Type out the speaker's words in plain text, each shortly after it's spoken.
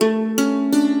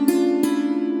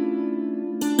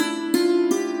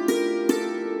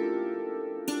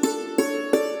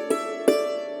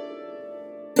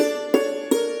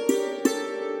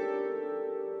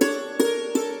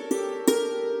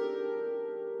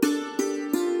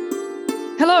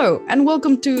Hello, and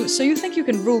welcome to So You Think You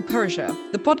Can Rule Persia,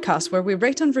 the podcast where we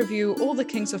rate and review all the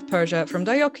kings of Persia from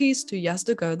Diocles to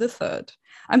Yazdegerd III.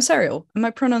 I'm Serial, and my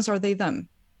pronouns are they, them.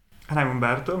 And I'm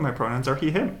Umberto, my pronouns are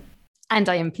he, him. And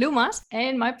I am Plumas,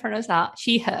 and my pronouns are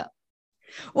she, her.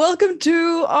 Welcome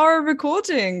to our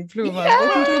recording, Plumas. Yeah!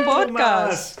 Welcome to the podcast.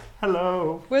 Plumas.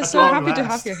 Hello. We're so happy to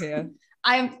have you here.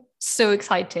 I'm so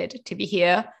excited to be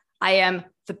here. I am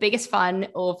the biggest fan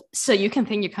of So You Can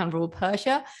Think You Can Rule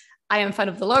Persia. I am a fan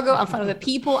of the logo. I'm a fan of the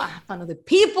people. I'm a fan of the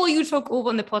people you talk over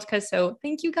on the podcast. So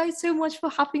thank you guys so much for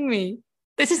having me.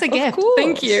 This is a gift. Course.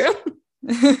 Thank you.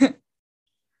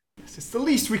 It's the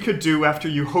least we could do after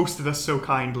you hosted us so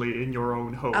kindly in your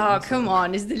own home. Oh, come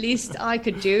on. It's the least I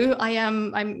could do. I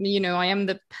am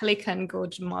the pelican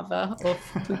godmother of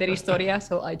Twitter Historia.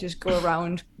 So I just go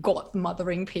around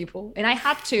godmothering people. And I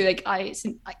had to, I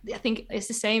think it's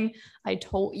the same I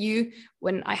told you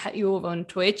when I had you over on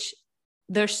Twitch.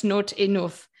 There's not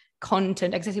enough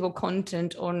content, accessible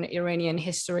content on Iranian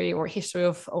history or history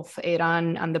of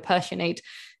Iran and the Persianate.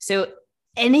 So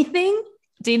anything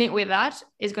dealing with that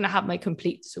is going to have my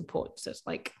complete support. So it's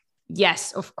like,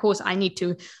 yes, of course, I need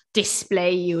to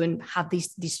display you and have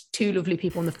these two lovely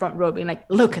people in the front row being like,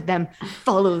 look at them,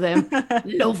 follow them,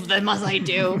 love them as I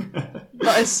do.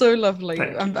 That is so lovely.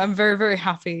 I'm very, very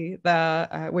happy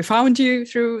that we found you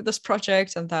through this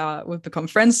project and that we've become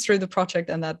friends through the project,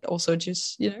 and that also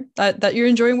just, that you're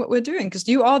enjoying what we're doing, because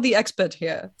you are the expert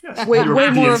here. Yes, way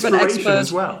more of an expert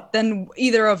as well. Than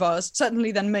either of us,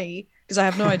 certainly than me, because I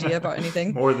have no idea about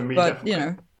anything. More than me, but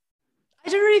definitely. I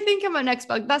don't really think I'm an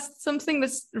expert. That's something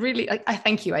that's really, I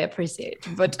thank you, I appreciate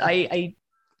it. But I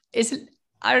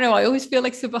don't know, I always feel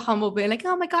like super humble being like,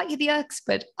 oh my God, you're the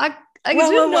expert.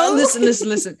 Well,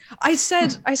 listen. I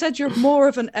said you're more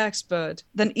of an expert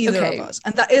than either of us.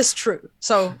 And that is true.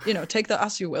 So, take that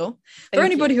as you will. For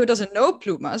anybody who doesn't know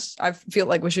Plumas, I feel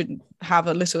like we should have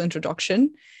a little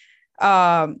introduction.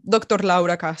 Dr.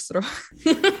 Laura Castro.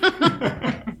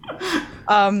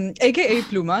 aka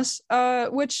Plumas,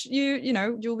 which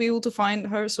you'll be able to find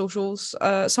her socials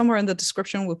somewhere in the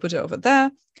description. We'll put it over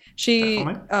there. She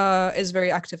is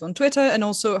very active on Twitter and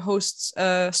also hosts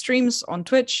streams on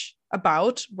Twitch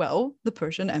about, the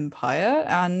Persian Empire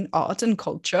and art and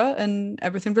culture and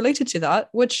everything related to that,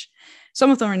 which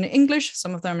some of them are in English,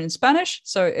 some of them are in Spanish.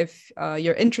 So if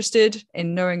you're interested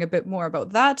in knowing a bit more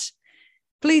about that,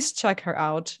 please check her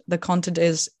out. The content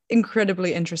is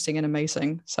incredibly interesting and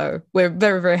amazing. So we're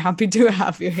very, very happy to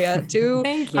have you here to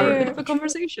have a bit of a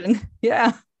conversation.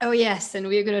 Yeah. Oh, yes. And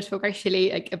we're going to talk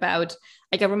actually about,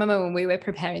 I remember when we were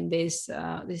preparing this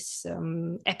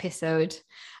episode,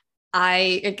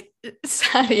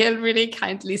 Sariel really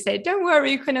kindly said, don't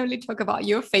worry, you can only talk about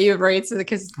your favorites,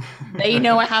 because they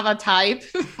know I have a type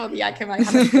for the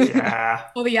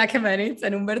Achaemenids,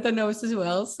 and Umberto knows as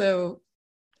well. So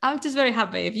I'm just very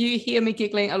happy. If you hear me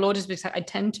giggling a lot, it's because I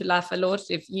tend to laugh a lot.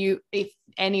 If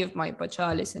any of my Bacha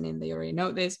are listening, they already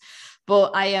know this.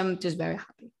 But I am just very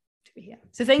happy to be here.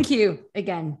 So thank you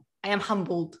again. I am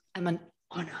humbled. I'm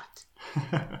honored.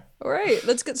 All right,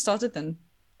 let's get started then.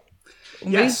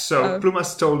 Yes, so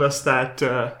Plumas told us that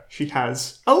she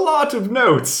has a lot of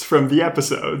notes from the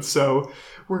episode. So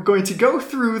we're going to go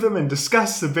through them and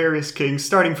discuss the various kings,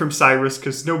 starting from Cyrus,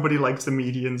 because nobody likes the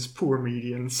medians. Poor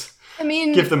medians. I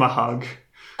mean, give them a hug.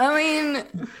 I mean,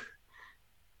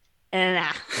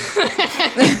 nah.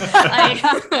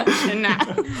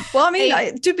 Nah. Well, I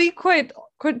mean, to be quite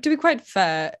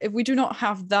fair, if we do not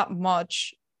have that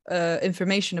much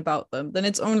information about them, then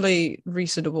it's only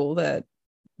reasonable that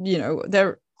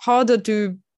they're harder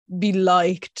to be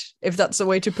liked, if that's the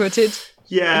way to put it.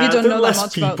 Yeah, they're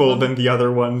less people than the other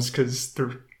ones because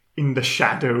they're in the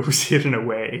shadows, hidden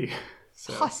away.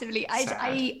 So, possibly.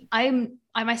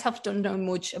 I myself don't know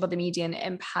much about the Median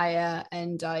Empire,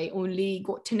 and I only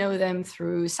got to know them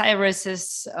through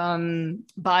Cyrus's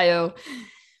bio.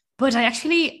 But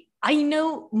I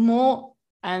know more,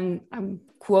 and I'm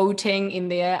quoting in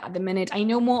there at the minute, I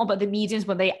know more about the Medians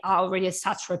when they are already a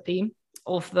satrapy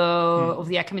of the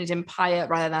Achaemenid Empire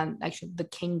rather than actually the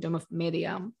kingdom of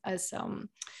Media as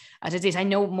it is. I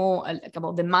know more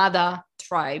about the Mada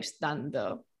tribes than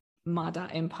the Mada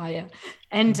Empire.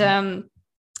 And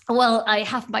I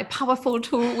have my powerful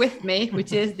tool with me,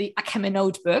 which is the Achaemenid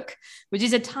Notebook, which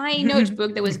is a tiny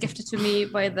notebook that was gifted to me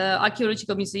by the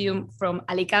Archaeological Museum from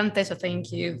Alicante. So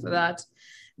thank you for that.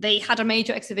 They had a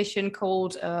major exhibition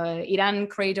called Iran,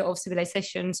 Cradle of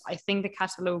Civilizations. I think the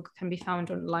catalogue can be found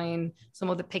online,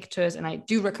 some of the pictures, and I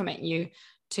do recommend you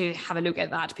to have a look at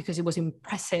that because it was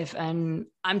impressive. And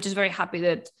I'm just very happy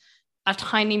that a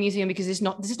tiny museum, because this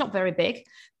is not very big,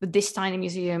 but this tiny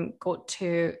museum got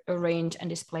to arrange and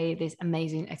display this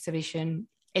amazing exhibition.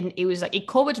 And it was like, it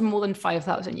covered more than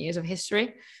 5,000 years of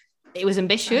history. It was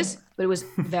ambitious, but it was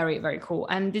very, very cool.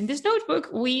 And in this notebook,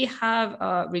 we have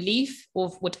a relief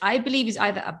of what I believe is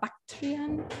either a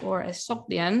Bactrian or a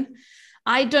Soplian.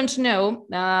 I don't know.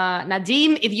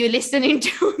 Nadim, if you're listening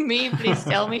to me, please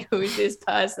tell me who is this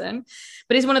person.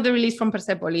 But it's one of the reliefs from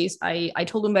Persepolis. I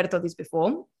told Umberto this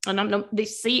before. And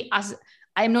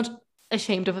I'm not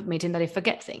ashamed of admitting that I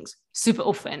forget things super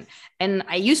often. And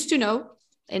I used to know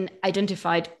and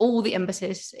identified all the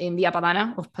embassies in the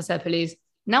Apadana of Persepolis.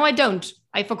 Now I don't.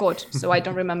 I forgot. So I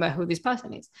don't remember who this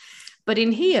person is. But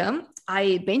in here,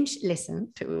 I binge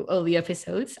listen to all the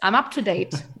episodes. I'm up to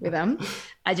date with them.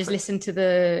 I just listened to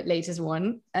the latest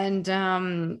one. And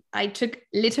I took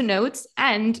little notes.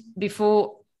 And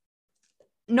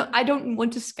I don't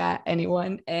want to scare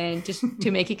anyone. And just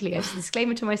to make it clear, as a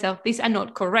disclaimer to myself, these are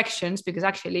not corrections, because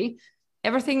actually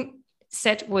everything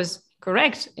said was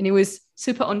correct. And it was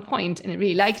super on point, and I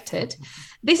really liked it.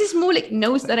 This is more like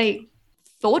notes that I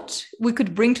thought we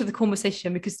could bring to the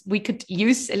conversation, because we could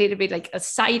use a little bit like a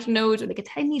side note or like a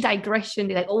tiny digression.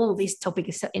 They're like, oh, this topic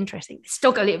is so interesting. Let's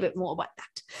talk a little bit more about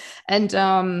that. And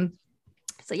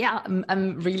so yeah,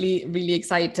 I'm really, really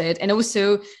excited. And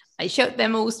also I showed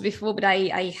them also before, but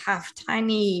I have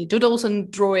tiny doodles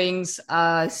and drawings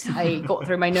as I got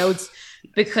through my notes,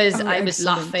 because I was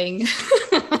laughing.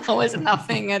 I was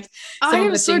laughing at I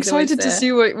am so excited to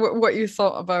see what you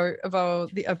thought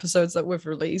about the episodes that we've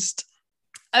released.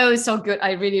 Oh, it's so good.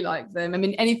 I really like them. I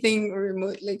mean, anything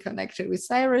remotely connected with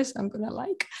Cyrus, I'm gonna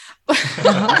like.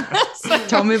 So,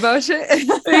 tell me about it.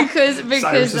 because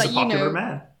Cyrus is a popular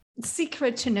man.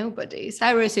 Secret to nobody.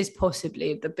 Cyrus is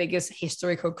possibly the biggest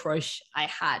historical crush I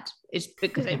had. It's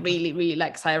because I really, really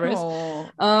like Cyrus.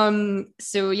 Aww.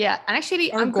 So yeah, and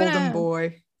actually, Our golden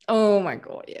boy. Oh my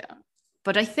god, yeah.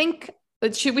 But I think,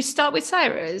 should we start with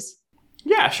Cyrus?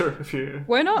 Yeah, sure. If you,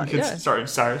 why not? Yeah. Sorry,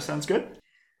 Cyrus sounds good.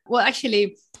 Well,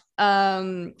 actually,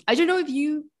 I don't know if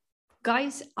you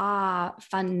guys are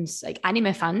fans, like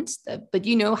anime fans, but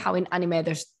you know how in anime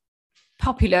there's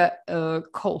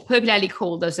popularly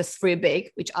called as the three big,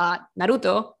 which are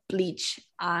Naruto, Bleach,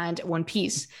 and One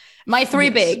Piece. My three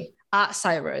big are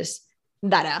Cyrus,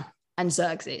 Dara, and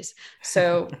Xerxes.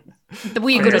 So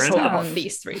we're going to talk about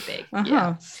these three big.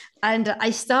 Yeah. And I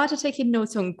started taking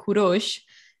notes on Kurosh,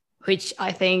 which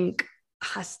I think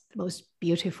has the most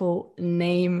beautiful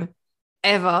name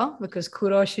ever, because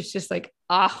Kurosh is just like,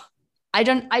 I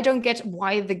don't get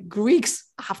why the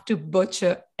Greeks have to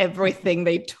butcher everything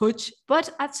they touch,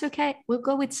 but that's okay. We'll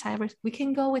go with Cyrus. We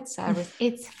can go with Cyrus.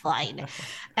 It's fine.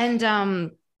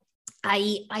 And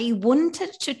I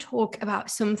wanted to talk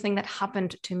about something that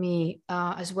happened to me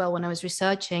as well when I was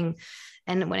researching,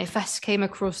 and when I first came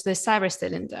across the Cyrus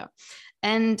cylinder.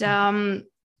 And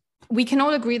we can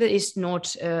all agree that it's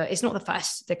not the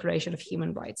first declaration of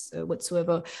human rights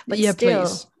whatsoever. But yeah, still,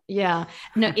 please. Yeah,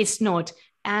 no, it's not.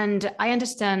 And I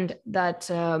understand that,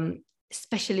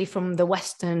 especially from the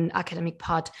Western academic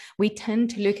part, we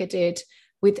tend to look at it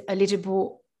with a little bit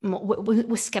more,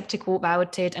 we're skeptical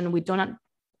about it, and we don't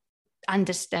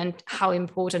understand how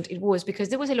important it was, because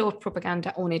there was a lot of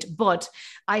propaganda on it. But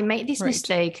I made this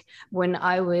mistake when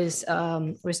I was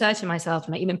researching myself,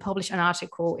 and I even published an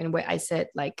article in where I said,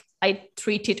 like, I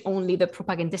treated only the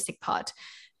propagandistic part,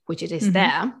 which it is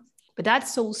there, but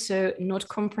that's also not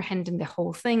comprehending the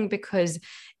whole thing, because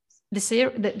the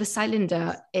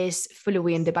cylinder is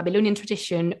fully in the Babylonian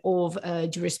tradition of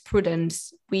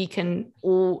jurisprudence. I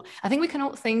think we can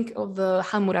all think of the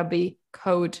Hammurabi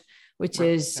Code, which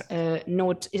is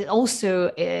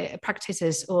also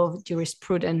practices of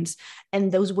jurisprudence,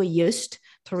 and those were used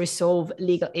to resolve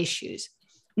legal issues.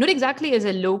 Not exactly as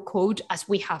a law code as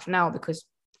we have now, because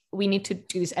we need to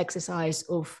do this exercise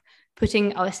of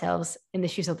putting ourselves in the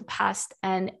shoes of the past,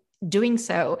 and doing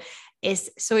so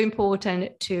is so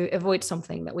important to avoid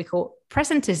something that we call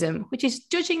presentism, which is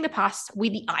judging the past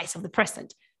with the eyes of the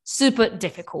present. Super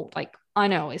difficult. Like, I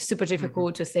know it's super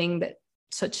difficult to think that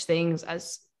such things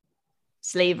as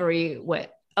slavery were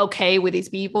okay with these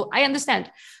people. I understand.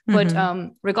 But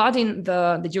regarding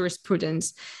the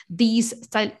jurisprudence, this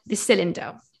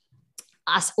cylinder,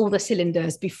 as all the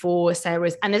cylinders before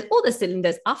Cyrus, and as all the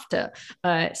cylinders after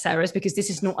Cyrus, because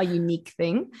this is not a unique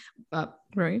thing.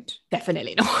 Right.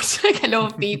 Definitely not. Like, a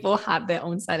lot of people have their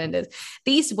own cylinders.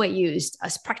 These were used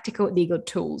as practical legal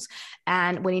tools.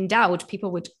 And when in doubt,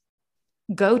 people would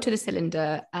go to the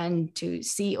cylinder and to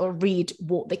see or read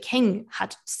what the king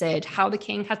had said, how the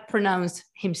king had pronounced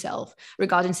himself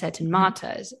regarding certain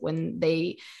matters when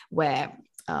they were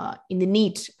in the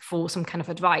need for some kind of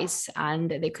advice, and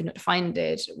they could not find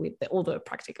it with the other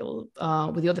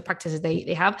practices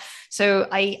they have. So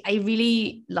I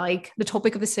really like the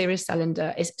topic of the series.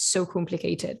 Calendar is so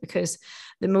complicated because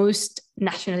the most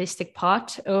nationalistic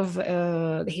part of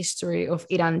the history of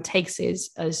Iran takes it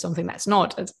as something that's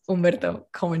not, as Umberto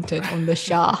commented on the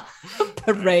Shah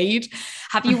parade.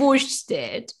 Have you watched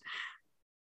it?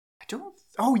 I don't.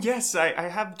 Oh yes, I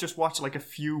have just watched like a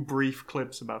few brief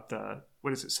clips about the,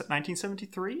 what is it,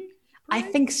 1973? I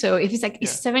think so. If it's like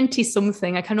 70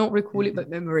 something, I cannot recall it by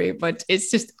memory, but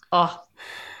it's just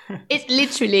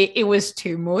it was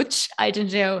too much. I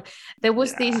don't know. There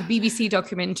was this BBC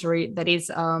documentary that is,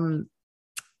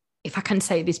 if I can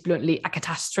say this bluntly, a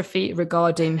catastrophe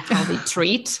regarding how they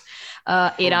treat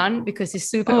Iran, because it's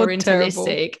super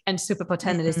orientalistic and super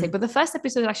paternalistic. Mm-hmm. But the first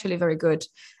episode is actually very good.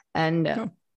 And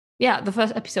the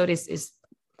first episode is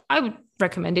I would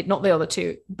recommend it, not the other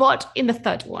two. But in the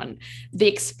third one, they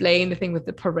explain the thing with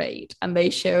the parade, and they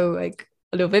show like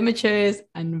a lot of images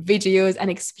and videos and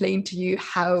explain to you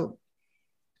how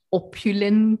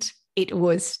opulent it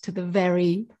was to the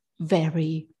very,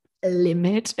 very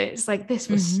limit. It's like, this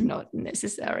was not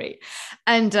necessary.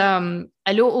 And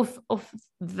a lot of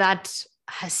that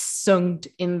has sunk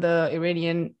in the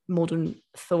Iranian modern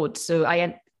thought. So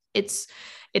it's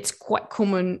quite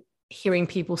common hearing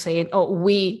people saying, oh,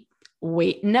 we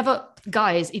never,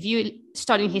 guys, if you're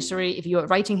studying history, if you're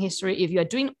writing history, if you are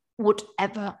doing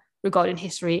whatever regarding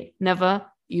history, never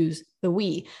use the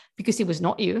we, because it was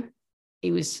not you.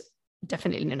 It was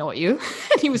definitely not you.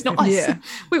 And it was not us. Yeah.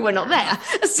 We were not there.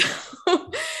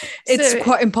 So it's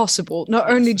quite impossible,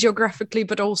 not only geographically,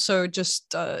 but also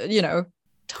just,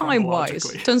 time-wise.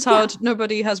 Turns out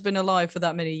nobody has been alive for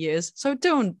that many years. So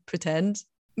don't pretend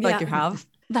like you have.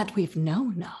 That we've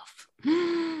known of.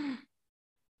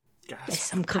 There's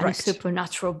some kind of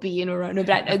supernatural being around. No,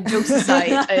 but jokes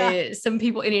aside, some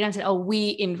people in Iran said, oh,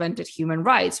 we invented human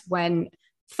rights, when,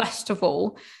 first of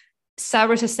all,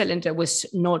 Cyrus's cylinder was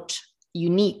not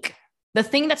unique. The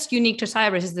thing that's unique to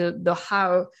Cyrus is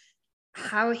the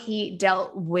how he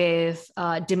dealt with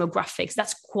demographics.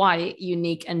 That's quite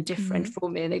unique and different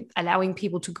from it, like allowing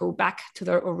people to go back to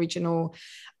their original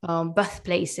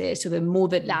birthplaces, to the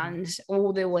motherlands,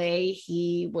 all the way.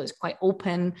 He was quite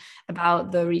open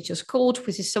about the religious cult,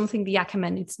 which is something the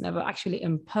Achaemenids never actually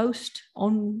imposed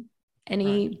on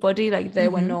anybody. Like they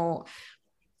were not,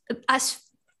 as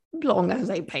long as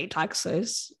they pay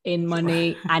taxes in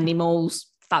money, animals,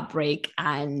 fabric,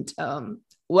 and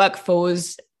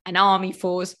workforce, an army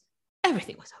force,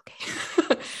 everything was okay.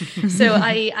 So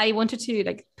I wanted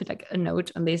to put a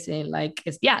note on this, saying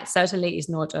certainly is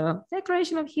not a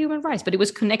declaration of human rights, but it was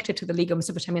connected to the legal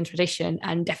Mesopotamian tradition,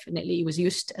 and definitely it was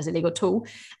used as a legal tool.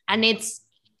 And it's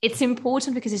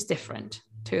important because it's different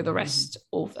to the rest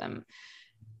of them.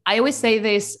 I always say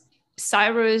this: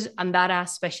 Cyrus and Dara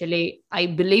especially, I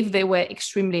believe they were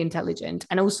extremely intelligent,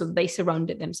 and also they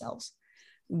surrounded themselves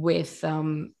with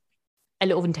a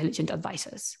lot of intelligent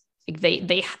advisors. Like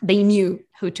they knew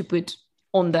who to put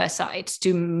on their side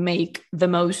to make the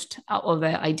most out of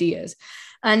their ideas.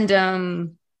 And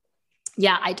I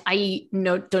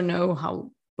don't know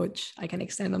how much I can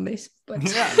extend on this, but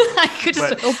I could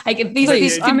just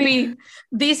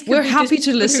we're happy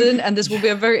to listen, and this will be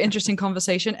a very interesting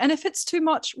conversation. And if it's too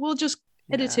much, we'll just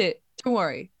edit it. Don't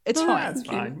worry, it's fine. It's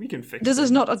fine. We can fix. This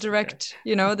is not a direct,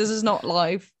 this is not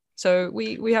live. So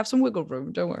we have some wiggle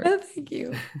room, don't worry. Oh, thank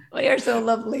you. Well, you're so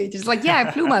lovely. Just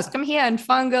Plumas, come here and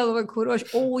fangirl over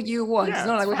Kurosh all you want. It's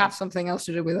not like we have something else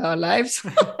to do with our lives.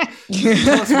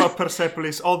 Tell us about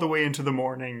Persepolis all the way into the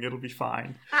morning. It'll be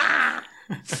fine.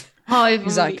 Oh,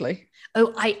 exactly.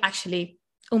 I actually,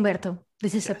 Umberto,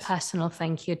 this is a personal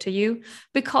thank you to you,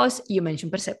 because you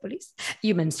mentioned Persepolis,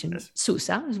 you mentioned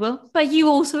Susa as well, but you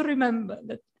also remember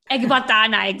that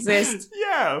Ecbatana exists.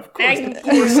 Yeah, of course. The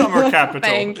poor summer capital.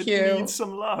 Thank you. It needs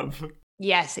some love.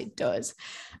 Yes, it does.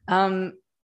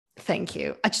 Thank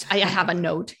you. I have a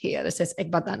note here that says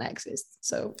Ecbatana exists.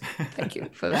 So thank you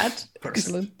for that.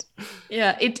 Excellent.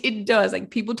 Yeah, it does. Like,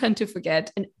 people tend to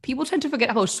forget, and people tend to forget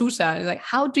about Susa. It's like,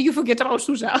 how do you forget about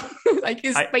Susa? I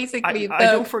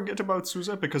don't forget about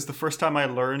Susa because the first time I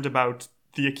learned about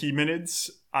the Achaemenids,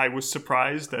 I was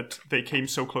surprised that they came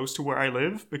so close to where I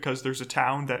live, because there's a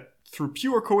town that, through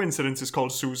pure coincidence, is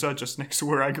called Susa, just next to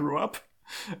where I grew up.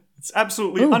 It's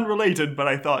absolutely unrelated, but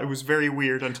I thought it was very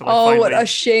weird until I finally what a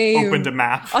shame. Opened a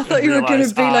map. I thought you were going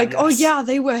to be oh yeah,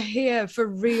 they were here for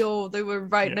real. They were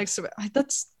right next to it.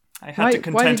 I had to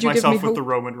content myself with the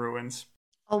Roman ruins.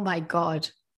 Oh my God.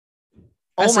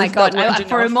 Oh my God.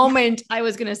 For a moment, I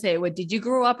was going to say, well, did you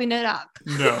grow up in Iraq?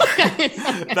 No.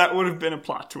 That would have been a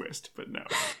plot twist, but no.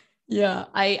 Yeah,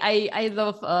 I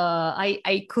love,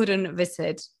 I couldn't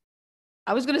visit.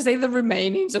 I was going to say the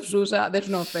remainings of Susa. There's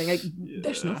nothing.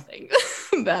 There's nothing.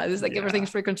 That is like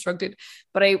everything's reconstructed.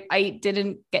 But I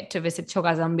didn't get to visit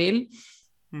Chogazambil,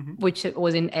 which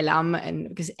was in Elam. And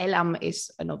because Elam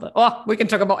is another... Oh, we can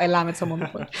talk about Elam at some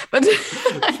point. But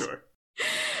sure.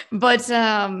 But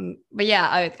yeah,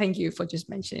 I thank you for just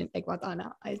mentioning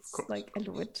Ecbatana. It's like, I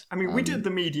love it. I mean, we did the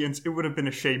medians. It would have been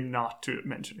a shame not to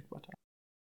mention Ecbatana.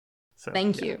 So,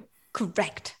 thank you.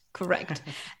 Correct.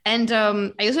 And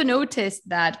I also noticed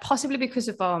that possibly because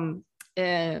of following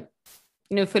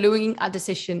a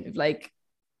decision of like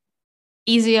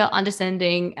easier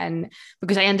understanding, and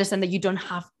because I understand that you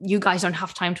guys don't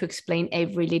have time to explain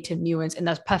every little nuance, and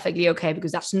that's perfectly okay,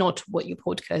 because that's not what your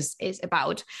podcast is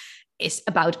about. It's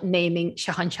about naming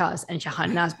Shahanshahs and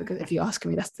Shahannas, because if you ask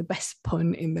me, that's the best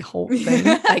pun in the whole thing.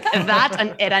 Like that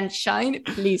and Eran Shine.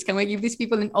 Please, can we give these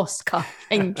people an Oscar?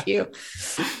 Thank you.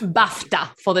 BAFTA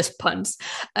for this puns.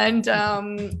 And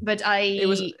but it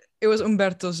was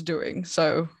Umberto's doing,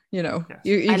 so you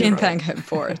can thank him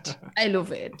for it. I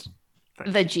love it.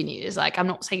 The genius. Like, I'm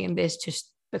not saying this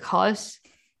just because.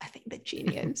 I think the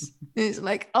genius is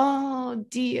like, oh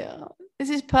dear, this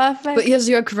is perfect. But yes,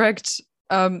 you're correct.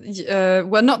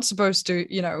 We're not supposed to,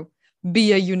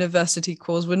 be a university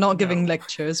course. We're not giving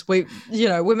lectures. We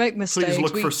make mistakes. Please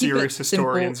look for serious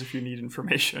historians if you need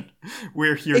information.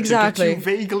 We're here to get you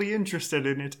vaguely interested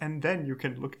in it, and then you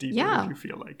can look deeper if you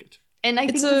feel like it. And I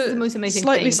think this is the most amazing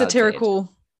slightly thing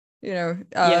satirical,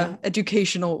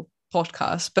 educational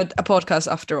podcast, but a podcast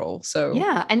after all. So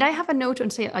yeah, and I have a note on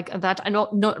saying like that. I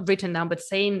not written down, but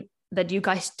saying that you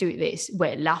guys do this,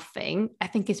 we're laughing, I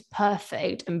think is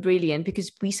perfect and brilliant,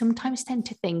 because we sometimes tend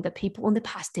to think that people in the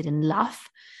past didn't laugh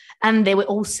and they were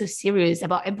also serious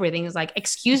about everything. It's like,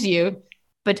 excuse you,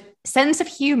 but sense of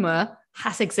humor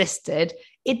has existed.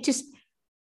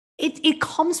 It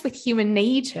comes with human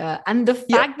nature. And the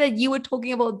fact that you were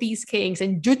talking about these kings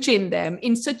and judging them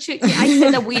in such a... I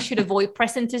said that we should avoid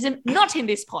presentism, not in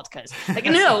this podcast. Like,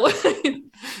 no.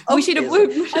 We should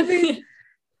avoid... I mean...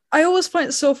 I always find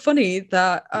it so funny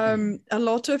that a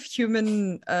lot of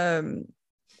human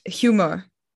humor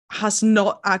has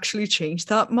not actually changed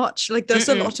that much. Like, there's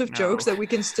a lot of jokes that we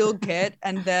can still get,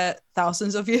 and they're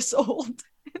thousands of years old.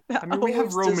 I mean, we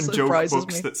have Roman joke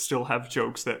books that still have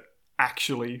jokes that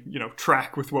actually,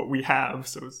 track with what we have.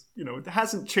 So, it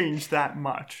hasn't changed that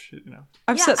much.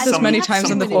 I've said this many times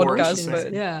on the podcast,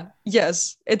 but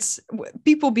yes, it's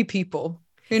people be people.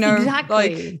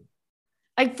 Exactly.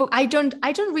 I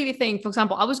don't really think, for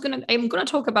example, I'm gonna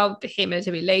talk about him a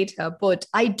little bit later, but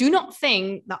I do not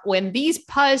think that when this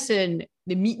person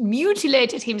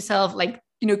mutilated himself, like,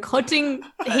 cutting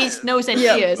his nose and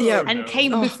ears and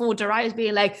came before Darius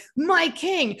being like, my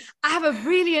king, I have a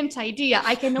brilliant idea.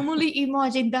 I can only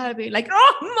imagine that being like,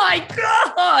 oh my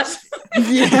God.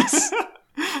 Yes.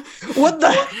 What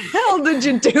the hell did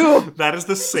you do? That is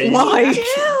the same. Why?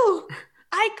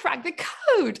 I cracked the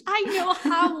code. I know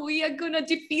how we are going to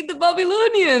defeat the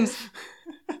Babylonians.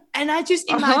 And I just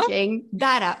imagine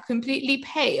Dara completely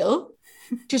pale,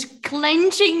 just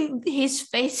clenching his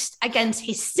fist against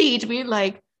his seat, being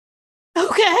like,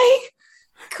 okay,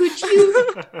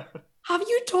 have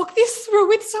you talked this through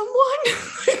with someone?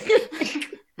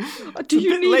 Do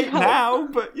you need late help now,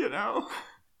 but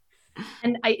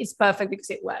And it's perfect because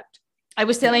it worked. I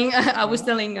was telling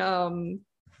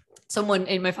someone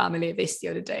in my family this the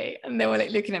other day, and they were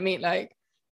like looking at me like,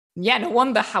 yeah, no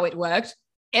wonder how it worked.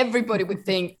 Everybody would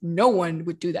think no one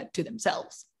would do that to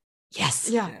themselves. Yes.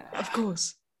 Yeah, of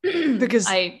course. Because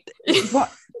I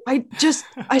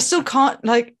still can't,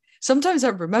 like, sometimes I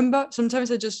remember,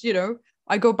 sometimes I just,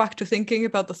 I go back to thinking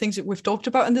about the things that we've talked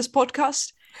about in this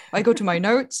podcast. I go to my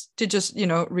notes to just,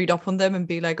 read up on them and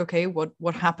be like, okay,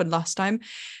 what happened last time?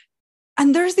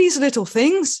 And there's these little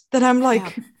things that I'm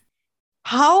like,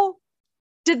 how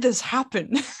did this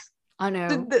happen? I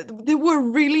know. They were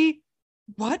really,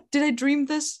 what? Did I dream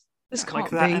this? This can't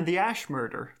like that be. And the Ash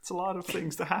murder. It's a lot of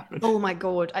things that happen. Oh my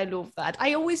God, I love that.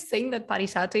 I always think that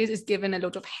Parisatis is given a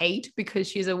lot of hate because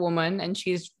she's a woman and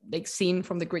she's like seen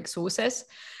from the Greek sources.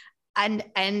 And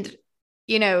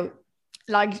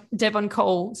like Devon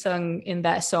Cole sung in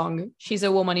that song, she's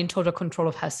a woman in total control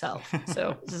of herself.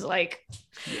 So this is like,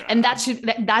 and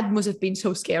that must have been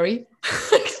so scary.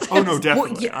 Oh no,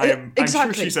 definitely. Well, yeah, I'm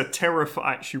sure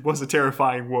she was a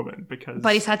terrifying woman because.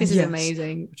 But this is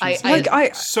amazing.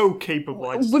 So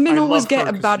capable. Women always get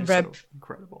a bad rep. So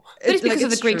incredible. But it's because of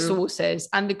the Greek sources,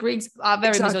 and the Greeks are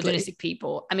very misogynistic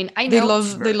people. I mean, I know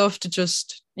they love to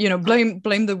just blame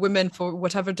the women for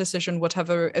whatever decision,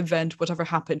 whatever event, whatever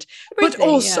happened. But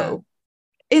also,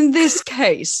 in this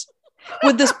case,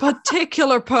 with this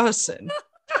particular person,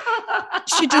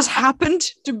 she just happened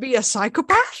to be a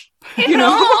psychopath. You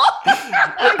know,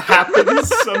 it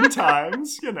happens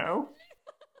sometimes.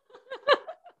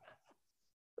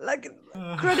 Like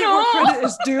credit where credit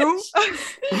is due.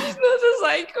 She's not a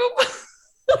psychopath.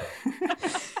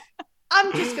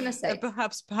 I'm just gonna say,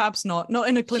 perhaps not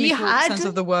in a clinical sense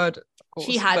of the word. Of course,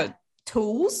 she had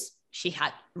tools, she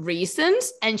had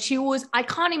reasons, and I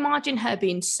can't imagine her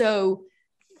being so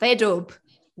fed up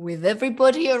with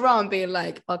everybody around being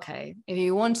like, okay, if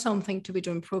you want something to be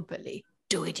done properly,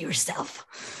 do it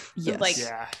yourself.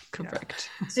 Yes, correct.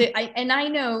 So I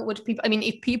know what people. I mean,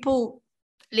 if people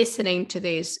listening to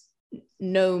this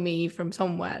know me from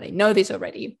somewhere, they know this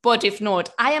already. But if not,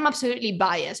 I am absolutely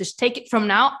biased. Just take it from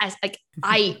now as like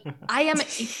I am.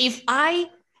 If I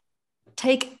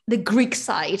take the Greek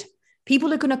side,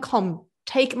 people are gonna come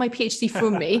take my PhD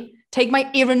from me, take my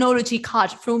Iranology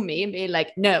card from me, and be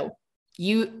like, no,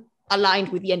 you aligned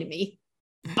with the enemy.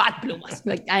 Bad Plumas.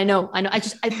 Like I know.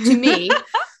 To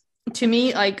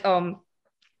me, like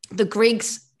the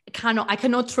Greeks I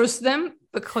cannot trust them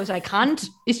because I can't.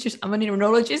 It's just I'm an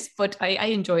immunologist, but I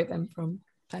enjoy them from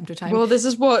time to time. Well, this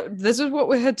is what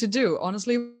we had to do.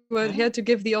 Honestly, we had to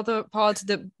give the other part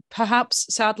that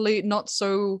perhaps sadly not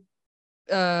so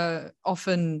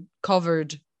often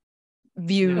covered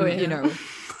view,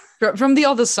 from the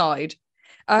other side.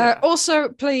 Also,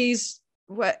 please,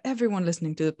 everyone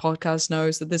listening to the podcast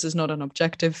knows that this is not an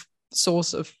objective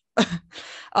source of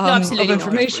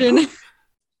information.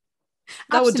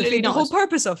 That would defeat the whole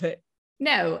purpose of it.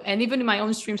 No, and even in my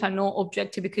own streams, I'm not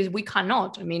objective because we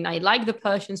cannot. I mean, I like the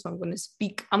Persians, so I'm going to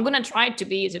speak. I'm going to try to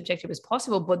be as objective as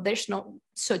possible, but there's not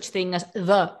such thing as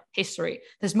the history.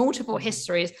 There's multiple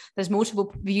histories. There's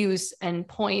multiple views and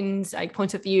points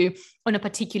of view on a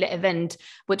particular event,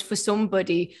 but for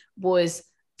somebody was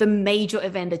the major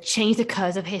event that changed the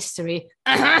course of history.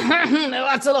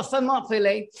 That's a lot of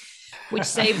Thermopylae, which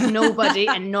saved nobody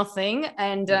and nothing.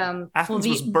 And Athens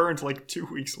was burned like 2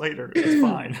 weeks later. It's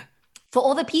fine. For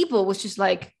other people, it was just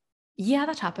like, yeah,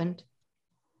 that happened.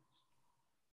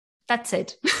 That's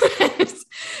it.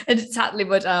 And sadly,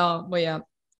 but yeah.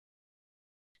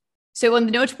 So on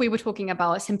the note, we were talking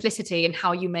about simplicity and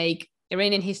how you make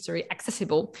Iranian history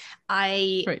accessible.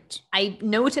 I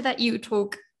noted that you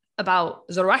talk about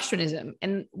Zoroastrianism,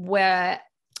 and while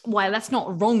that's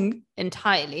not wrong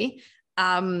entirely,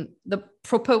 the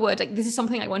proper word, like this is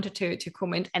something I wanted to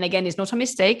comment, and again, it's not a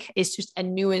mistake, it's just a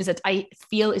nuance that I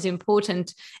feel is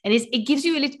important, and it gives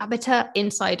you a better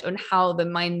insight on how the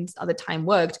minds at the time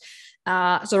worked.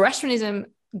 Zoroastrianism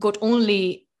got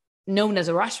only known as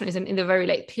Zoroastrianism in the very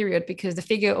late period because the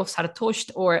figure of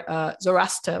Zarathustra or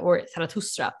Zoroaster or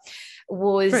Zarathustra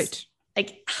was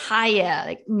like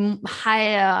higher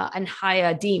and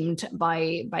higher deemed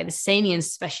by the Sasanians,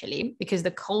 especially because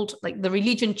the cult, like the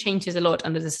religion changes a lot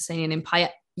under the Sasanian Empire.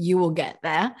 You will get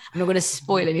there. I'm not going to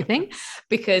spoil anything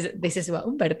because this is what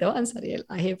Umberto and Sariel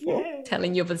are here for,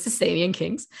 telling you about the Sasanian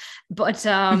kings. But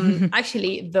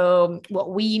actually,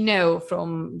 what we know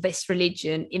from this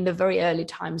religion in the very early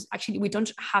times, actually, we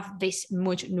don't have this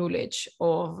much knowledge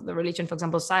of the religion. For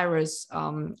example, Cyrus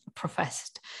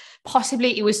professed.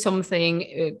 Possibly it was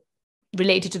something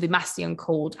related to the Mastian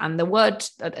cult. And the word,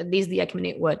 at least the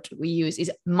Achaemenid word we use, is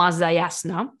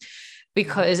Mazayasna,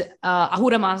 because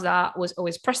Ahura Mazda was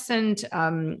always present.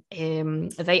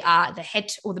 They are the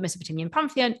head of the Mesopotamian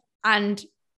pantheon. And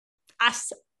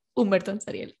as Umberto and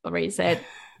Sariel already said,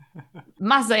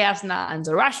 Mazayasna and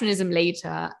Zoroastrianism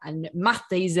later and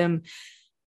Mathdeism,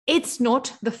 it's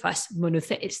not the first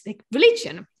monotheistic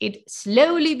religion. It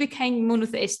slowly became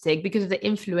monotheistic because of the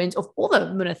influence of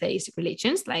other monotheistic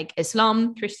religions like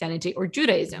Islam, Christianity, or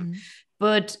Judaism. Mm-hmm.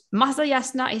 But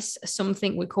Mazda-Yasna is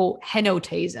something we call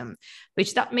henotheism,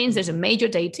 which that means there's a major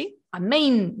deity, a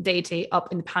main deity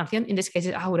up in the pantheon. In this case,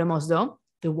 it's Ahura Mazda,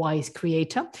 the wise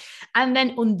creator. And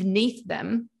then underneath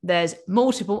them, there's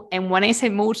multiple. And when I say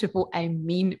multiple, I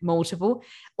mean multiple.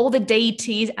 All the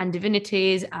deities and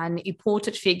divinities and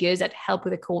important figures that help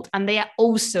with the cult. And they are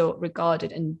also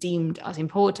regarded and deemed as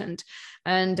important.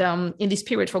 And in this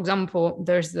period, for example,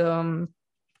 there's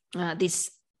this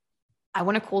I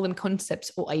want to call them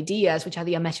concepts or ideas, which are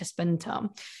the Amesha Spenta,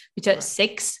 which are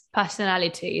 6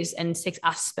 personalities and 6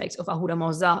 aspects of Ahura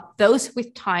Mazda. Those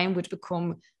with time would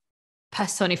become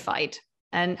personified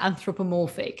and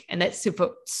anthropomorphic. And that's super,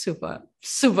 super,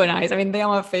 super nice. I mean, they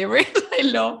are my favorite. I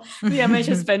love the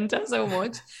Amesha Spenta so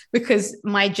much because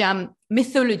my jam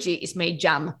mythology is made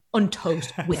jam on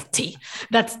toast with tea.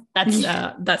 That's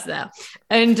there.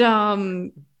 And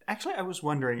actually, I was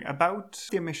wondering about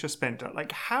the Amesha Spenta,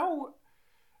 like how,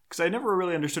 because I never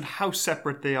really understood how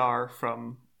separate they are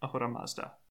from Ahura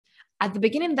Mazda. At the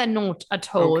beginning, they're not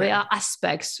at all. Okay. They are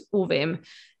aspects of him.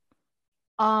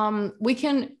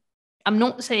 I'm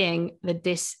not saying that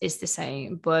this is the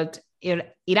same, but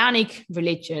Iranic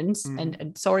religions,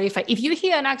 and sorry if you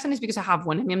hear an accent, it's because I have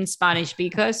one. I'm a Spanish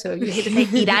speaker, so you hear the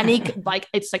say Iranic, like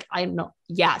it's like I'm not.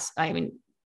 Yes, I mean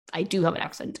I do have an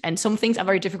accent, and some things are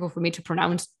very difficult for me to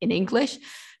pronounce in English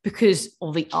because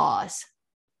of the R's.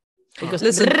 Because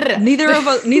listen, neither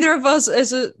of us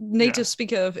is a native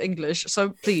speaker of English, so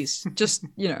please, just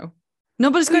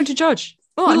nobody's going to judge.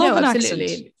 Oh, no,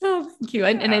 absolutely. Oh, thank you.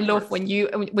 And I love when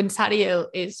Sariel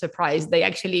is surprised,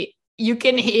 you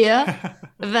can hear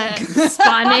the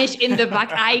Spanish in the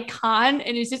back. I can't.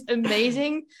 And it's just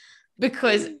amazing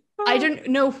because I don't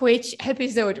know which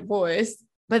episode it was,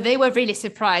 but they were really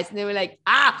surprised. They were like,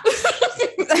 ah.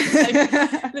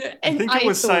 I think it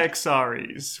was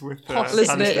Sayaxaris with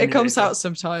listen, it comes out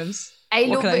sometimes. I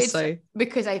love it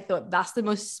because I thought that's the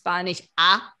most Spanish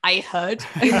I heard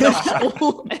in the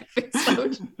whole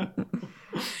episode.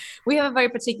 We have a very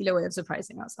particular way of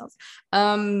surprising ourselves.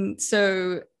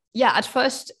 So yeah, at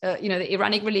first, the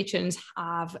Iranic religions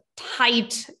have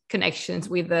tight connections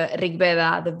with the Rig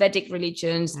Veda, the Vedic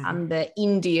religions, and the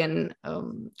Indian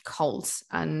cults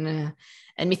and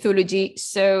mythology.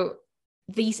 So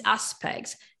these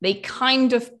aspects, they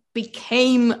kind of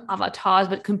became avatars,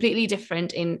 but completely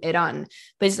different in Iran.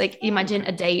 But it's like, imagine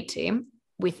a deity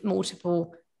with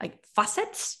multiple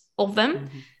facets of them.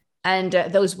 And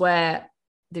those were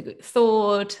the good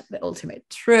thought, the ultimate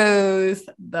truth,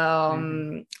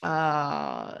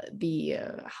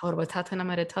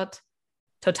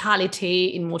 totality,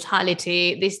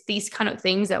 immortality, these kind of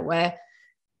things that were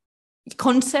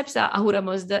concepts that Ahura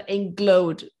Mazda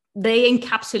englobed. They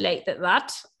encapsulated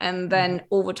that, and then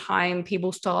over time,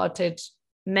 people started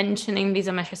mentioning these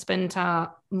Amesha Spenta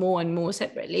more and more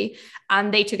separately,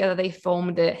 and they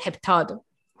formed the Heptad,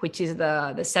 which is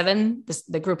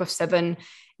the group of 7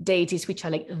 deities, which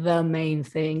are like the main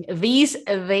thing. These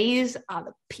are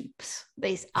the peeps.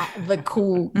 These are the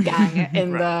cool gang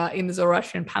in the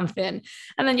Zoroastrian pantheon,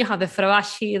 and then you have the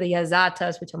Fravashi, the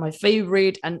Yazatas, which are my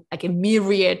favorite, and like a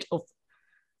myriad of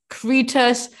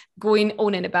creatures going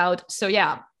on and about. So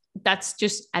yeah, that's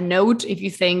just a note. If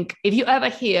you ever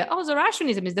hear,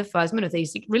 Zoroastrianism is the first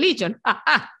monotheistic religion.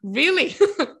 Really?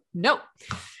 No.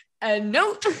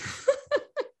 No.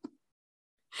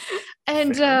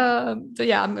 And so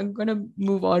yeah, I'm gonna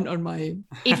move on my.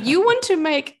 If you want to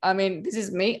make, this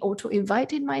is me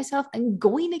auto-inviting myself and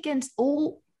going against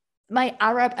all my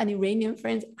Arab and Iranian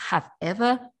friends have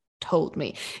ever told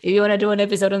me. If you want to do an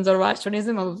episode on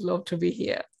Zoroastrianism, I would love to be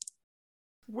here.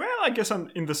 Well, I guess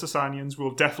in the Sasanians,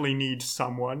 we'll definitely need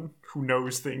someone who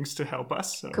knows things to help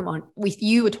us. So. Come on, with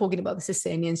you were talking about the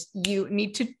Sasanians, you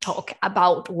need to talk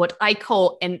about what I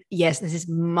call, and yes, this is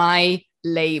my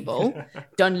label.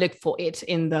 Don't look for it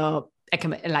in the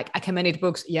Achaemenid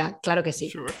books. Yeah, claro que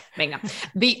sí. Sure. Venga.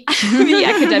 The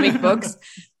academic books,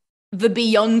 the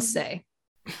Beyonce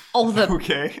of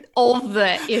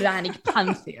the Iranic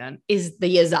pantheon is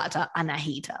the Yazata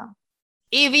Anahita.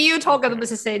 If you talk about the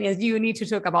Sasanians, you need to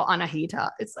talk about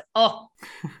Anahita. It's like,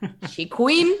 she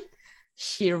queen,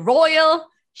 she royal,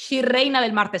 she reina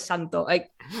del Martes Santo.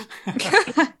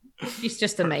 She's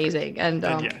just amazing. And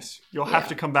yes, you'll have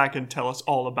to come back and tell us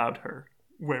all about her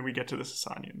when we get to the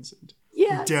Sasanians and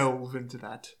delve into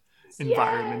that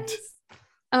environment.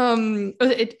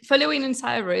 Following in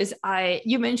Cyrus,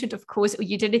 you mentioned, of course,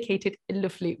 you dedicated a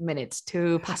lovely minute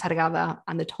to Pasargada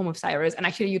and the Tomb of Cyrus. And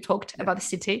actually, you talked about the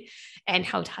city and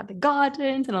how it had the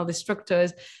gardens and all the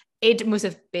structures. It must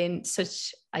have been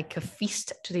such like a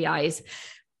feast to the eyes.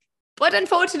 But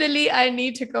unfortunately, I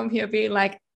need to come here being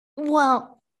like,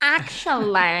 well,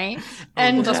 actually,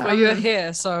 and that's why you're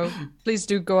here. So please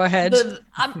do go ahead.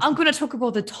 I'm going to talk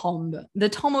about the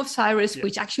Tomb of Cyrus,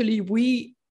 which actually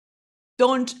we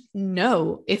don't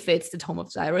know if it's the Tomb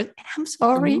of Cyrus. And I'm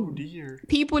sorry,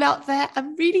 people out there,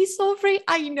 I'm really sorry.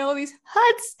 I know this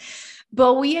hurts,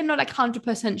 but we are not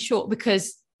 100% sure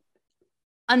because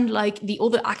unlike the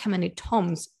other Achaemenid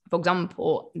tombs, for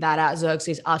example, that are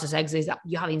Xerxes, Artaxerxes, that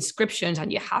you have inscriptions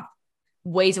and you have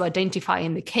ways of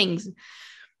identifying the kings.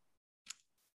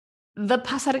 The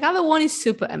Pasargada one is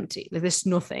super empty. Like, there's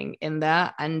nothing in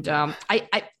there. And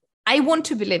I want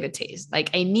to believe it is.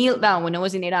 Like, I kneeled down when I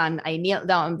was in Iran. I kneeled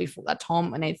down before that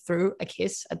tomb and I threw a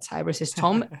kiss at Cyrus's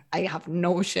tomb. I have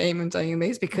no shame in saying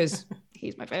this because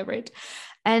he's my favorite.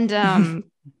 And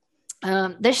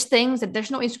there's things that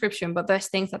there's no inscription, but there's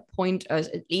things that point us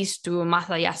at least to a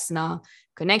Mathayasna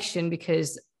connection,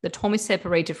 because the tomb is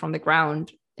separated from the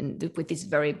ground and with these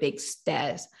very big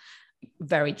stairs,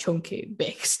 very chunky,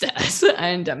 big stairs,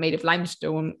 and made of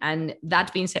limestone. And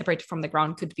that being separated from the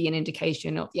ground could be an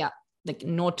indication of, like,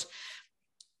 not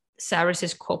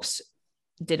Cyrus's corpse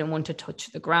didn't want to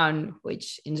touch the ground,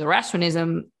 which in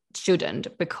Zoroastrianism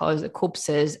shouldn't, because the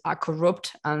corpses are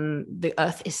corrupt and the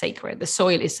earth is sacred, the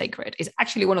soil is sacred. It's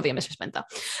actually one of the Messerspenta.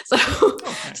 So,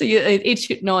 it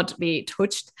should not be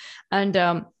touched. And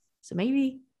so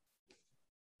maybe,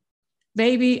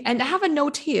 and I have a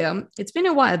note here. It's been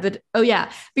a while, but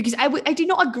because I did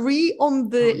not agree on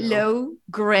the low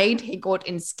grade he got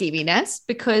in skimminess,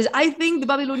 because I think the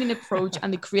Babylonian approach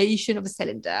and the creation of the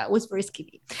cylinder was very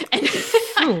skimmy, and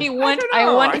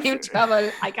I want him to have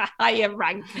a higher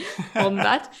rank on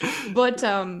that. But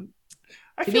I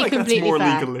feel like that's more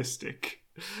legalistic.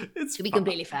 To be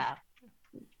completely fair.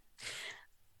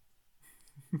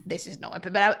 This is not,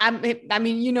 but I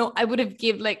mean, I would have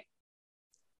given, like.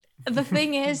 The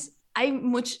thing is, I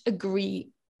much agree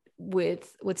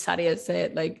with what Sadia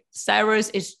said. Like,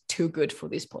 Cyrus is too good for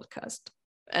this podcast.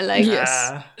 Like,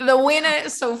 the winner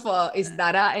so far is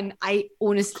Dara, and I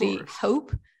honestly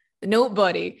hope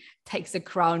nobody takes the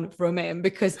crown from him,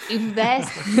 because if there's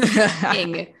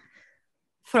king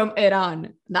from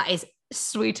Iran that is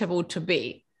suitable to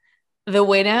be the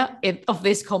winner of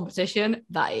this competition,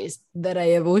 that is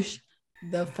Darayabush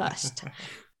the first.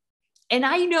 And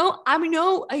I know,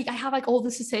 I have like all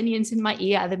the Sasanians in my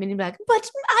ear at the minute, like, but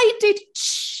I did,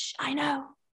 I know.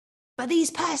 But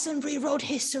this person rewrote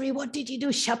history. What did you do,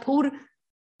 Shapur?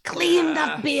 Clean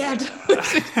that beard.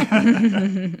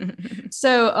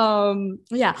 So,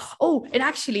 Oh, and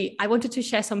actually, I wanted to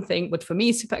share something, but for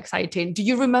me, it's super exciting. Do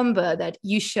you remember that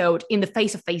you showed in the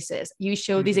Face of Faces, you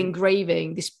showed this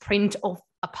engraving, this print of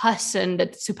a person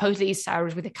that supposedly is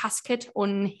Cyrus with a casket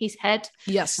on his head?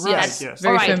 Yes, right, yes.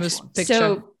 Very famous picture.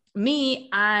 So me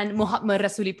and Muhammad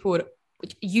Rasulipur,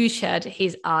 which you shared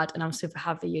his art, and I'm super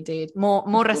happy you did. More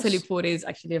Rasulipur is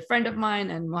actually a friend of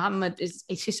mine, and Muhammad it's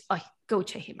just, go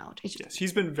check him out.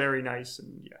 He's been very nice,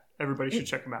 and everybody should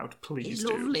check him out. Please he's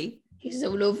do. Lovely. He's so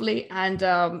lovely, and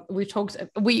we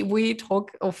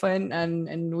talk often,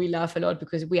 and we laugh a lot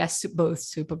because we are both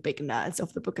super big nerds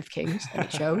of the Book of Kings, and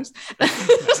it shows.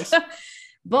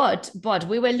 But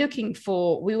we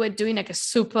were doing like a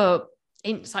super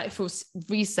insightful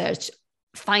research,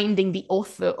 finding the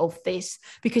author of this,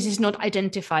 because it's not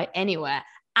identified anywhere.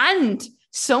 And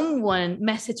someone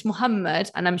messaged Muhammad,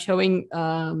 and I'm showing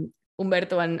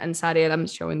Umberto and Sariel, I'm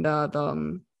showing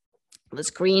the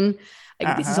screen.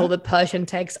 Like, this is all the Persian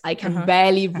text. I can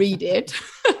barely read it.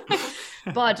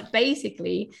 But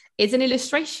basically, it's an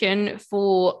illustration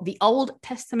for the Old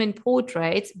Testament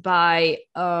portrait by,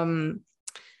 I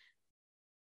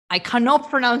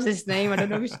cannot pronounce his name. I don't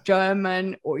know if it's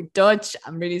German or Dutch.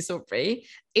 I'm really sorry.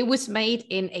 It was made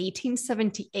in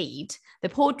 1878. The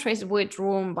portraits were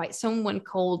drawn by someone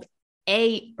called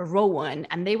A. Rowan,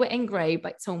 and they were engraved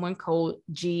by someone called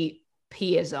G.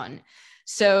 Pearson.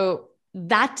 So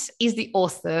that is the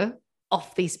author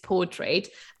of this portrait,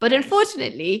 but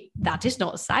unfortunately, that is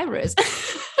not Cyrus.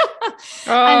 Is it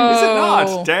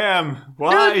not? Damn.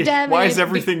 Why? No, damn Why is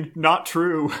everything not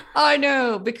true? Oh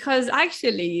no, because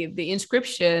actually the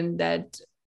inscription that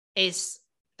is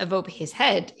above his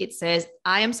head, it says,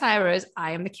 I am Cyrus,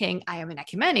 I am the king, I am an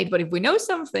Achaemenid. But if we know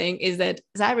something, is that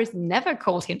Cyrus never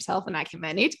called himself an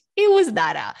Achaemenid. It was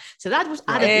Dara. So that was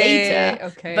added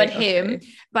later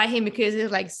by him, because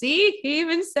it's like, see, he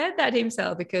even said that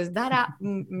himself, because Dara,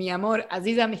 mi amor,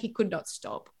 Azizam, he could not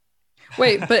stop.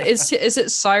 Wait, but is it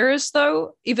Cyrus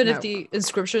though? Even if the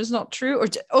inscription is not true,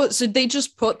 or so they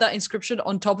just put that inscription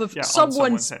on top of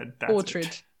someone's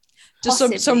portrait?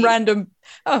 Just some random.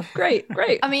 Oh, great!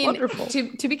 I mean, wonderful.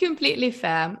 To be completely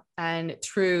fair and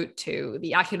true to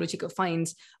the archaeological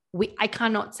finds, I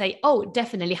cannot say, oh,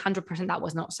 definitely 100% that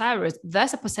was not Cyrus.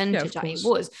 There's a percentage that it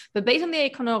was, but based on the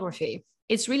iconography,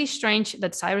 it's really strange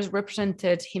that Cyrus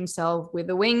represented himself with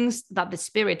the wings that the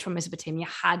spirit from Mesopotamia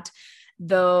had.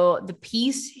 The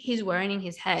piece he's wearing in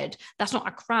his head, that's not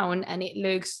a crown, and it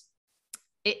looks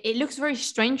very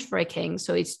strange for a king.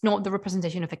 So it's not the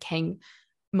representation of a king.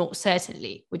 most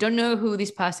certainly. We don't know who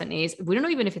this person is. We don't know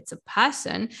even if it's a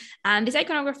person. And this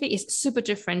iconography is super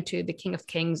different to the King of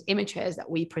Kings images that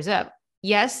we preserve.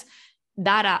 Yes,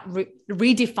 that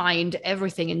redefined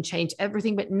everything and changed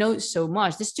everything, but not so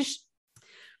much. There's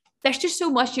just so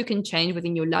much you can change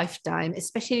within your lifetime,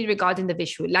 especially regarding the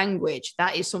visual language.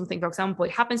 That is something, for example,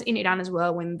 it happens in Iran as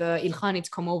well when the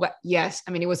Ilkhanids come over. Yes,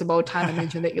 I mean, it was about time I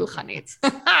mentioned the Ilkhanids.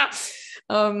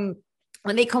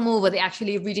 When they come over, they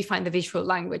actually redefine the visual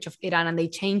language of Iran and they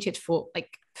change it for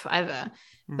like forever.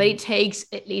 Mm-hmm. But it takes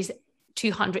at least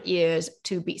 200 years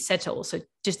to be settled. So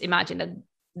just imagine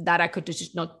that I could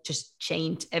just not just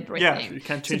change everything. Yeah, you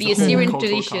can't change the Assyrian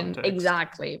tradition. Context.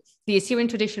 Exactly. The Assyrian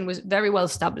tradition was very well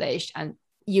established, and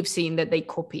you've seen that they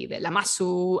copy the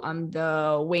lamassu and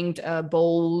the winged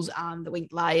bulls and the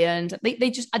winged lions. They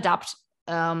just adapt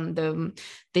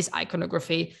this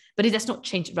iconography, but it does not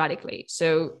change radically.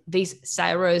 So this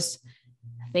Cyrus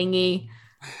thingy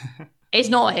is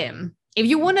not him. If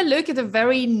you want to look at a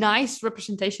very nice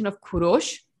representation of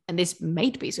Kurosh, and this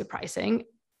might be surprising,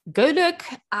 go look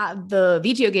at the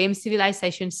video game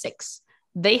Civilization 6.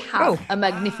 They have a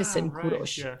magnificent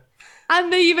Kurosh. Yeah.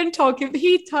 And they even talk, if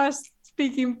he starts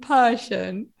speaking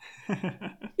Persian.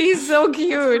 He's so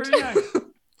cute. Nice.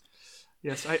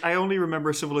 Yes, I only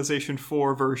remember Civilization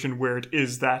 4 version where it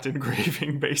is that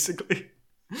engraving, basically.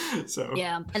 So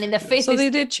yeah, and in the face, so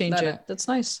they did change it. That's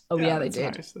nice. Oh yeah, they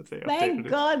did. Nice that they Thank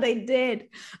God they did.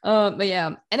 But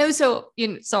yeah, and also,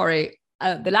 sorry.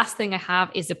 The last thing I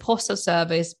have is the postal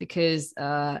service, because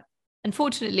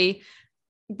unfortunately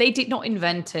they did not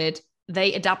invent it.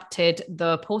 They adapted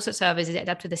the postal service. They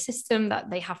adapted the system that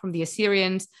they have from the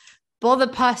Assyrians. But the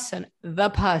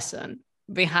person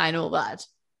behind all that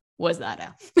was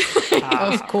Dada.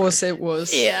 Of course it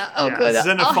was. Yeah. Oh, good.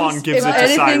 Xenophon gives it to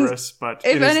Cyrus, but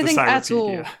if anything at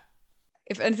all,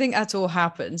 if anything at all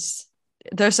happens,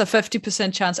 there's a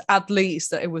 50% chance at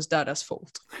least that it was Dada's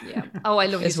fault. Yeah. Oh, I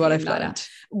love is what I've learned.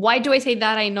 Why do I say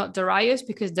Dada and not Darius?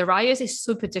 Because Darius is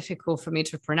super difficult for me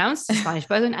to pronounce, the Spanish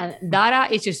person, and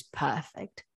Dada is just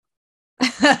perfect.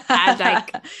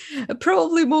 And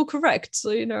probably more correct. So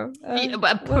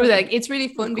but it's really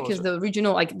fun because the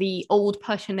original, like the old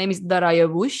Persian name is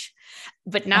Dariush,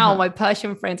 but now my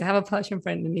Persian friends, I have a Persian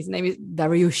friend and his name is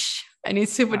Dariush. And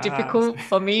it's super difficult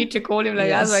for me to call him like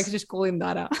that, so I can just call him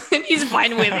Dada. And he's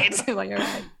fine with it. Like, all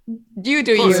right, you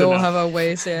do you. We all have our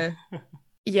ways, yeah.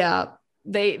 Yeah,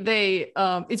 they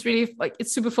it's really like,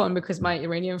 it's super fun because my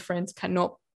Iranian friends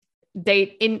cannot, they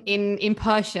in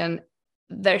Persian,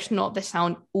 there's not the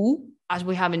sound U as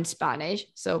we have in Spanish.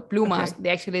 So plumas, they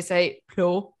actually say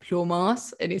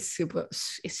plumas, and it's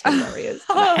hilarious.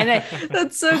 And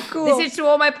that's so cool. This is to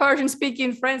all my Persian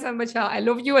speaking friends. And Michelle, I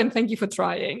love you and thank you for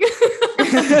trying.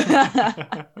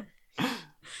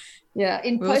 Yeah,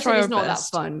 in Persian it's not that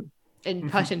fun. In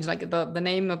Persian, it's like the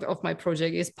name of my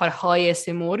project is Parhaye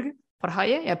Semorg.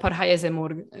 Parhaye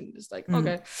Semorg. And it's like,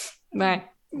 okay,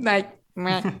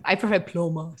 I prefer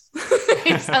plumas.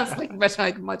 It sounds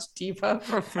like much deeper,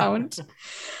 profound.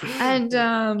 And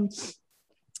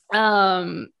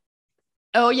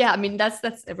oh yeah, I mean that's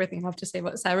everything I have to say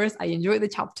about Cyrus. I enjoyed the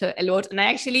chapter a lot, and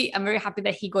I'm very happy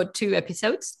that he got 2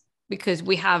 episodes, because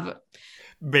we have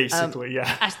basically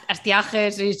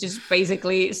Astiages is just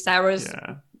basically Cyrus.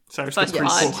 Yeah, Cyrus the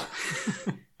prequel.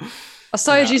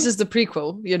 Astyages is the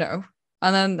prequel,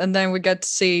 And then we get to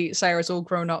see Cyrus all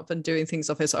grown up and doing things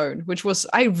of his own, which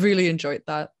I really enjoyed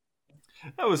that.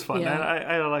 That was fun. Yeah.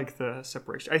 I like the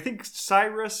separation. I think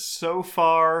Cyrus so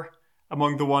far,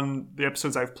 among the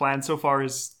episodes I've planned so far,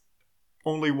 is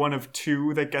only one of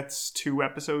 2 that gets 2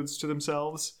 episodes to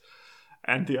themselves.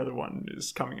 And the other one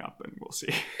is coming up, and we'll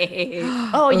see. You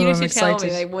need to tell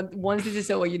me. Like, once this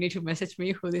is over, you need to message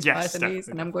me who this person is,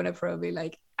 and I'm going to probably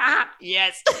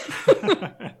yes.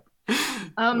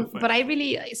 But I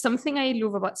really, something I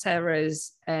love about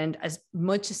Cyrus, and as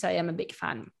much as I am a big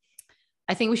fan,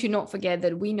 I think we should not forget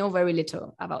that we know very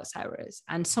little about Cyrus,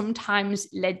 and sometimes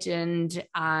legend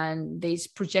and these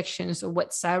projections of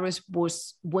what Cyrus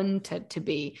was wanted to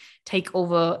be take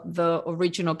over the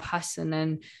original person.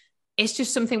 And it's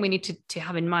just something we need to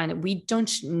have in mind, that we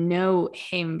don't know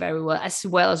him very well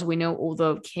as we know all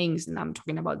the kings. And I'm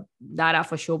talking about Dara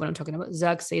for sure, but I'm talking about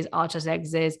Xerxes,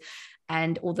 Artaxerxes,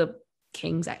 and all the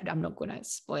kings. I'm not going to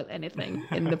spoil anything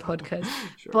in the podcast.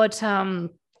 Sure. But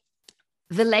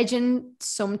the legend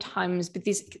sometimes,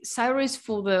 because Cyrus,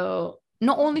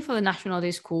 not only for the national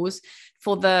discourse,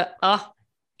 for the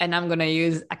and I'm going to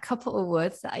use a couple of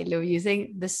words that I love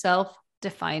using, the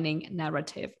self-defining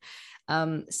narrative.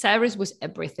 Cyrus was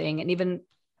everything, and even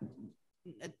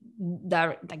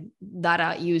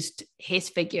Dara used his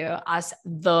figure as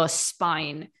the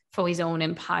spine for his own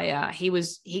empire.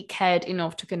 He cared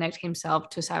enough to connect himself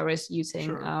to Cyrus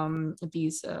using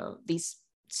these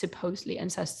supposedly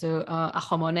ancestor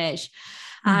Achamonesh.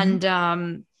 And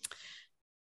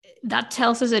that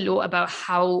tells us a lot about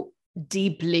how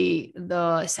deeply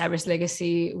the Cyrus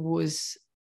legacy was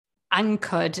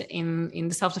anchored in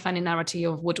the self-defining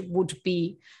narrative of what would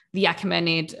be the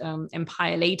Achaemenid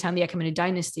Empire later and the Achaemenid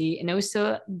dynasty. And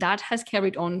also that has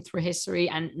carried on through history.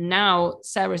 And now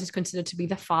Cyrus is considered to be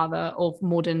the father of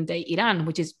modern day Iran,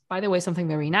 which is, by the way, something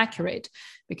very inaccurate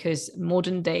because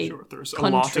modern day there's countries, a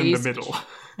lot in the middle.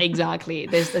 Exactly.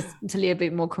 It's a little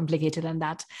bit more complicated than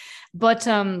that. But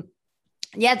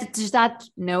just that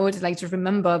note, like to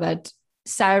remember that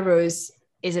Cyrus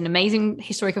is an amazing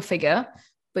historical figure,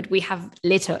 but we have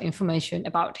little information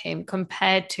about him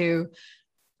compared to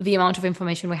the amount of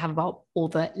information we have about all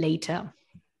the later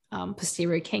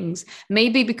posterior kings.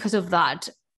 Maybe because of that,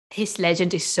 his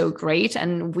legend is so great,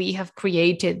 and we have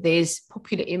created this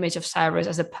popular image of Cyrus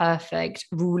as a perfect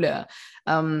ruler.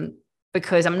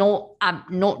 Because I'm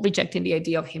not rejecting the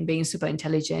idea of him being super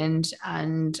intelligent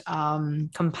and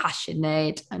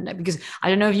compassionate, and because I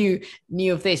don't know if you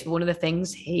knew of this, but one of the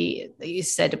things he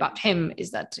said about him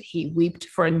is that he wept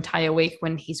for an entire week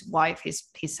when his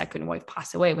second wife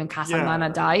passed away, when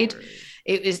Casamana died.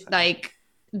 It was like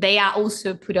they are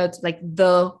also put out like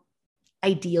the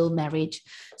ideal marriage.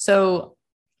 So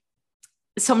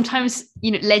sometimes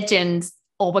legends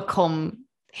overcome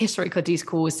historical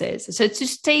discourses. So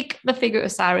just take the figure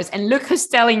of Cyrus, and look who's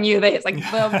telling you that it's like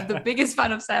the biggest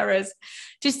fan of Cyrus.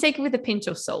 Just take it with a pinch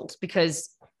of salt, because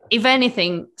if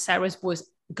anything, Cyrus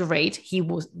was great. He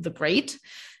was the great,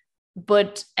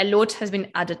 but a lot has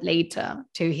been added later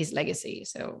to his legacy.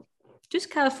 So just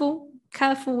careful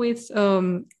with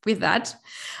that.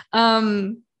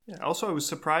 Also, I was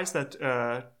surprised that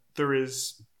there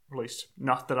is, at least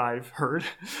not that I've heard,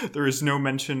 there is no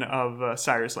mention of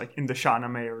Cyrus like in the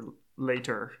Shahnameh or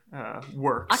later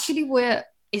works. Actually,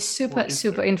 it's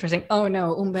super interesting. Oh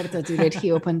no, Umberto did it.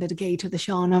 He opened the gate to the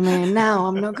Shahnameh, and now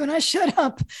I'm not gonna shut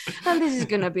up. And this is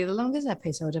gonna be the longest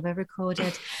episode I've ever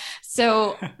recorded.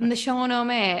 So in the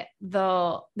Shahnameh,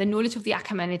 the knowledge of the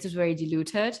Achaemenids is very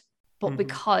diluted. But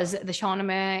because the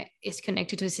Shahnameh is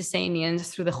connected to the Sasanians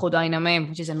through the Khodainameh,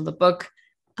 which is another book,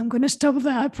 I'm going to stop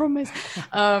there, I promise.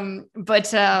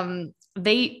 But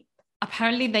they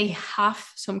have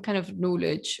some kind of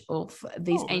knowledge of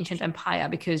this ancient empire,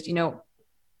 because,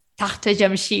 Tahta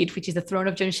Jamshid, which is the throne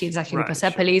of Jamshid, is actually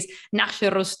Persepolis. Sure. Nakhsh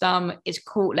Rostam is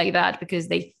called like that because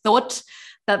they thought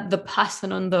that the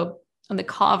person on the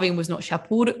carving was not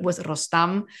Shapur, it was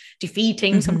Rostam,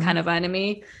 defeating some kind of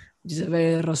enemy, which is a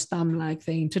very Rostam-like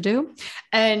thing to do.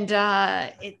 And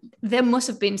there must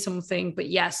have been something, but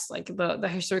yes, like the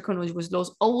historical knowledge was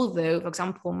lost. Although, for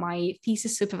example, my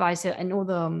thesis supervisor and all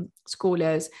the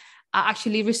scholars are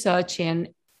actually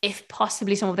researching if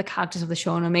possibly some of the characters of the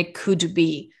Shahnameh could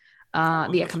be the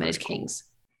Achaemenid kings.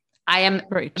 I am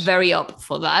very up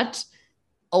for that.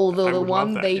 Although the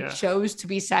one they chose to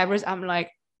be Cyrus, I'm like,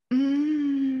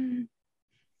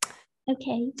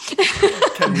 okay.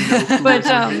 But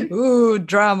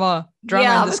drama in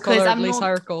the scholarly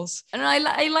circles. And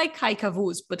I like Kai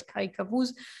Kavuz, but Kai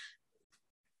Kavuz,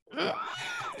 all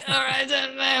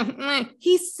right,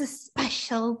 he's a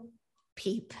special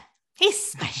peep. He's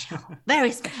special,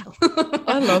 very special.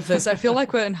 I love this. I feel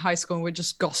like we're in high school and we're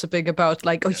just gossiping about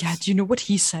like, oh yeah, do you know what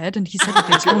he said? And he said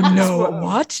this. Oh no,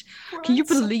 what? Can you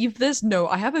believe this? No,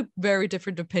 I have a very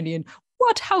different opinion.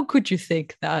 What? How could you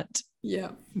think that? Yeah,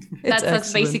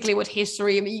 that's basically what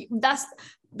history. I mean,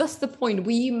 that's the point.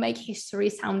 We make history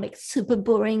sound like super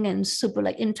boring and super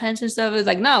like intense and stuff. It's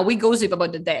like, no, we gossip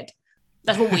about the dead.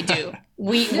 That's what we do.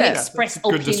 We express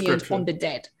opinions on the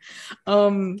dead.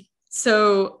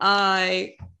 So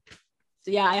I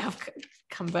have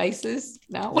Cambyses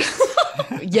now.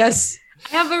 Yes,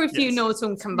 I have very few notes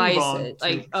on Cambyses.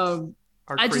 Like,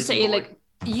 I just say like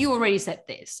you already said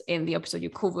this in the episode you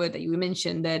covered, that you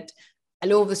mentioned that a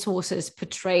lot of the sources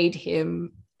portrayed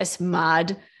him as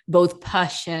mad, both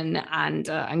Persian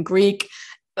and Greek.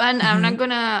 And I'm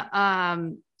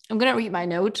gonna read my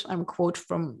note. I'm quote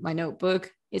from my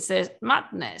notebook. It says,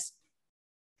 "Madness. ...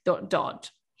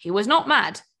 He was not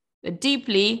mad, but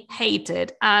deeply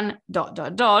hated and ...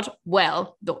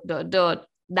 Well ...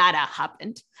 That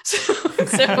happened."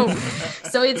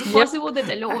 So it's possible that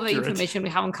a lot of the information we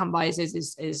have on Cambyses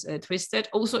is twisted.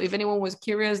 Also, if anyone was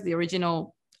curious, the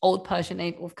original Old Persian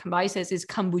name of Cambyses is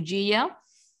Cambogia.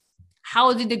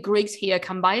 How did the Greeks hear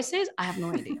Cambyses? I have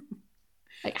no idea.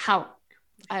 Like how?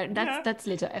 That's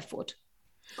little effort.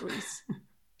 Greece.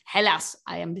 Hellas,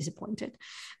 I am disappointed.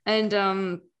 And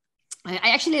I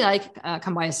actually like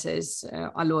Cambyses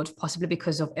a lot, possibly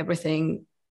because of everything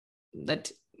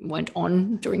that went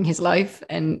on during his life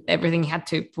and everything he had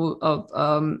to put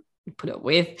up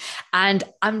with. And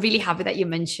I'm really happy that you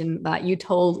mentioned that you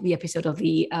told the episode of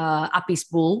the Apis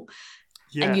bull,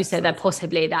 and you said that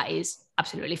possibly that is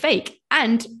absolutely fake.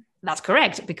 And that's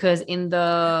correct, because in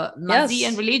the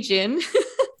Mazdean religion,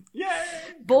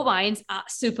 bovines are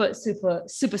super, super,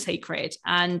 super sacred.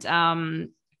 And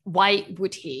why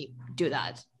would he do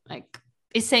that? Like,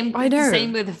 it's the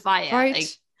same with the fire. Right? Like,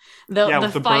 the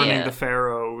fire. Burning the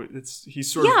pharaoh.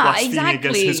 He's sort of blaspheming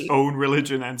against his own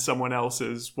religion and someone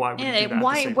else's. Why would he do that?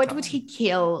 Why would he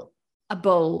kill a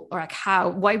bull or a cow?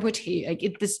 Why would he?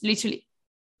 Like, this literally.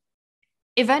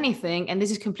 If anything, and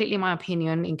this is completely my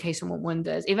opinion, in case someone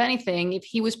wonders, if anything, if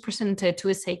he was presented to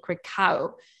a sacred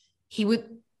cow, he would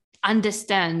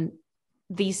understand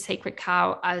this sacred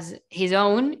cow as his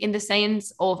own, in the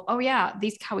sense of, oh yeah,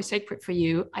 this cow is sacred for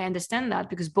you. I understand that,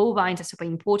 because bovines are super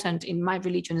important in my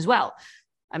religion as well.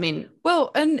 I mean,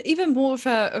 well, and even more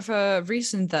of a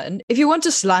reason then, if you want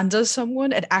to slander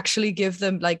someone and actually give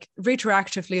them like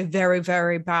retroactively a very,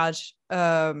 very bad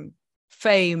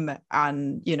fame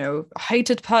and, you know,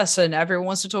 hated person, everyone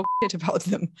wants to talk shit about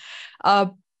them,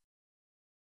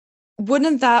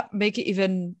 wouldn't that make it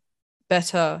even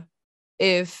better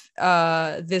if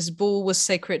this bull was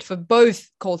sacred for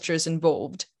both cultures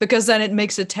involved? Because then it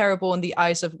makes it terrible in the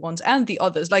eyes of ones and the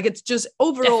others. Like, it's just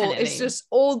overall, Definitely. It's just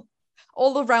all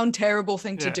around terrible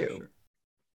thing to do. Sure.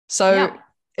 So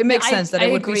it makes sense that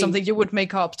it would be something you would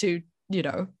make up to, you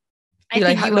know,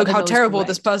 look how terrible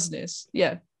this person is.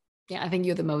 Yeah, I think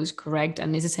you're the most correct.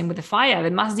 And it's the same with the fire. The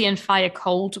Mazdean fire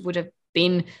cult would have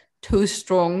been too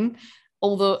strong,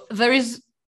 although there is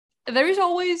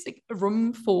always like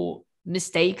room for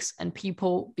mistakes and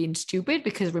people being stupid,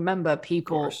 because remember,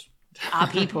 people are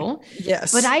people.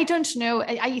 Yes. But I don't know.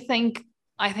 I think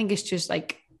it's just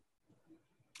like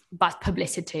bad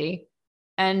publicity.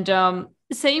 And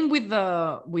same with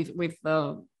the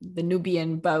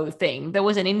Nubian bow thing. There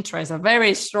was a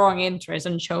very strong interest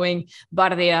in showing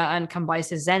Bardia and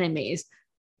Cambyses' enemies,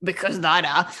 because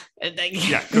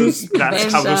because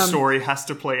that's how the story has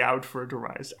to play out for it to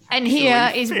rise. And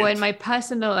here is when my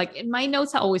personal, like, my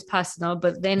notes are always personal,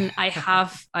 but then I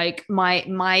have like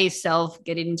myself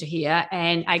getting into here,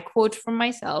 and I quote from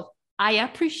myself: I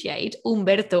appreciate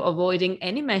Umberto avoiding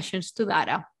any mentions to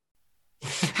Dara.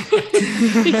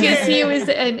 Because he was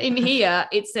in here,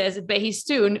 it says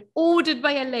Behistun ordered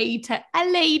by a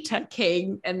later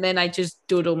king, and then I just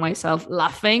doodle myself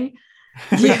laughing,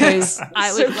 because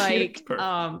I was like,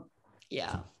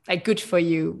 like, good for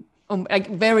you, like,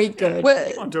 very good.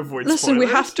 Well, listen, we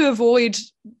have to avoid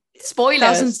spoilers,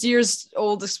 thousands years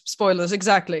old spoilers.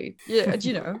 Exactly. Yeah,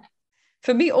 you know,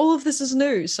 for me, all of this is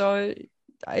new, so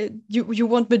you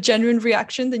want my genuine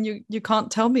reaction, then you can't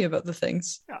tell me about the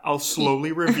things. I'll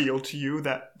slowly reveal to you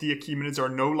that the Achaemenids are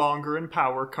no longer in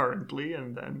power currently,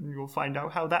 and then you'll find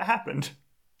out how that happened.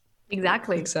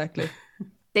 Exactly.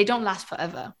 They don't last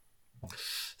forever.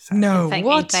 No, thank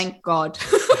God.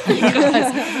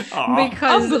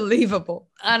 because unbelievable.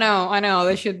 I know.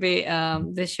 They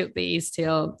should be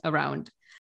still around.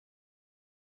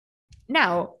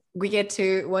 Now we get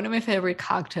to one of my favorite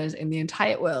characters in the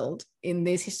entire world in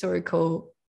this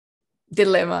historical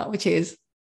dilemma, which is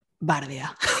Bardia.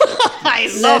 I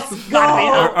love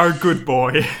Bardia. Our good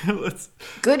boy.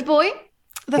 Good boy.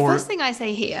 The first thing I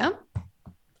say here,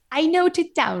 I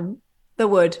noted down the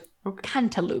word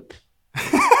cantaloupe.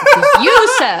 You,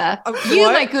 sir,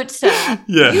 my good sir,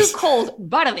 you called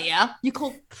Bardia, you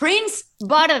called Prince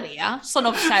Bardia, son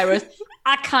of Cyrus,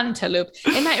 a cantaloupe.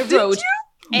 And I wrote,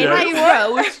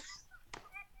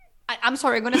 I'm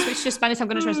sorry, I'm going to switch to Spanish. I'm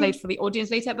going to translate for the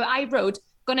audience later, but I wrote,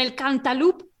 con el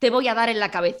cantaloupe te voy a dar en la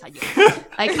cabeza yo.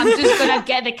 Like, I'm just going to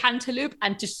get the cantaloupe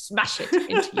and just smash it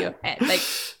into your head. Like,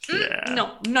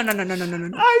 no. I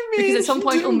mean, because at some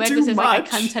point, Umberto says like a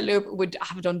cantaloupe would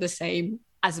have done the same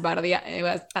as Bardia.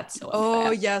 That's so unfair.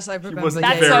 Oh, yes, I remember.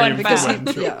 That's so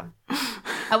unfair.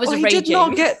 I was raging.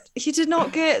 He did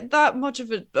not get that much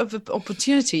of an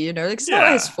opportunity, you know. Like, it's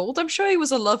not his fault. I'm sure he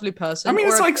was a lovely person. I mean,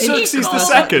 it's like Xerxes the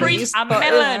Second. A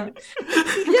melon.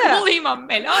 Call him a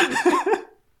melon.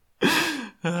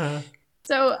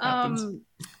 So,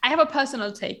 I have a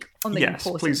personal take on the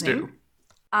important please thing. Do.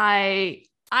 I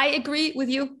agree with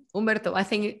you, Umberto. I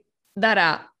think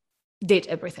Dara did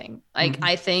everything. Like,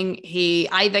 I think he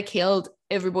either killed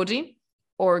everybody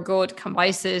or got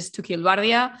Cambyses to kill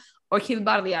Bardia or kill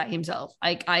Bardia himself.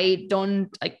 Like, I don't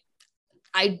like.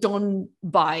 I don't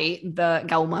buy the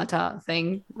Gaumata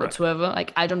thing whatsoever.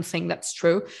 Like, I don't think that's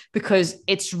true because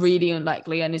it's really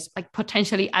unlikely. And it's like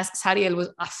potentially, as Sariel was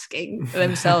asking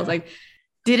themselves, like,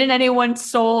 didn't anyone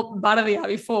saw Bardia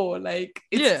before? Like,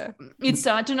 it's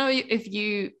I don't know if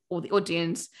you or the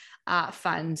audience are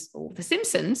fans of The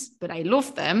Simpsons, but I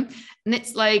love them. And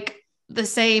it's like the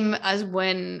same as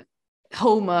when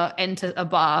Homer enters a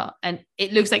bar and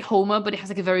it looks like Homer, but it has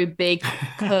like a very big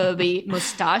curvy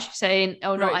mustache saying,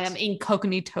 oh no, I am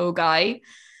incognito guy.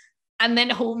 And then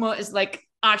Homer is like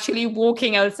actually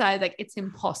walking outside. Like, it's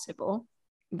impossible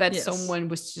that someone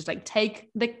was just like take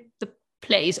the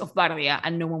place of Bardia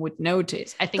and no one would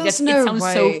notice. I think it sounds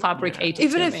so fabricated.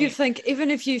 Even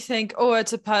if you think, oh,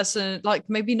 it's a person, like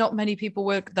maybe not many people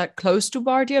were that close to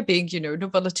Bardia, being, you know,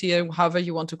 nobility or however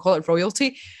you want to call it,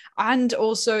 royalty. And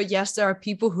also, yes, there are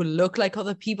people who look like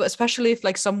other people, especially if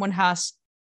like someone has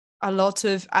a lot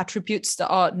of attributes that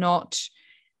are not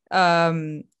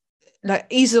like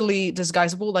easily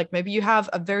disguisable. Like maybe you have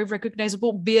a very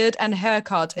recognizable beard and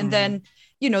haircut, and then,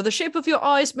 you know, the shape of your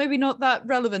eyes, maybe not that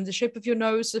relevant. The shape of your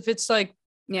nose, if it's like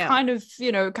kind of,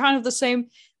 you know, kind of the same,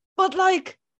 but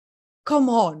like, come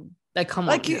on. Like, come on.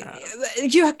 Like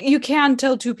you can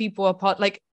tell two people apart.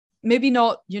 Like maybe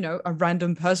not, you know, a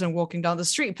random person walking down the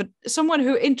street, but someone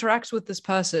who interacts with this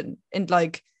person in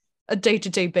like a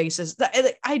day-to-day basis.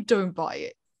 I don't buy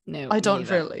it. No, I don't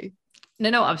really.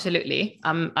 No, absolutely.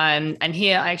 And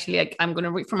here actually, I'm going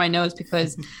to read from my notes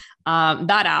because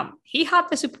Dara, he had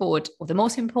the support of the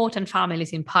most important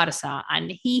families in Parsa,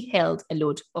 and he held a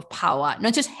lot of power.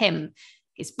 Not just him,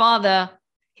 his father,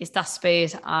 his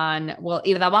Taspes, and well,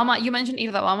 Irdabama. You mentioned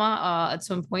Irdabama at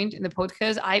some point in the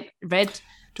podcast. I read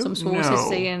some sources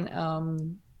saying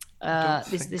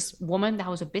this woman that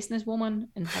was a businesswoman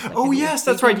and had like yes,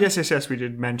 that's right. Yes, we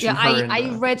did mention her.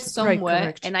 I read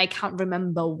somewhere and I can't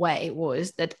remember where it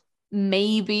was, that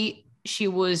maybe she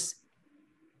was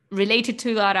related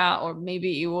to Lara, or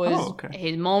maybe it was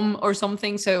his mom or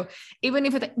something. So even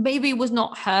if maybe it was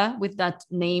not her with that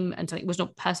name, and it was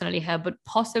not personally her, but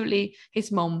possibly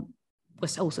his mom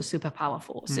was also super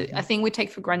powerful. So I think we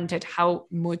take for granted how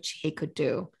much he could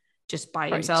do just by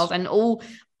himself, and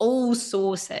all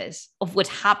sources of what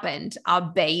happened are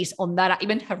based on that.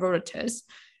 Even Herodotus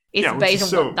is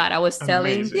based on what that I was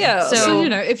telling. Yeah. So, you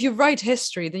know, if you write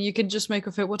history, then you can just make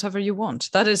of it whatever you want.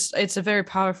 It's a very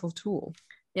powerful tool.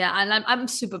 Yeah, and I'm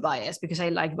super biased because I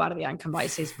like Bardia and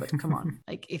Cambyses, but come on,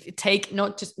 like if you take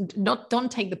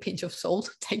don't take the pinch of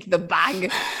salt, take the bag,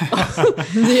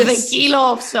 the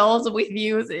kilo of salt with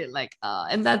you, like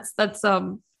and that's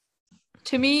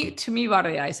to me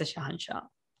Bardia is a Shahanshah.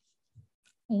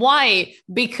 Why?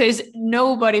 Because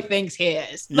nobody thinks he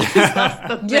is. That's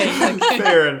the thing.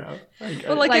 Fair enough. Okay.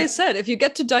 Well, like I said, if you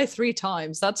get to die 3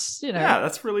 times, that's, you know,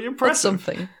 that's really impressive. That's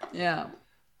something. Yeah.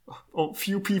 Well,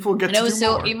 few people get to do more. And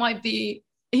also, it might be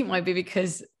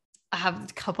because I have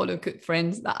a couple of good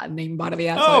friends that are named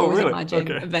Bardia, so I always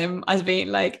imagine them as being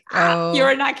like, you're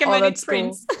an Achaemenid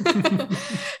prince. Cool.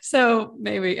 So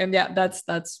maybe, and that's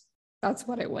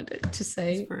what I wanted to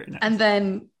say. Nice. And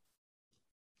then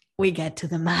we get to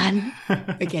the man,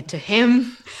 we get to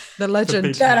him, the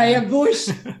legend,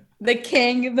 Darayabush, the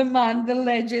king, the man, the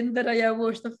legend,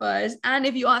 Darayabush the first. And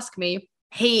if you ask me,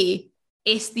 he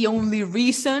is the only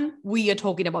reason we are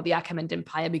talking about the Achaemenid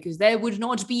Empire, because there would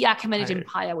not be Achaemenid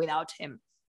Empire without him.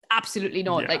 Absolutely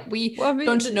not. Like we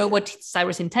don't know what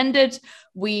Cyrus intended.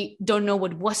 We don't know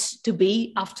what was to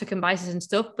be after Cambyses and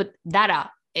stuff, but Dara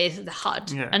is the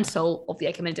heart and soul of the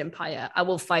Achaemenid Empire. I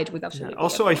will fight with absolutely.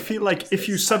 Also, I feel like if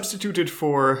you substituted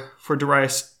for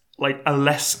Darius like a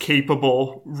less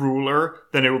capable ruler,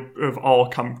 then it would have all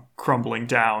come crumbling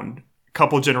down.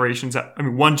 Couple generations,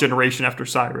 one generation after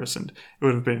Cyrus, and it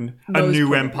would have been a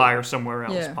new empire somewhere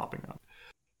else popping up.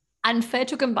 Unfair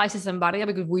to Cambyses and Bardia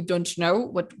because we don't know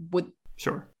what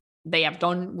they have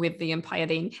done with the empire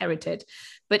they inherited.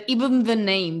 But even the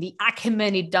name, the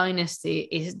Achaemenid dynasty,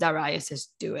 is Darius's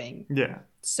doing. Yeah.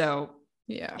 So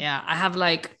yeah, I have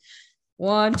like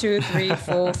 1, 2, 3,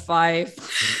 4, 5,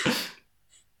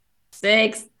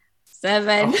 6, 7.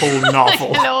 A whole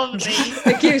novel. I love these.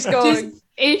 It keeps going.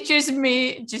 It's just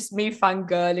me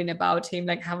fangirling about him,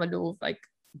 like have a lot of like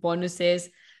bonuses.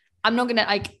 I'm not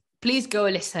gonna please go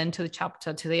listen to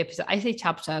the episode. I say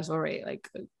chapter, sorry. Like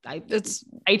I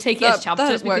take it as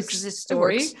chapters because it's a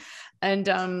story.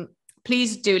 And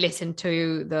please do listen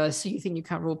to the So You Think You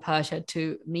Can't Rule Persia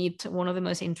to meet one of the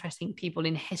most interesting people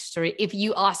in history. If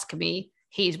you ask me,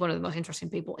 he's one of the most interesting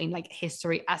people in like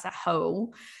history as a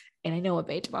whole. And I know a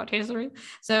bit about history.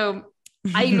 So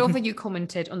I love that you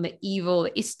commented on the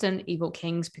Eastern evil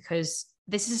kings, because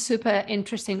this is a super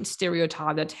interesting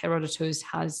stereotype that Herodotus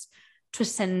has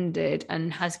transcended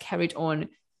and has carried on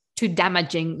to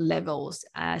damaging levels,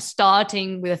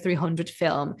 starting with a 300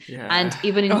 film. Yeah. And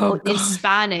even in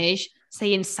Spanish,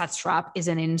 saying satrap is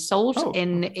an insult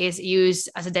and is used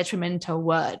as a detrimental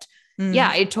word.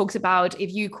 Yeah, it talks about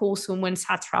if you call someone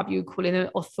satrap, you call it an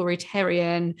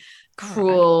authoritarian,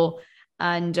 cruel,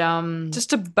 and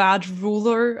just a bad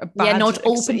ruler. Not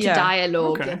open to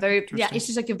dialogue. Okay. It's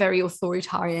just like a very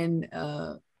authoritarian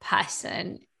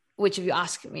person. Which, if you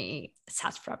ask me,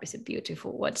 satrap is a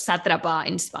beautiful word. Satrapa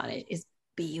in Spanish is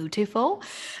beautiful,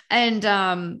 and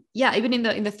even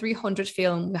in the 300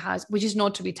 film which is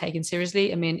not to be taken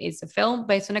seriously. I mean, it's a film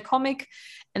based on a comic,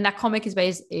 and that comic is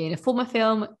based in a former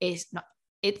film. It's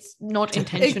not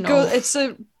intentional. It's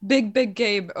a big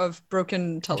game of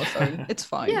broken telephone. It's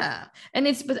fine. Yeah, and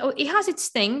but it has its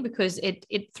thing because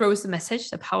it throws the message,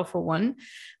 a powerful one.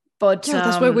 But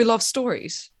that's why we love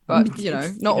stories. But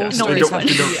not all stories have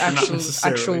to be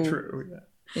actual true.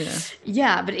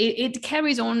 But it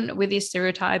carries on with the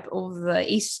stereotype of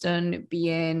the Eastern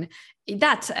being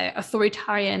that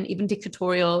authoritarian, even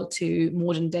dictatorial to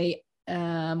modern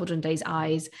day's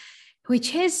eyes,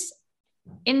 which is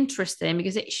interesting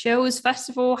because it shows, first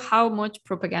of all, how much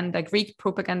Greek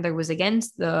propaganda was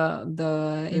against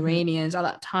the Iranians at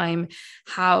that time,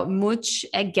 how much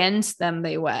against them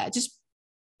they were, just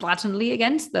blatantly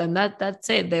against them. That's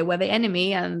it. They were the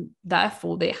enemy, and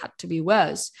therefore they had to be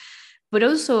worse. But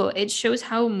also it shows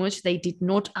how much they did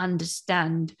not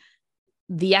understand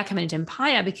the Achaemenid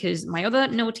Empire, because my other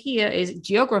note here is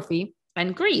geography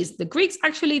and Greece. The Greeks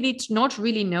actually did not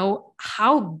really know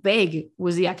how big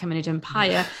was the Achaemenid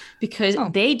Empire because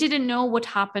they didn't know what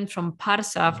happened from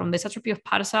Parsa, from the satrapy of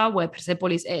Parsa, where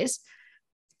Persepolis is,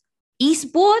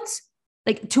 eastwards,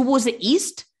 like towards the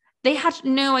east. They had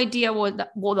no idea what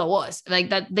that was. Like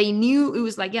that, they knew it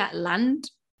was like land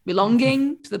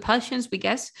belonging to the Persians, we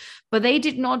guess, but they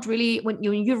did not really. When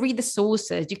you read the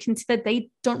sources, you can see that they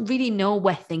don't really know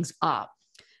where things are.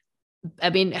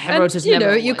 I mean, Herodotus you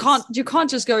can't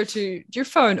just go to your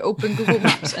phone, open Google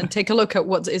Maps, and take a look at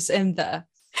what is in there.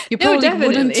 You probably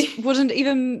wouldn't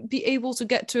even be able to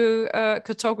get to a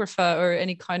cartographer or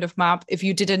any kind of map if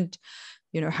you didn't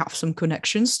have some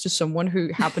connections to someone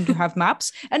who happened to have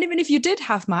maps. And even if you did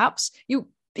have maps, you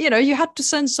had to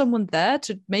send someone there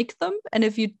to make them. And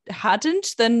if you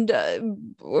hadn't, then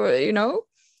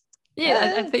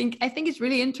I think it's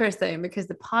really interesting because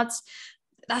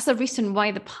that's the reason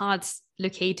why the parts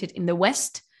located in the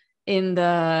West in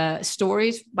the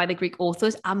stories by the Greek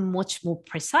authors are much more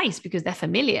precise because they're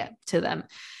familiar to them.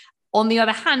 On the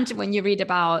other hand, when you read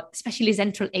about, especially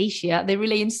Central Asia, they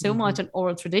rely so much on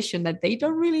oral tradition that they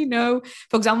don't really know.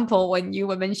 For example, when you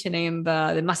were mentioning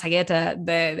the Masaggeta,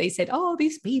 they said,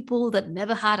 these people that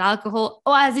never had alcohol.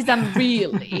 As is them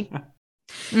really?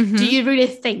 Do you really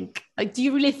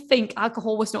think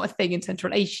alcohol was not a thing in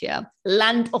Central Asia?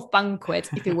 Land of banquets,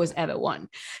 if it was ever one.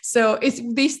 So it's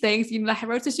these things,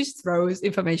 Herodotus just throws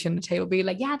information on the table, be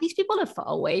like, these people are far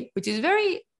away, which is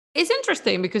it's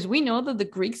interesting because we know that the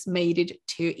Greeks made it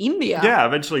to India. Yeah,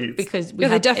 eventually. Because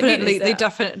they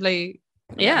definitely.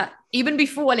 Yeah, even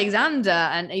before Alexander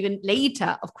and even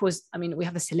later, of course, I mean, we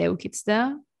have the Seleucids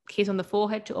there. Kiss on the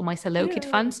forehead to all my Seleucid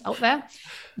fans out there.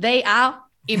 They are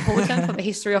important for the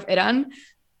history of Iran.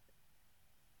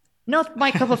 Not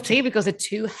my cup of tea because they're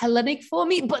too Hellenic for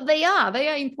me, but they are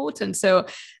important. So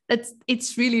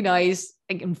it's really nice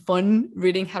and fun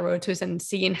reading Herodotus and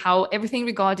seeing how everything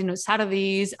regarding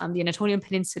Saravis and the Anatolian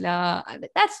Peninsula,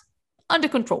 that's under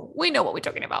control. We know what we're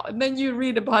talking about. And then you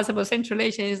read the parts about Central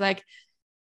Asia, and it's like,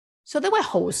 so there were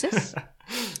horses,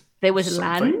 there was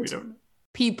land,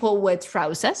 people wore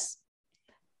trousers,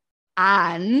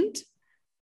 and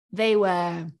they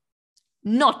were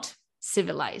not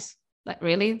civilized. Like,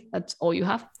 really? That's all you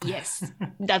have? Yes.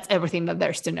 That's everything that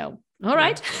there's to know. All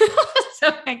right. So,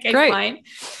 okay, great. Fine.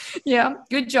 Yeah,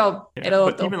 good job. Yeah,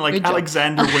 but even like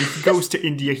Alexander, when he goes to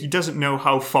India, he doesn't know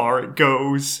how far it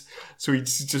goes. So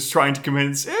he's just trying to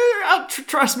convince,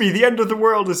 trust me, the end of the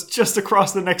world is just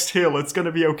across the next hill. It's going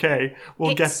to be okay.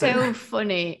 We'll get there. It's so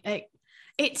funny.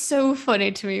 It's so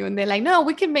funny to me when they're like, no,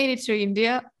 we can make it to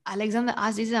India. Alexander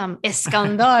Aziz,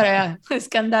 Iskandar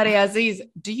Aziz.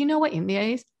 Do you know what India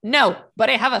is? No, but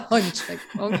I have a hunch. Like,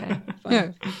 okay, fine.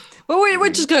 Yeah. Well,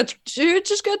 we're just gonna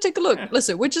take a look.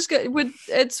 Listen,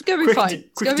 it's gonna be fine.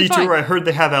 Quick detour. I heard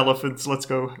they have elephants. Let's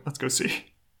go see.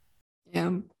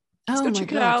 Yeah. Let's go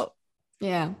check it out.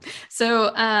 Yeah.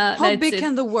 So, how big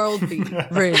can the world be?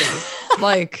 Really?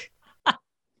 Like.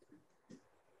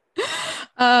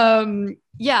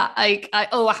 Yeah, I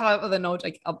have another note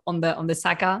like up on the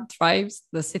Saka tribes,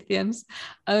 the Scythians,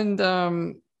 and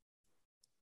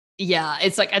yeah,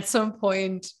 it's like at some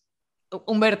point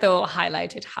Umberto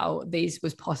highlighted how this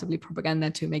was possibly propaganda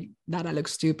to make Dara look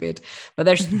stupid, but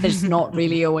there's not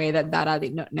really a way that Dara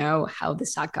did not know how the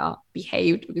Saka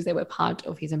behaved because they were part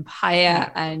of his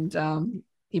empire, and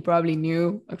he probably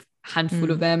knew a handful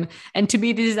of them. And to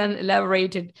me, this is an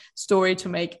elaborated story to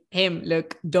make him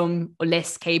look dumb or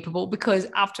less capable, because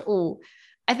after all,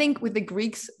 I think with the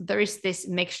Greeks, there is this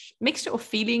mixture of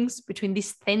feelings between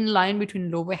this thin line between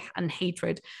love and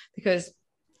hatred, because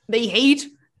they hate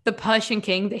the Persian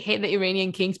king, they hate the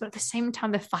Iranian kings, but at the same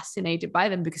time, they're fascinated by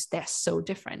them because they're so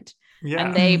different. Yeah.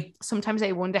 And sometimes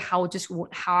they wonder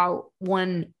how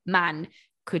one man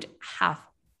could have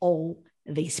all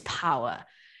this power.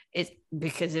 It's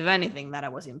because if anything, that I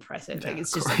was impressive. Like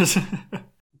it's just like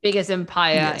biggest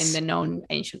empire in the known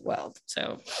ancient world.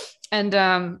 So,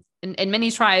 and many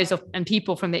tribes and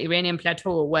people from the Iranian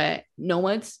plateau were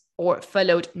nomads or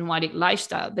followed nomadic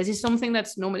lifestyle. This is something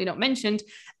that's normally not mentioned.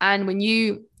 And when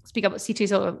you speak about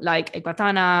cities like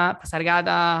Ecbatana,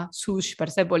 Pasargada, Sousse,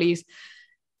 Persepolis,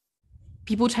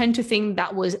 people tend to think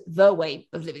that was the way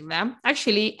of living there.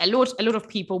 Actually, a lot of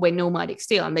people were nomadic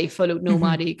still, and they followed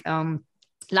nomadic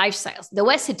lifestyles. There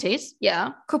were cities,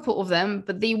 a couple of them,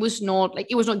 but it was not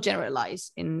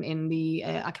generalized in the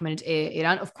Achaemenid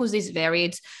Iran. Of course, this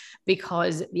varied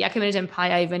because the Achaemenid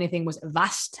Empire, if anything, was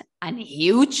vast and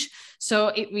huge. So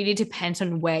it really depends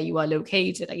on where you are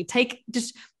located.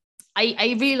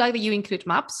 I really like that you include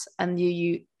maps and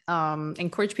you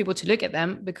encourage people to look at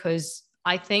them, because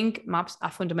I think maps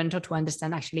are fundamental to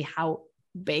understand actually how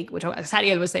big we're talking. As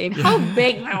Ariel was saying, how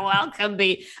big the world can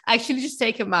be. Actually, just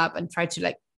take a map and try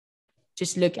to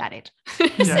just look at it.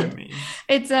 Yeah, I mean,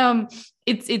 it's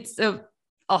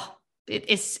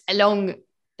long,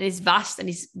 it's vast and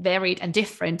it's varied and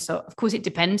different. So of course it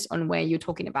depends on where you're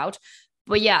talking about.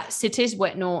 But yeah, cities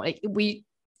were not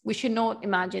we should not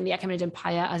imagine the Achaemenid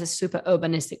Empire as a super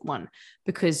urbanistic one,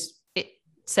 because it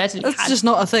certainly that's just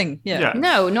not a thing. Yeah.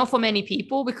 No, not for many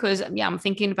people, because I'm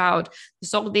thinking about the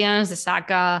Sogdians, the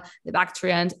Saka, the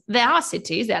Bactrians. There are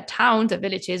cities, there are towns, there are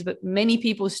villages, but many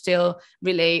people still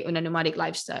rely on a nomadic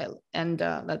lifestyle. And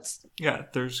that's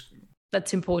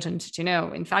important to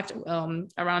know. In fact,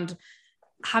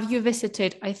 have you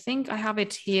visited, I think I have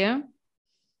it here.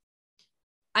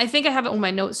 I think I have it on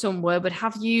my notes somewhere, but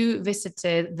have you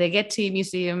visited the Getty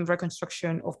Museum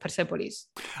reconstruction of Persepolis?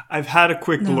 I've had a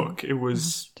quick look. It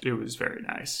was very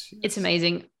nice. Yes. It's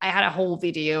amazing. I had a whole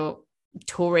video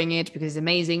touring it because it's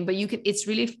amazing, but it's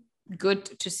really good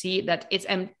to see that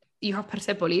you have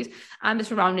Persepolis and the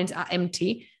surroundings are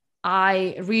empty.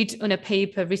 I read on a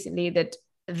paper recently that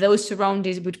those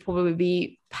surroundings would probably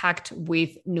be packed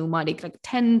with nomadic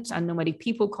tents and nomadic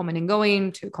people coming and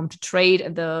going to come to trade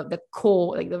at the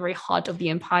core, the very heart of the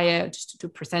empire, just to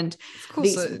present. Of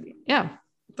course,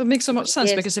 that makes so much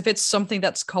sense, because if it's something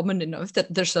that's common enough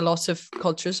that there's a lot of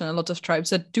cultures and a lot of tribes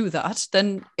that do that,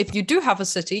 then if you do have a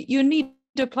city, you need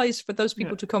a place for those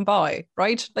people to come by,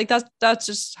 right? That's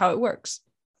just how it works.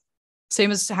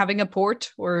 Same as having a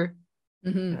port or.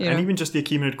 Mm-hmm. And even just the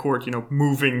Achaemenid court,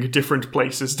 moving different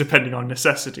places depending on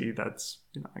necessity. That's,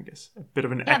 I guess, a bit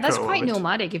of an echo. Yeah, that's quite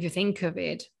nomadic if you think of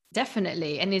it.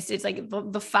 Definitely. And it's like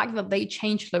the fact that they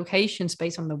change locations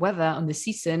based on the weather, on the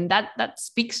season, that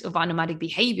speaks of our nomadic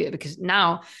behavior, because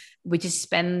now we just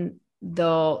spend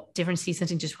the different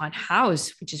seasons in just one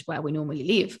house, which is where we normally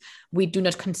live. We do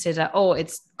not consider,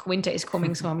 it's winter is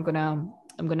coming, so I'm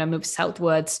gonna move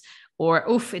southwards. Or,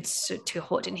 it's too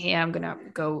hot in here, I'm going to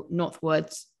go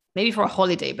northwards, maybe for a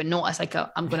holiday, but not as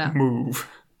I'm going to move,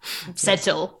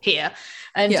 settle here.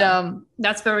 And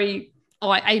that's very,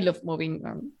 I love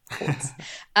moving ports.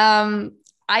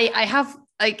 I have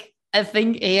a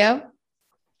thing here,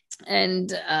 and,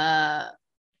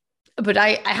 but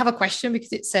I have a question,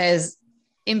 because it says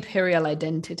imperial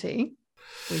identity,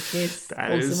 which is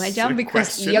also my jam,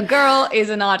 because your girl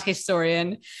is an art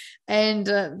historian. And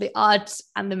the art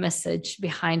and the message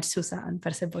behind Susa and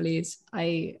Persepolis,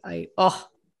 that's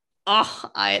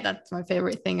my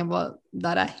favorite thing about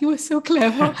Dara. He was so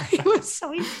clever. He was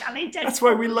so intelligent. That's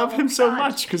why we love him so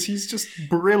much, because he's just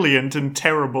brilliant and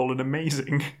terrible and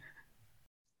amazing.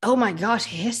 Oh my gosh,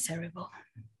 he is terrible.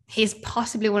 He's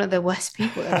possibly one of the worst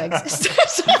people that ever existed.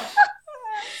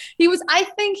 I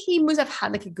think he must have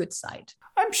had a good side.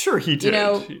 I'm sure he did.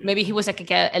 Maybe he was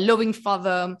a loving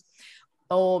father.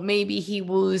 Or maybe he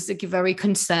was very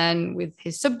concerned with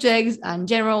his subjects and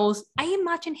generals. I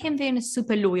imagine him being a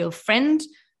super loyal friend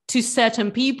to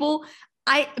certain people.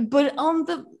 But on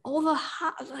the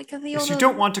other you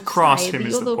don't want to cross him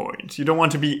is the point. You don't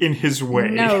want to be in his way.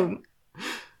 No.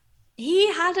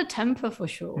 He had a temper for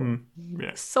sure.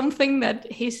 Yeah. Something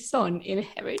that his son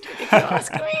inherited, if you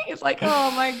ask me. It's like,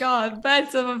 oh my God,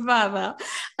 birds of a father.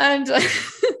 And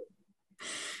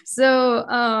so,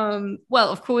 well,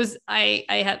 of course, I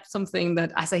had something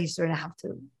that as a historian I have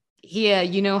to hear.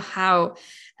 You know how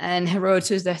in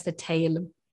Herodotus there's the tale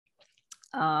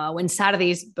when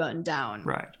Sardis burned down.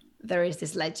 Right. There is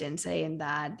this legend saying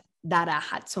that Dara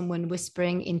had someone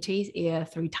whispering into his ear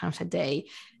 3 times a day,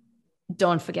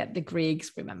 don't forget the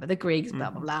Greeks, remember the Greeks,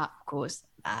 blah, blah, blah. Of course,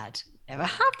 that never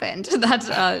happened.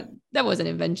 That was an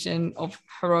invention of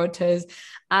Herodotus.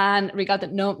 And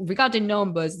regarding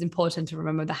numbers, it's important to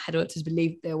remember that Herodotus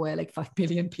believed there were like 5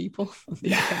 billion people on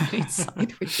the Achaemenid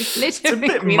side, which is literally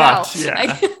it's a bit much,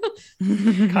 yeah.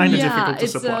 Kind of difficult to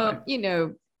supply.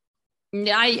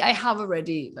 I have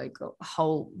already like a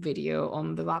whole video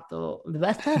on the battle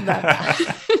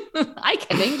I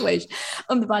can English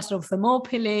on the Battle of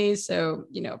Thermopylae. So,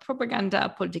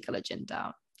 propaganda, political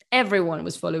agenda. Everyone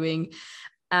was following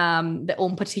their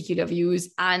own particular views.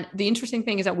 And the interesting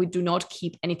thing is that we do not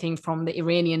keep anything from the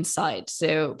Iranian side.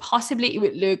 So possibly it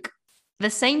would look the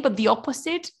same, but the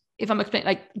opposite, if I'm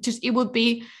explaining, it would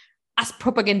be as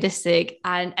propagandistic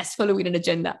and as following an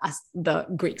agenda as the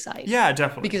Greek side. Yeah,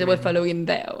 definitely. Because they were following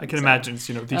their own. I can imagine,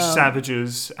 these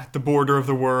savages at the border of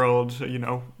the world,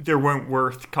 they weren't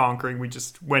worth conquering. We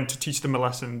just went to teach them a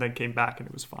lesson, then came back and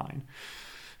it was fine.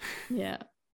 Yeah.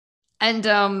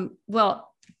 And,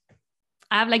 well,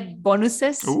 I have like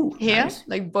bonuses here, nice.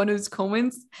 Like bonus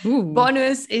comments. Ooh.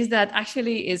 Bonus is that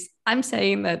I'm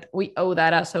saying that we owe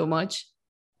that so much.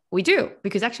 We do,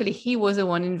 because actually he was the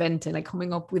one inventing,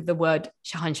 coming up with the word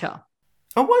Shahanshah.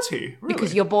 Oh, was he? Really?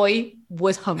 Because your boy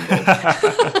was humble.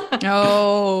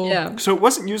 Oh. Yeah. So it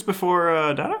wasn't used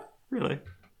before Dara? Really?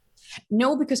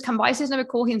 No, because Cambyses never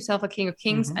called himself a king of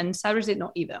kings, and Cyrus did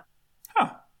not either.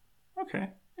 Huh. Okay.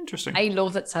 Interesting. I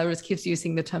love that Cyrus keeps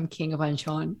using the term king of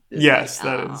Anshan. Yes,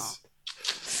 that is.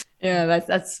 Yeah,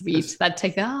 that's sweet. That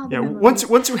takes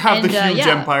once you have the huge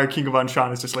empire, King of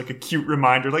Anshan is just like a cute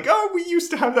reminder, we used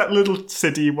to have that little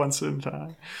city once in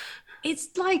time.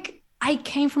 It's like I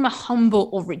came from a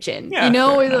humble origin. Yeah,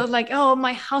 it was like,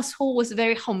 my household was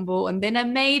very humble, and then I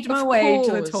made my way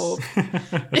to the top.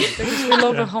 Because we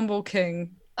love a humble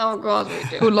king. Oh God, we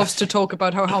do. Who loves to talk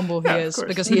about how humble he is,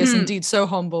 because he is indeed so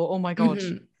humble. Oh my God.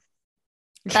 Mm-hmm.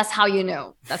 That's how you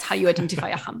know. That's how you identify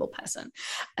a humble person.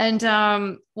 And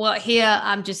here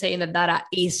I'm just saying that Dara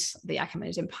is the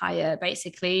Achaemenid Empire.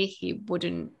 Basically,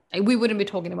 we wouldn't be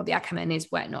talking about the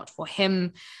Achaemenids were it not for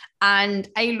him. And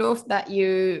I love that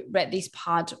you read this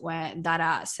part where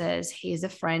Dara says he is a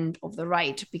friend of the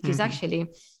right, because actually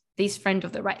this friend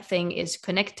of the right thing is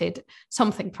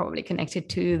something probably connected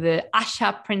to the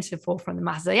Asha principle from the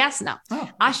Mahzayasna. Oh.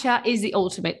 Asha is the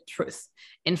ultimate truth.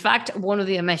 In fact, one of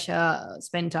the Amesha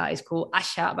Spenta is called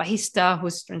Asha Bahista,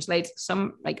 which translates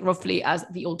roughly as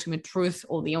the ultimate truth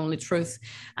or the only truth.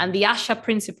 And the Asha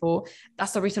principle,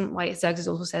 that's the reason why Xerxes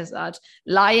also says that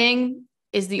lying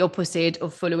is the opposite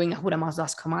of following Ahura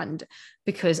Mazda's command,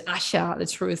 because Asha, the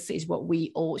truth, is what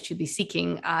we all should be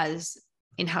seeking as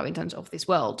inhabitants of this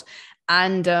world.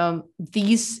 And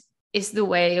this is the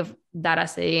way of Dara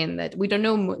saying that we don't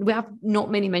know, we have not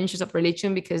many mentions of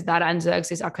religion, because Dara and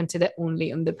Xerxes are considered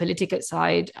only on the political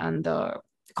side and the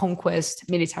conquest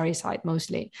military side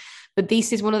mostly. But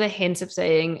this is one of the hints of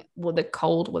saying what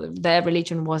their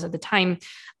religion was at the time.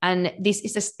 And this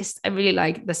is I really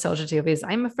like the subtlety of this.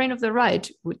 I'm a friend of the right,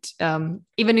 which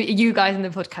even you guys in the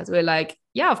podcast were like,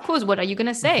 yeah, of course, what are you going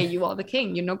to say? You are the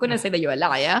king. You're not going to say that you're a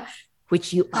liar.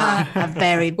 Which you are a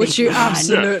very big which you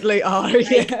absolutely are.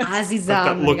 Yeah.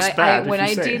 Azizam.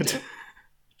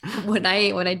 When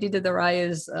I did the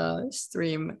Darius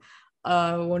stream,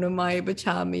 one of my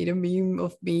bacha made a meme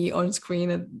of me on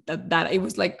screen, and that it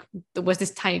was like there was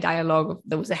this tiny dialogue.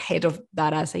 There was a head of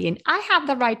Dara saying, "I have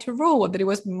the right to rule," and then it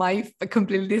was my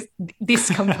completely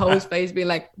discomposed face being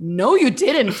like, "No, you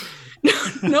didn't.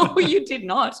 No, you did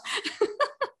not."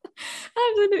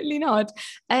 Absolutely not.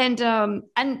 And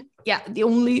the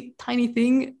only tiny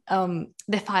thing,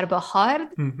 the Farbahar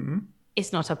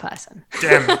is not a person.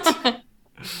 Damn it.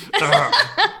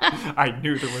 I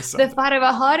knew there was something. The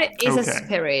Farbahar is a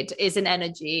spirit, is an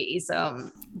energy,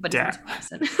 but it's not a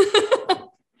person.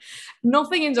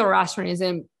 Nothing in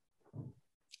Zoroastrianism,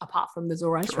 apart from the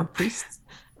Zoroastrian priests,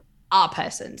 are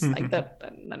persons. Like they're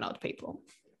not people.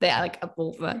 They are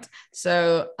above that.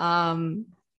 So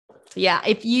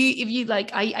if you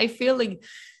like, I feel like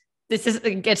this is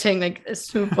getting like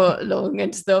super long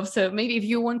and stuff. So maybe if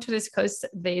you want to discuss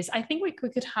this, I think we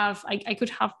could have, I could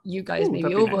have you guys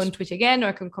maybe over on Twitch again, or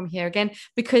I can come here again,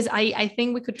 because I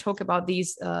think we could talk about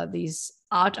these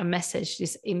art and message,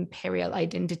 this imperial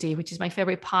identity, which is my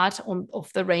favorite part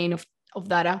of the reign of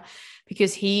Dara,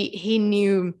 because he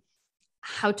knew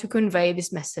how to convey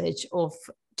this message of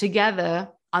together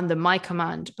under my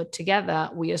command, but together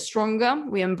we are stronger,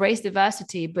 we embrace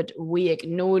diversity, but we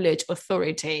acknowledge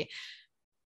authority.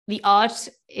 The art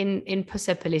in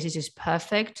Persepolis is just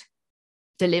perfect,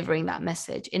 delivering that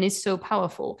message, and it's so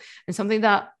powerful. And something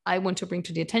that I want to bring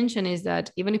to the attention is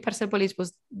that even if Persepolis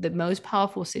was the most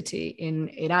powerful city in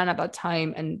Iran at that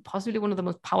time, and possibly one of the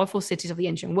most powerful cities of the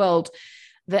ancient world,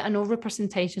 there are no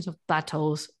representations of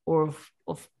battles or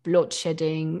of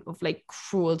bloodshedding, of like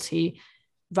cruelty.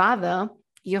 Rather,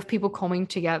 you have people coming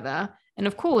together, and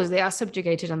of course they are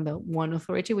subjugated under one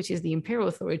authority, which is the imperial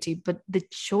authority, but the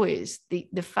choice, the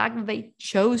fact that they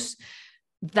chose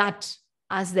that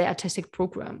as their artistic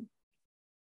program,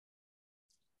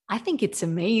 I think it's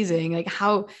amazing, like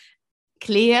how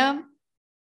clear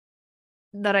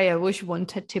that Ayahuasca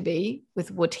wanted to be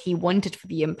with what he wanted for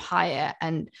the empire.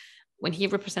 And when he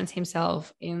represents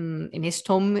himself in his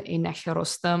tomb in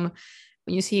Aksharostam,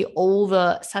 when you see all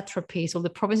the satrapies, all the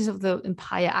provinces of the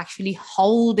empire actually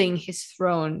holding his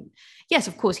throne, yes,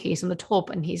 of course, he's on the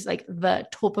top, and he's like the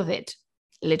top of it,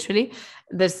 literally.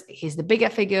 He's the bigger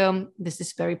figure. There's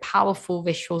this very powerful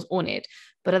visuals on it.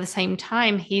 But at the same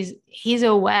time, he's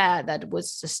aware that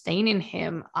what's sustaining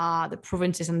him are the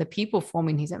provinces and the people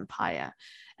forming his empire.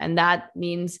 And that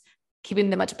means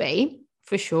keeping them at bay,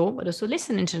 for sure, but also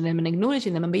listening to them and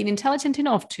acknowledging them and being intelligent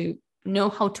enough to know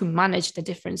how to manage the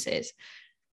differences.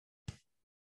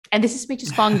 And this is me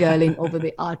just fangirling over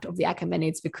the art of the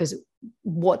Achaemenids, because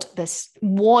what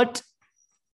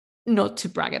not to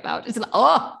brag about. It's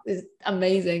like, it's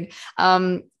amazing.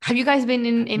 Have you guys been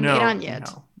in Iran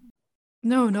yet?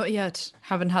 No, not yet.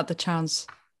 Haven't had the chance.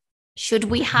 Should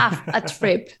we have a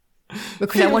trip?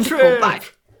 Because I want to go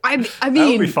back. I mean,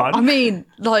 that'll be fun. I mean,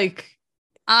 like,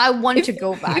 I want to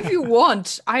go back. If you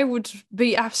want, I would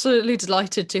be absolutely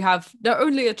delighted to have not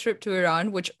only a trip to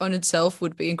Iran, which on itself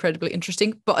would be incredibly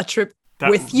interesting, but a trip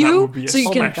with you so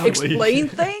you can explain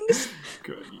things.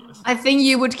 Good, yes. I think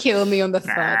you would kill me on the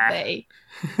third day.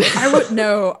 I would be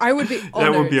honored.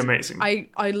 That would be amazing.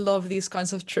 I love these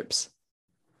kinds of trips.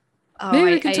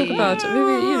 Maybe we can talk about it.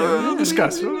 Maybe, we'll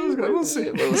discuss. We'll see.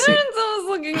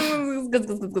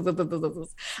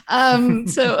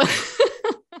 So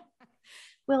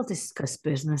we'll discuss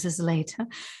businesses later.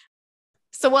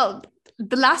 So, well,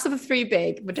 the last of the three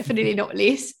big, but definitely not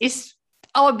least, is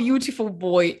our beautiful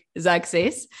boy,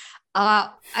 Xerxes.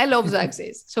 I love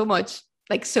Xerxes so much.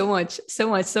 Like so much.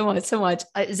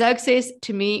 Xerxes,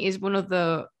 to me, is one of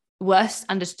the worst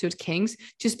understood kings,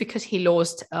 just because he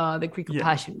lost the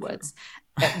Greco-Persian wars.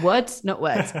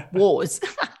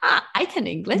 I can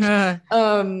English.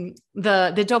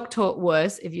 The doctor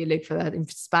wars, if you look for that in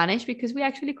Spanish, because we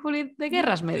actually call it the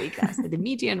guerras médicas, the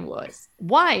Median wars.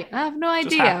 Why? I have no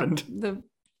idea.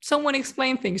 Someone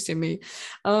explained things to me.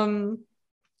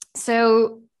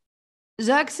 So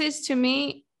Xerxes, to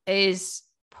me, is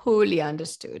poorly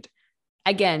understood.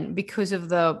 Again, because of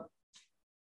the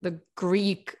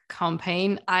Greek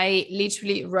campaign, I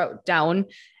literally wrote down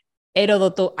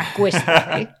Herodoto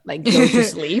acuéstate, like go to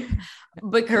sleep.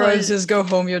 Because Herodotus, go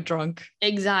home, you're drunk.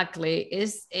 Exactly.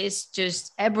 It's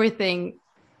just everything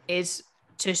is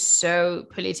just so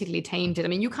politically tainted. I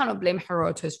mean, you cannot blame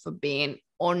Herodotus for being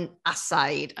on a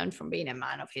side and from being a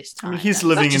man of his time. I mean, he's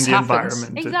living in the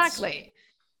environment. Exactly.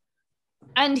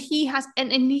 And he has,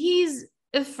 and he's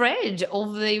afraid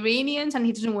of the Iranians, and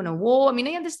he doesn't want a war. I mean,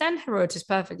 I understand Herodotus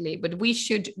perfectly, but we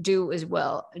should do as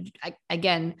well.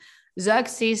 Again,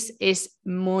 Xerxes is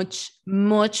much,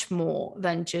 much more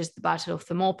than just the Battle of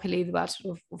Thermopylae, the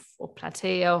Battle of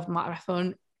Plataea, of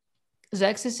Marathon.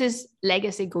 Xerxes'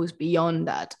 legacy goes beyond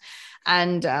that.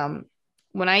 And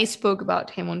when I spoke about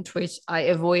him on Twitch, I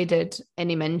avoided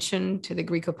any mention to the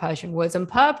Greco-Persian wars on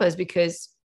purpose, because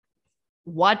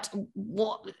what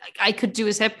I could do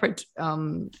a separate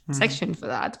section for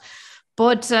that.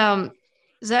 But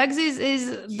Xerxes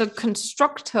is the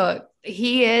constructor.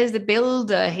 He is the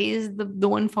builder. He is the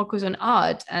one focused on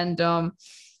art, and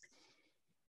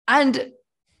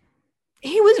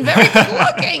he was very good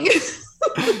looking.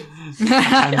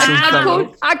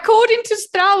 According to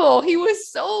Strabo, he was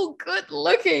so good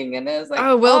looking, and I was like,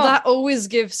 that always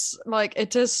gives, like,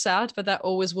 it is sad, but that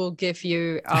always will give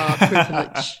you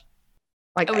privilege.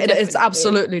 Like, it's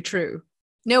absolutely true.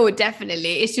 No,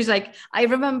 definitely. It's just like, I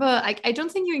remember, I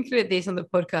don't think you included this on the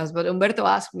podcast, but Umberto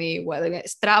asked me whether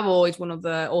Strabo is one of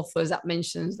the authors that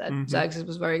mentions that Xerxes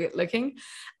was very good looking.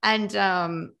 And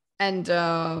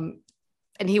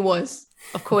he was,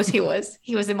 of course he was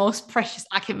the most precious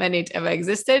Achaemenid ever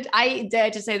existed. I dare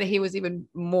to say that he was even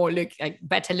more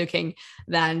better looking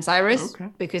than Cyrus,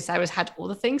 because Cyrus had all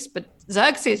the things, but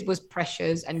Xerxes was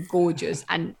precious and gorgeous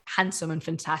and handsome and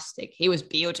fantastic. He was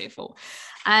beautiful.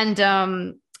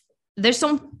 And there's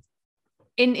some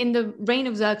in the reign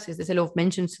of Xerxes, there's a lot of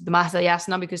mentions to the Mazda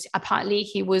Yasna, because apparently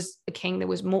he was a king that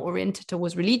was more oriented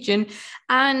towards religion.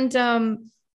 And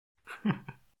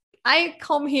I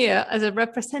come here as a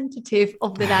representative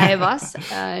of the Daevas,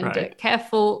 and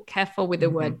careful with the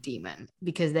word demon,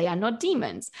 because they are not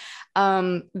demons.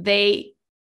 They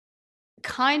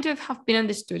kind of have been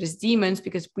understood as demons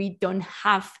because we don't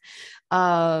have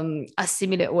a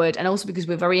similar word, and also because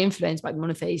we're very influenced by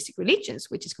monotheistic religions,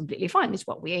 which is completely fine. It's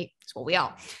what we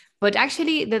are. But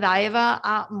actually, the Daeva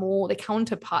are more the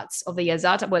counterparts of the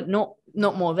Yazata. Well,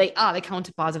 not more. They are the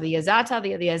counterparts of the Yazata.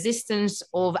 They are the assistants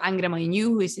of Angra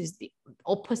Mainyu, which is the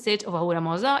opposite of Ahura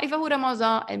Mazda. If Ahura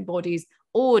Mazda embodies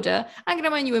order,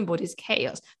 Angra Mainyu embodies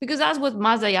chaos, because that's what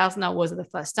Mazda Yasna was at the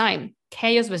first time: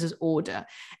 chaos versus order.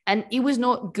 And it was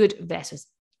not good versus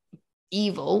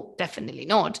evil, definitely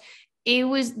not. It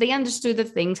was, they understood that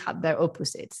things had their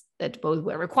opposites, that both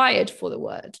were required for the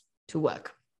word to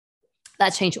work.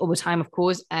 That changed over time, of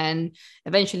course, and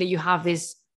eventually you have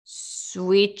this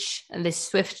switch and this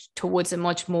swift towards a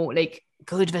much more like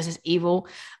good versus evil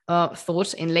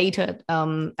thought. In later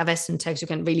Avestan texts, you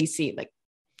can really see, like,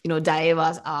 you know,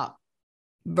 Daevas are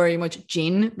very much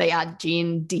jinn. They are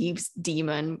jinn, deeps,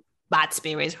 demon, bad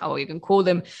spirits, however you can call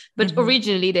them. But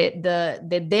originally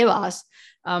the Devas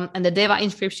and the Deva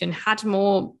inscription had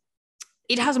more,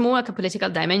 it has more like a political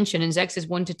dimension, and Xerxes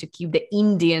wanted to keep the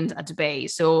Indians at bay.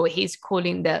 So he's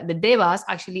calling the Devas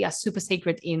actually are super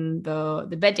sacred in the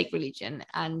Vedic religion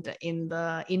and in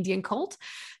the Indian cult.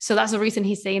 So that's the reason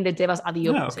he's saying the Devas are the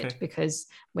opposite, because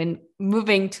when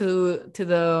moving to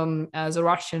the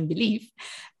Zoroastrian belief,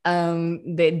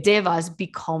 the Devas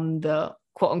become the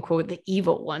quote unquote the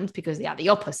evil ones, because they are the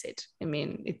opposite. I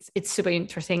mean, it's super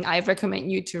interesting. I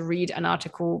recommend you to read an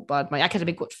article by my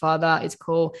academic godfather. It's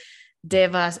called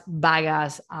Devas,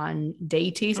 Bhagas, and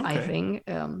Deities, I think.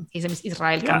 His name is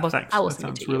Israel Campos. Thanks. That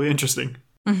sounds really interesting.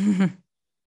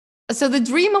 So the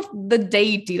dream of the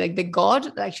deity, like the god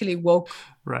that actually woke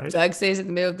Xerxes in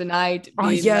the middle of the night. Oh,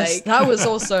 yes, that was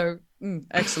also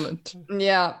excellent.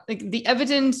 Yeah, like the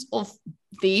evidence of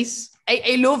these,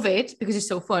 I love it because it's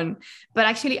so fun. But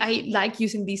actually, I like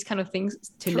using these kind of things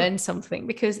to learn something,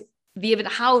 because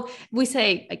how we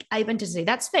say, like, I went to say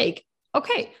that's fake.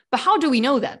 Okay, but how do we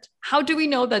know that? How do we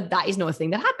know that that is not a thing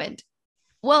that happened?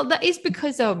 Well, that is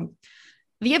because the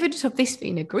evidence of this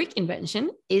being a Greek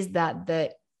invention is that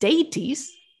the deities,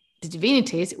 the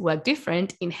divinities, were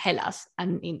different in Hellas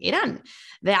and in Iran.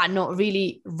 There are not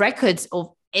really records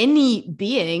of any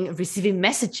being receiving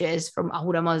messages from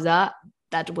Ahura Mazda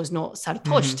that was not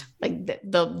Sartosht. Like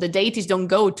the deities don't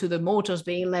go to the mortals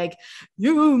being like,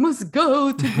 you must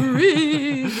go to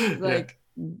Greece. Like,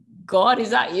 God, is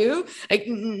that you? Like,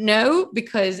 no,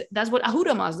 because that's what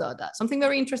Ahura Mazda does. Something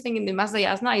very interesting in the Mazda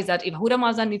Yasna is that if Ahura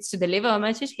Mazda needs to deliver a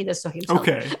message, he does so himself.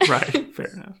 Okay, right, fair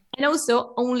enough. And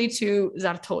also only to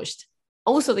Zartosht.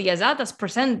 Also, the Yazatas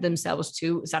present themselves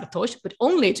to Zartosht, but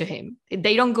only to him.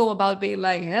 They don't go about being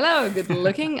like, hello, good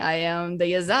looking. I am the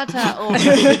Yazata of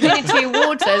Infinity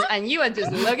Waters, and you are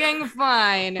just looking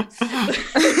fine.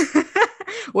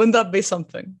 Wouldn't that be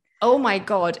something? Oh my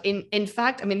God. In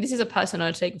fact, I mean, this is a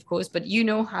personal take, of course, but you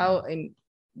know how in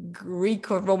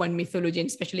Greek or Roman mythology, and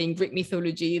especially in Greek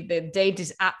mythology, the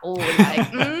deities are all like,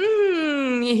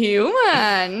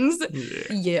 humans.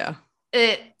 Yeah.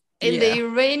 In the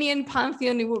Iranian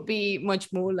pantheon, it would be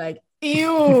much more like,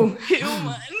 ew,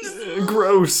 humans.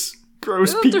 Gross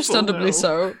people. Understandably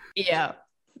so. Yeah.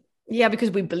 Yeah,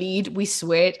 because we bleed, we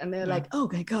sweat, and they're like, oh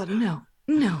my God, no.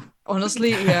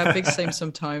 Honestly, yeah, big same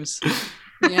sometimes.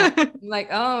 Yeah, like,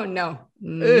 oh no,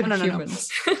 humans.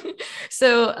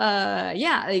 So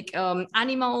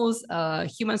animals,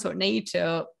 humans, or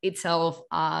nature itself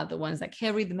are the ones that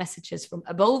carry the messages from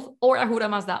above, or Ahura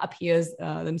Mazda appears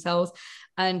themselves.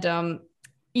 And the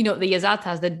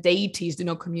Yazatas, the deities, do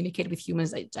not communicate with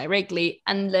humans directly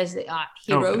unless they are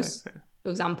heroes For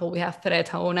example, we have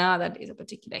Threatona, that is a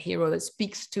particular hero that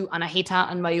speaks to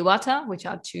Anahita and Mayuata, which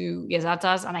are two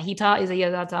Yazatas. Anahita is a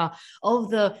Yazata of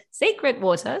the sacred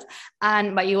waters,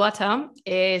 and Mayuata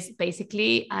is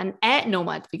basically an air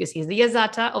nomad because he's the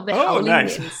Yazata of the howling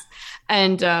winds.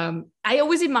 And I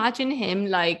always imagine him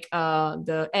like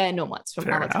the air nomads from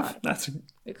Fair Avatar. Enough. That's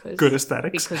good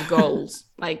aesthetics. Because goals,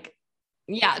 like,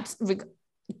 yeah,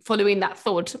 following that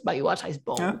thought, Mayuata is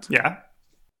bold. Yeah.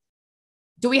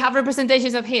 Do we have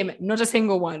representations of him? Not a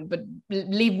single one, but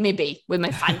leave me be with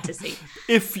my fantasy.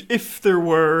 If there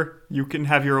were, you can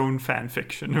have your own fan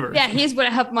fiction version. Yeah, here's where I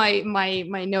have my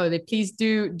note. Please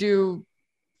do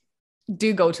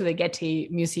go to the Getty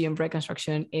Museum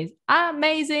Reconstruction. It's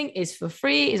amazing. It's for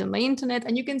free. It's on the internet,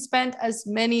 and you can spend as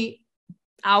many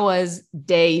hours,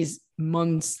 days,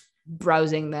 months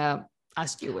browsing there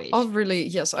as you wish. I would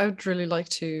really like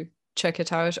to check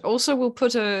it out. Also, we'll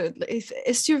put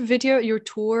is your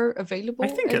tour available? I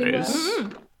think anywhere? It is.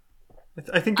 Mm-hmm.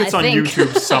 I think it's on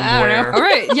YouTube somewhere. All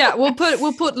right, yeah, we'll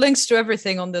put links to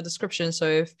everything on the description, so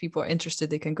if people are interested,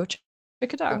 they can go check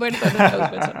it out.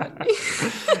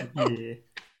 Yeah.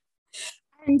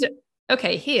 And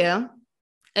okay, here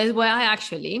is where I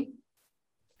actually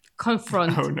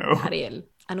confront Ariel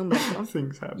and Umberto.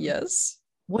 Things happen. Yes.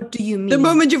 What do you mean? The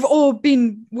moment you've all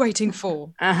been waiting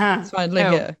for. It's finally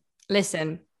here.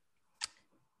 Listen,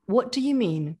 what do you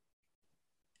mean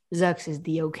Zerx is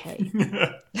the okay?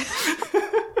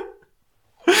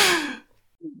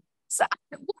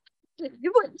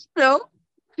 No,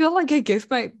 I feel like I gave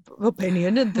my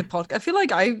opinion in the podcast. I feel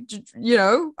like I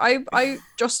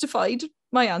justified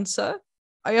my answer.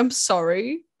 I am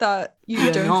sorry that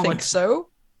you don't think so.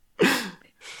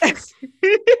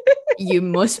 You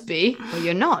must be, or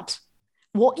you're not.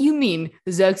 What you mean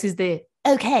Zerx is the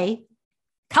okay?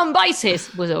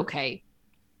 Cambyses was okay.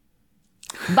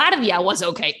 Bardia was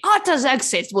okay.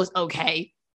 Artaxerxes was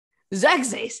okay.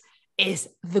 Xerxes is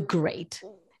the great.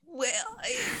 Well,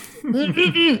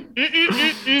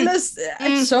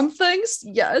 some things,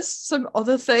 yes. Some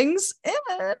other things,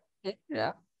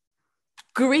 yeah.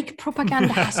 Greek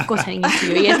propaganda has gotten into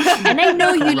your ears. And I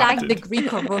know you like the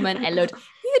Greek or Roman a lot.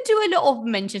 You do a lot of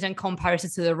mentions and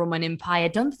comparisons to the Roman Empire.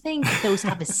 Don't think those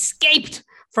have escaped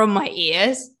from my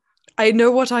ears. I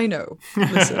know what I know.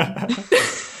 Listen.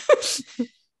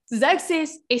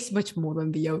 Xerxes is much more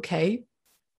than the okay.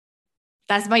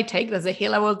 That's my take. That's a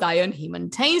hill I will die on. He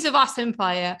maintains a vast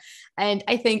empire. And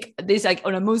I think this, like,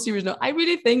 on a most serious note, I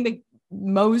really think that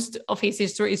most of his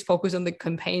history is focused on the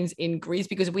campaigns in Greece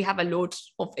because we have a lot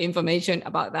of information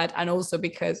about that. And also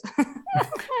because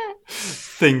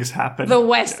things happen. The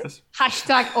West,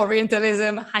 hashtag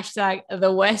Orientalism, hashtag the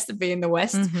West being the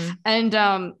West. Mm-hmm. And,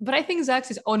 but I think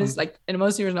Xerxes is honest, like, in a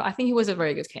most serious note, I think he was a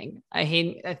very good king. I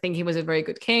think he was a very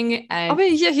good king. And I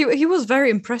mean, yeah, he was very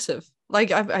impressive.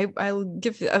 Like, I'll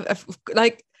give you,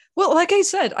 like I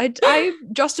said, I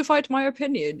justified my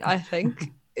opinion, I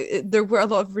think. There were a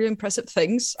lot of really impressive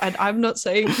things, and I'm not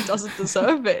saying he doesn't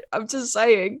deserve it. I'm just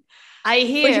saying. When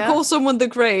you call someone the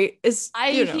great,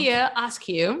 ask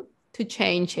you to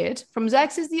change it from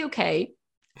Xerxes the okay.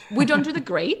 We don't do the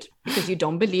great because you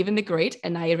don't believe in the great,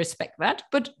 and I respect that.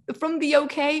 But from the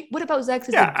okay, what about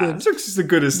Xerxes the good? Xerxes the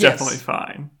good is definitely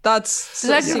fine. Xerxes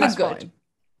the good. Fine.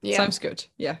 Yeah. Sounds good.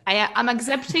 Yeah. I'm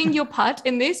accepting your part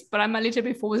in this, but I'm a little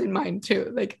bit forward in mine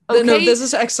too. Like, okay. No, this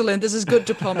is excellent. This is good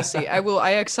diplomacy. I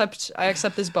accept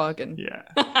this bargain.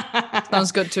 Yeah.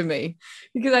 Sounds good to me.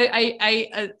 Because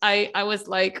I was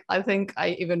like, I think I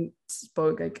even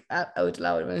spoke like out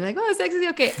loud. I was like, oh, sex is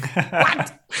okay.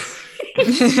 What?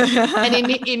 And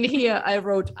in here I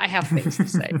wrote, I have things to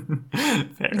say.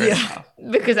 Fair enough.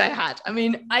 Because I had. I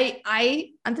mean, I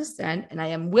understand, and I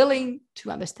am willing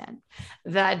to understand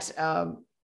that I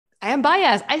am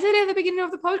biased. I said it at the beginning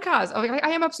of the podcast.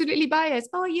 I am absolutely biased.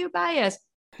 Oh, you're biased.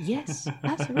 Yes,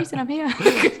 that's the reason I'm here.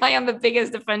 Because I am the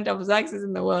biggest defender of Xerxes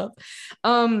in the world.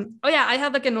 I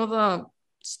have like another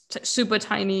super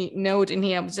tiny note in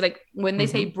here. It's like when they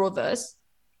say brothers,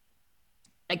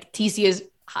 like Theseus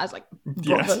has like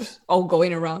brothers all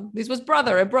going around. This was a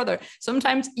brother.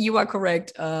 Sometimes you are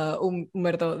correct,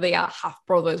 Humberto, they are half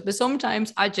brothers, but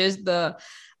sometimes are just the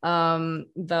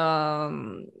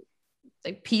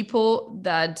like people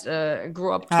that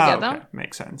grew up together. Okay.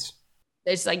 Makes sense.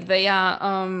 It's like they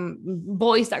are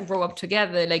boys that grow up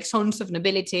together, like sons of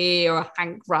nobility or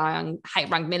high-rank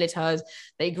militaries.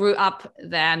 They grew up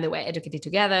there and they were educated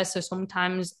together. So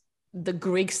sometimes the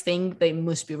Greeks think they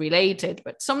must be related,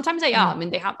 but sometimes they are. I mean,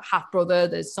 they have half-brother,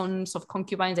 the sons of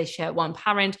concubines, they share one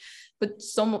parent, but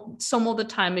some of the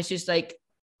time it's just like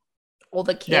all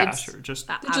the kids. Yeah, sure.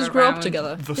 They just grow up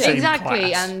together. The same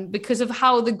exactly. class. And because of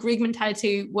how the Greek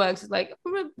mentality works, like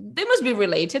they must be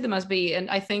related. They must be. And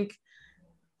I think,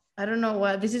 I don't know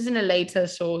what, this is in a later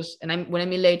source. And when I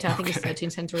mean later, I think it's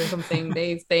 13th century or something.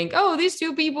 They think, oh, these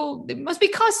two people, they must be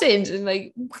cousins. And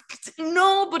like,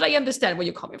 no, but I understand where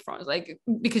you're coming from. It's like,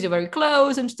 because you're very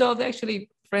close and stuff, they're actually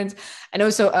friends. And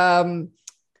also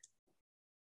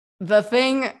the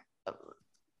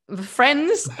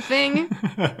friends thing.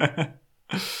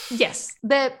 Yes,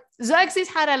 the Xerxes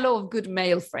had a lot of good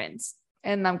male friends.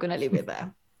 And I'm going to leave it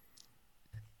there.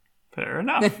 Fair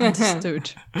enough.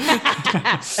 Understood.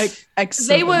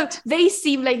 Excellent. They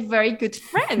seem like very good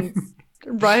friends.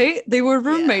 Right? They were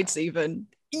roommates even.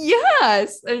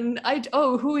 Yes. And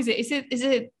who is it? Is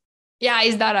it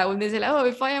is that when they say like, oh,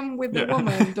 if I am with a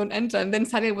woman, don't enter. And then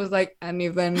Sally was like, and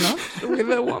if they're not with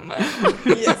a woman.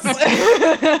 Yes.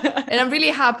 And I'm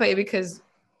really happy because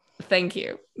thank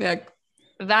you. Like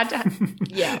that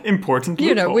important.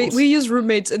 You know, we use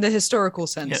roommates in the historical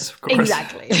sense. Yes, of course.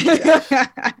 Exactly.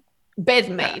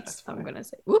 Bedmates, I'm gonna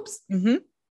say. Whoops. Mm-hmm.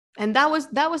 And that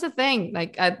was a thing.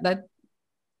 Like that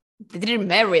they didn't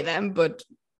marry them, but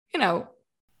you know.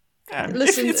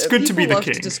 Listen, it's good to be the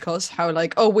king. To discuss how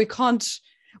like, oh, we can't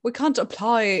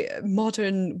apply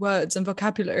modern words and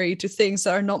vocabulary to things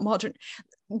that are not modern.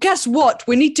 Guess what?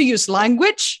 We need to use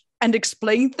language and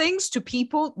explain things to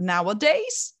people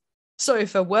nowadays. So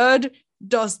if a word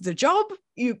does the job,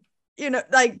 you know,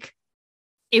 like.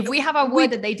 If we have a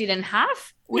word that they didn't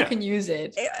have, we can use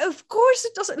it. Of course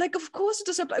it doesn't. Like, of course it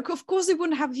doesn't. Like, of course they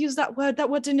wouldn't have used that word. That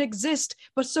word didn't exist.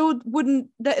 But so wouldn't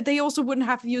they also wouldn't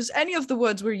have used any of the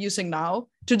words we're using now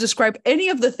to describe any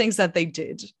of the things that they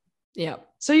did. Yeah.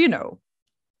 So, you know,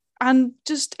 and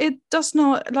just it does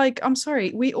not, like, I'm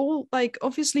sorry. We all, like,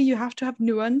 obviously you have to have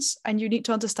nuance and you need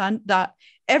to understand that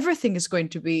everything is going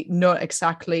to be not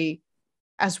exactly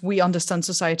as we understand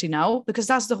society now, because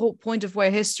that's the whole point of why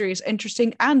history is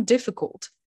interesting and difficult,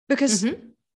 because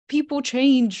people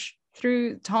change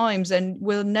through times and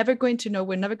we're never going to know,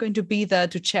 we're never going to be there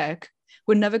to check,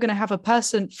 we're never going to have a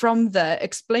person from there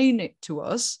explain it to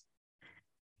us.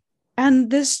 And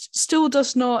this still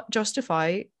does not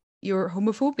justify your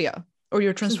homophobia or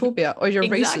your transphobia or your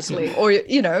racism or,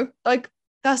 you know, like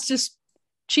that's just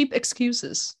cheap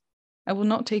excuses. I will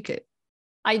not take it.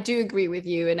 I do agree with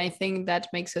you, and I think that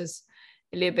makes us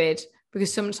a little bit,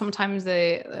 because sometimes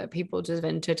the people just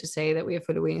venture to say that we are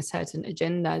following a certain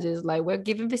agenda. Just like we're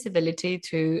giving visibility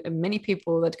to many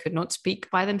people that could not speak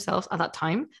by themselves at that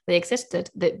time. They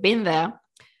existed, they've been there.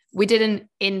 We didn't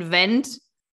invent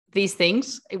these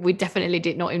things. We definitely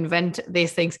did not invent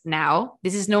these things now.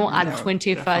 This is not a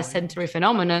 21st century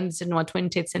phenomenon. This is not a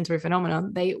 20th century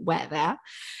phenomenon. They were there.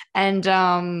 And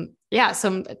I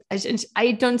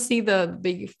don't see the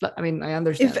big, I mean, I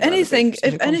understand. If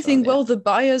anything, well, the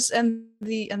bias and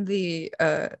the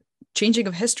changing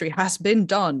of history has been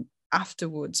done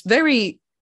afterwards, very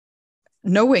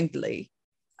knowingly.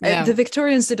 The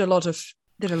Victorians did a lot of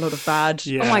bad.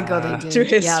 Oh my god, they did. To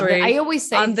history. Yeah, I always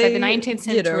say that the 19th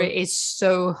century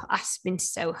has been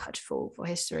so hurtful for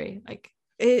history. Like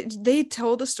they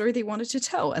told the story they wanted to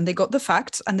tell, and they got the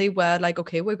facts, and they were like,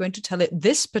 okay, we're going to tell it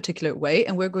this particular way,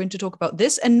 and we're going to talk about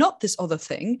this and not this other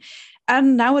thing.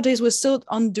 And nowadays we're still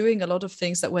undoing a lot of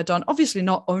things that were done, obviously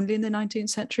not only in the 19th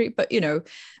century, but you know,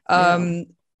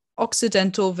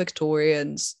 Occidental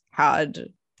Victorians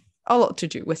had a lot to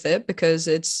do with it, because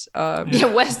it's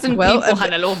Western people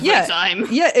had a lot of time.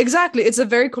 Yeah, exactly. It's a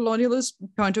very colonialist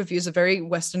point of view. It's a very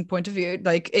Western point of view.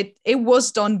 Like it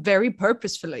was done very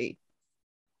purposefully.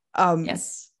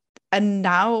 Yes. And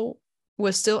now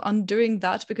we're still undoing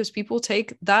that because people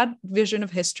take that vision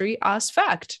of history as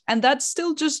fact, and that's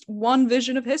still just one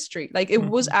vision of history. Like it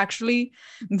was actually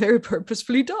very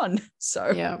purposefully done.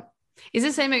 So yeah, it's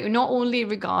the same, not only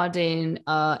regarding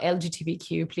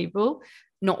LGBTQ people,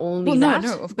 not only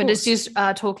but it's just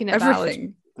talking about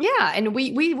everything. Yeah, and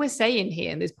we were saying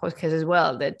here in this podcast as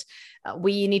well that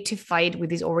we need to fight with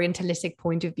this Orientalistic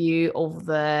point of view of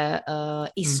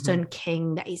the Eastern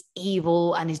king that is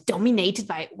evil and is dominated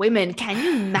by women. Can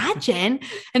you imagine?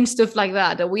 And stuff like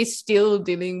that. That we're still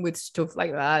dealing with stuff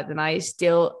like that, and I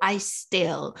still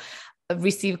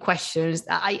receive questions.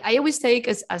 I always take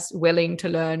as willing to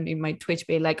learn in my Twitch,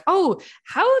 be like, oh,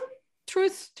 how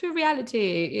truth to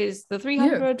reality is the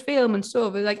 300 film and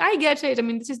stuff. Like, I get it. I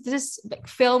mean, this is like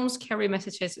films carry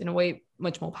messages in a way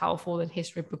much more powerful than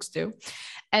history books do,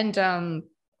 and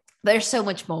there's so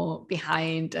much more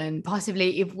behind. And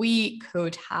possibly if we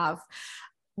could have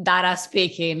Dada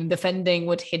speaking, defending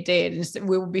what he did. And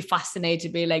we would be fascinated to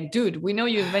be like, dude, we know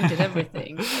you invented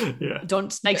everything.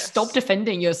 Don't stop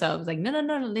defending yourself. It's like, no,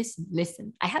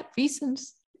 listen. I had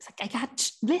reasons. It's like,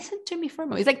 listen to me for a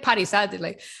moment. It's like Patty said,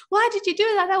 like, why did you do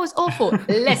that? That was awful.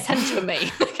 Listen to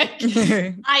me.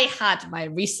 I had my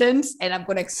reasons and I'm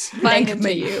going to explain them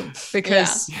to you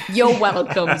because you're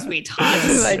welcome, sweetheart.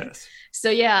 Yes. So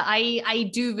yeah,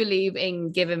 I do believe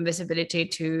in giving visibility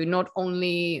to not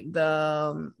only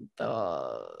the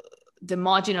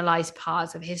marginalized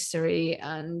parts of history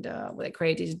and what the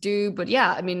creators do, but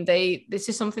yeah, I mean, this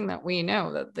is something that we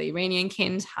know, that the Iranian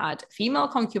kings had female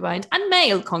concubines and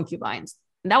male concubines.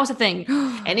 And that was a thing,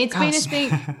 and it's been a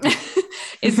thing.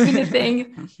 It's been a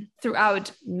thing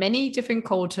throughout many different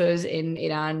cultures in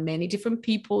Iran, many different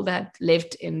people that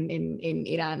lived in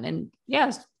Iran, and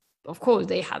yes. Of course,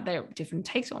 they had their different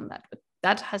takes on that, but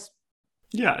that has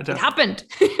it happened.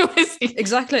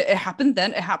 Exactly, it happened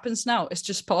then. It happens now. It's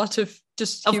just part of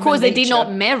just. Of course, they did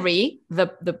not marry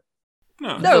the.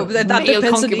 No, that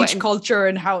depends on each culture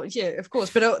and how. Yeah, of course,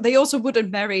 but they also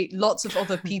wouldn't marry lots of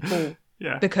other people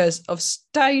because of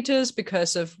status,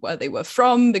 because of where they were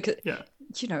from, because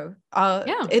you know,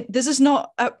 this is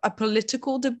not a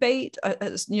political debate.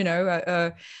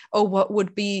 Or what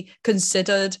would be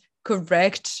considered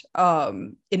correct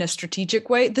in a strategic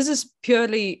way. This is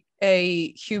purely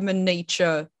a human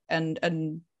nature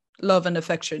and love and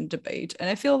affection debate. And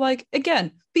I feel like,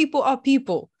 again, people are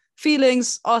people.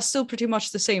 Feelings are still pretty much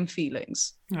the same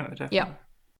feelings. No, definitely. Yeah.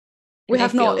 We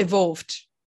have not evolved.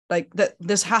 Like that,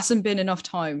 this hasn't been enough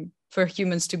time for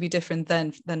humans to be different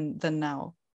than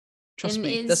now. Trust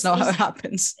me, that's not how it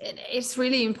happens. It's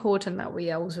really important that we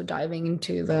are also diving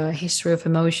into the history of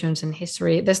emotions and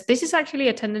history. This is actually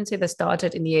a tendency that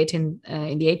started in the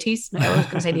 80s. No, I was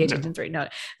going to say the 1800s, no,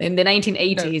 in the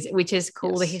 1980s, which is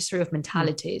called the history of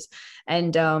mentalities.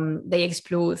 And they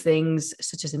explore things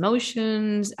such as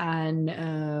emotions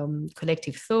and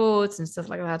collective thoughts and stuff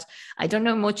like that. I don't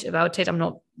know much about it. I'm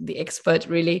not the expert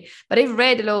really, but I've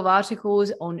read a lot of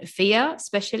articles on fear,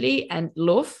 especially, and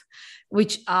love,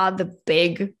 which are the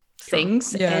big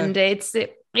things. And it's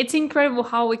incredible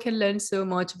how we can learn so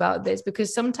much about this,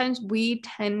 because sometimes we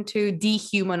tend to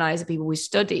dehumanize the people we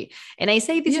study. And I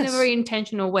say this in a very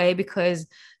intentional way, because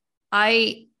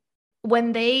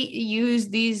when they use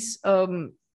these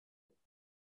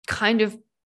kind of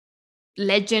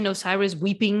legend of Cyrus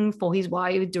weeping for his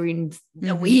wife during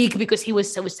a week because he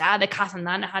was so sad that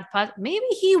Casanana had passed. Maybe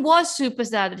he was super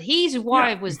sad that his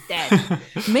wife was dead.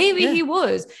 Maybe he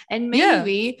was, and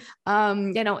maybe how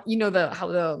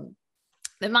the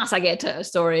Massageta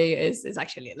story is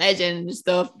actually a legend and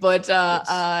stuff. But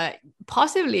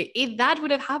possibly, if that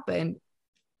would have happened,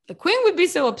 the queen would be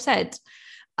so upset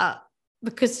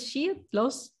because she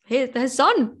lost her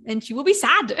son, and she will be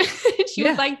sad. She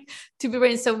would like to be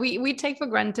raised. So we take for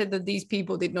granted that these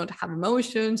people did not have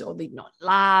emotions, or did not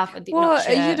laugh, and did not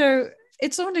share.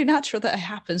 It's only natural that it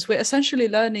happens. We're essentially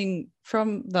learning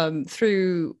from them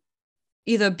through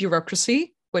either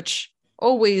bureaucracy, which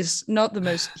always not the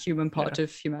most human part of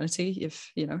humanity,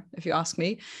 if you ask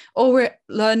me, or we're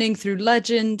learning through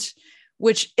legend,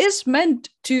 which is meant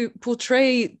to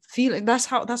portray feeling. That's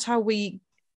how we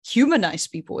humanize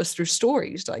people, is through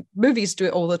stories. Like movies do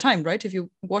it all the time, right? If you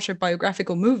watch a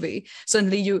biographical movie,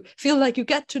 suddenly you feel like you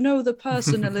get to know the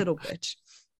person a little bit.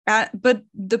 But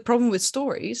the problem with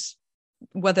stories,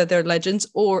 whether they're legends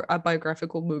or a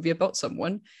biographical movie about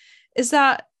someone, is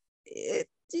that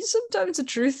sometimes the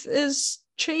truth is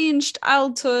changed,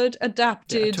 altered,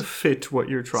 adapted to fit what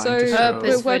you're trying to show.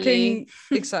 We're working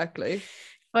exactly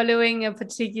following a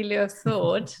particular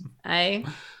thought.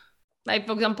 Like,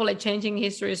 for example, like changing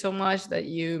history so much that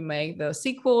you make the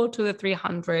sequel to the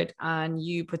 300 and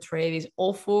you portray this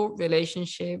awful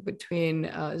relationship between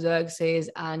Xerxes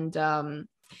and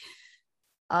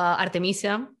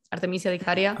Artemisia de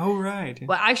Caria. Oh, right.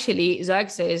 Well, actually,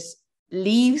 Xerxes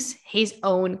leaves his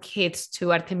own kids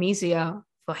to Artemisia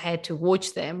for her to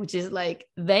watch them, which is like,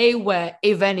 they were,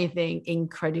 if anything,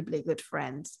 incredibly good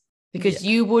friends. Because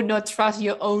you would not trust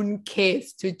your own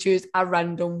kids to choose a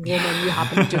random woman you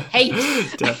happen to hate.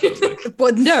 Definitely.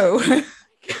 But no,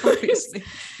 obviously.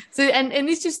 So and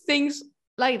it's just things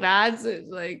like that. So it's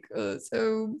like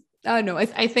so I don't know.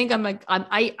 I think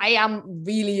I am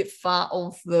really far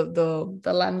off the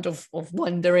land of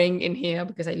wandering in here,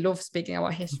 because I love speaking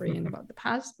about history and about the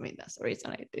past. I mean, that's the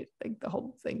reason I did like the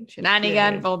whole thing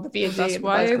shenanigan for the PhD. That's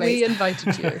why we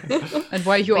invited you, and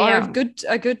why you are a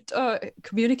good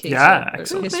communicator, yeah,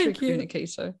 excellent. History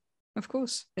communicator. of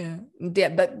course. Yeah.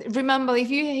 But remember, if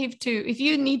you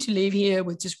need to leave here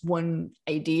with just one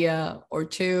idea or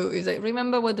two, is like,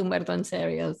 remember what Umberto and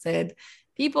Serial said: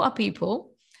 people are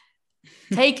people.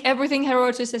 Take everything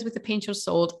Herodotus says with a pinch of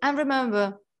salt, and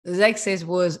remember, Xerxes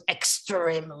was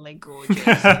extremely gorgeous.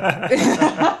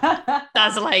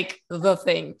 That's like the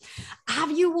thing.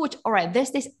 Have you watched? All right, there's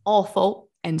this awful,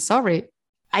 and sorry,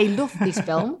 I love this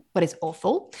film, but it's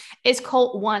awful. It's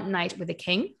called One Night with the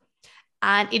King,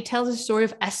 and it tells the story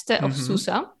of Esther of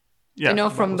Susa. Yeah,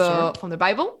 from the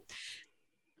Bible.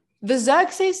 The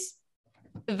Xerxes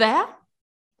there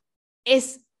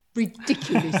is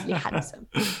ridiculously handsome.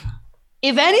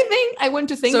 If anything, I want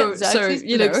to think that Xerxes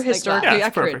looks historically like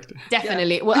accurate. Perfect.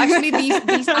 Definitely. Yeah. Well, actually,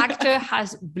 this actor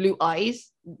has blue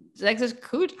eyes. Xerxes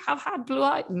could have had blue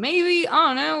eyes. Maybe, I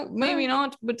don't know. Maybe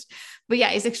not. But yeah,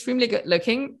 it's extremely good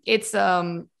looking. It's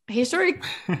historically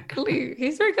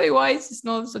wise, it's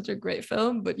not such a great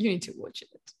film, but you need to watch it.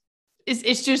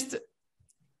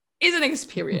 It's an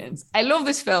experience. I love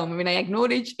this film. I mean, I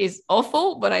acknowledge it's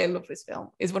awful, but I love this film.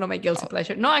 It's one of my guilty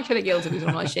pleasures. Not actually guilty because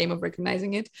I'm not ashamed of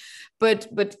recognizing it, but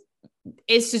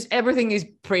it's just everything is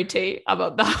pretty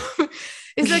about that.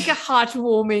 It's like a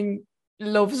heartwarming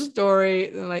love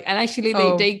story. And actually,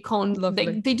 they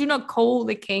do not call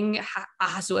the king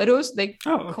Ahasuerus. They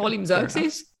call him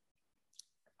Xerxes.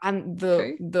 And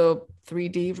the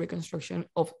 3D reconstruction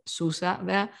of Susa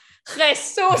there,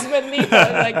 Jesus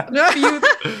bendito,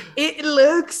 it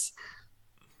looks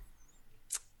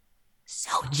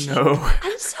so cheap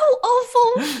and so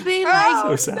awful.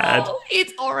 So sad. No,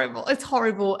 it's horrible. It's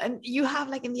horrible. And you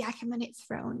have in the Achaemenid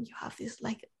throne, you have this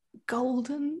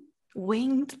golden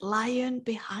winged lion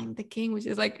behind the king, which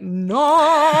is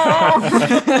no.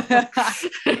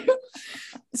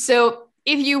 So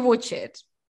if you watch it,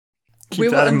 we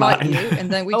will invite you,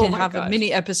 and then we can have a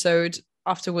mini episode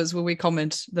afterwards where we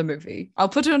comment the movie. I'll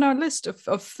put it on our list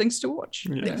of things to watch.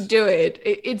 Yes. Do it.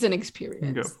 It's an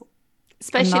experience.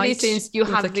 Especially since you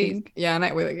have the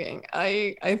Night with the King.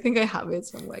 I think I have it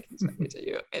somewhere. I can send it to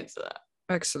you. It's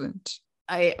excellent.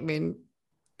 I mean,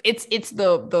 it's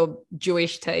the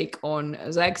Jewish take on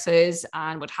Xerxes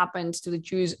and what happened to the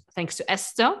Jews thanks to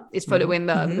Esther. It's following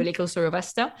the biblical story of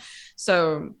Esther.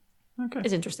 So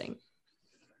it's interesting.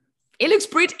 It looks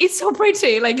pretty. It's so pretty.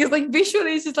 It's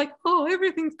visually, it's just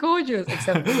everything's gorgeous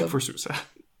except for Susa.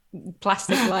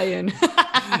 Plastic lion.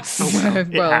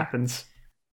 It happens.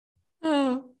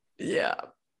 Oh, yeah.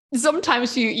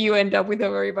 Sometimes you end up with a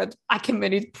very bad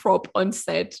Achaemenid prop on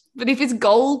set, but if it's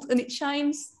gold and it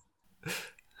shines,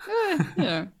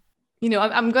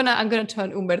 I'm gonna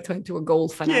turn Umberto into a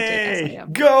gold fanatic. Yay, as I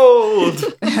am. Gold.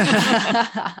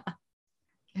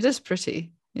 It is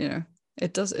pretty.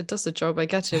 It does the job. I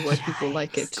get it why people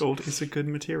like it. Gold is a good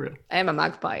material. I am a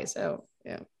magpie, so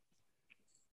yeah.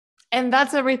 And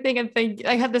that's everything. And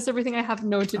that's everything I have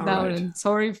noted down. Right. And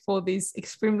sorry for this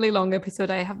extremely long episode.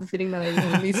 I have the feeling that I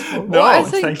only spoke.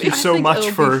 Thank you so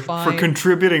much for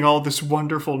contributing all this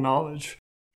wonderful knowledge.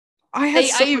 I had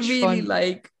so much really fun.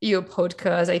 like your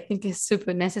podcast. I think it's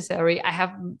super necessary. I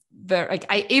have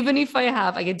even if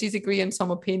I disagree on some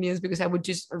opinions because I would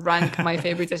just rank my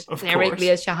favorites directly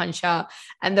as Shahanshah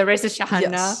and the rest is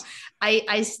Shahanna. Yes.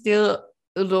 I still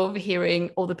love hearing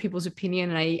all the people's opinion,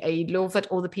 and I love that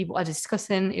all the people are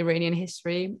discussing Iranian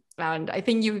history, and I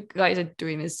think you guys are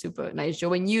doing a super nice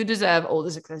job, and you deserve all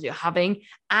the success you're having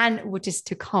and what is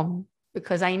to come,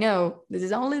 because I know this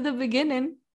is only the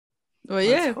beginning. Well,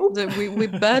 yeah, we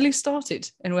barely started,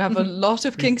 and we have a lot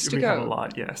of kings to go. Have a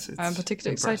lot, yes. I'm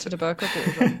particularly excited about a couple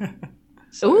of them.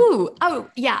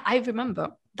 I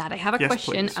remember that I have a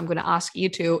question. Please. I'm going to ask you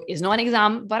two. It's not an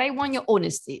exam, but I want your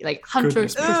honesty,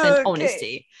 100%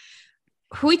 honesty.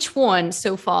 Which one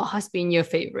so far has been your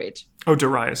favorite? Oh,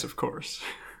 Darius, of course.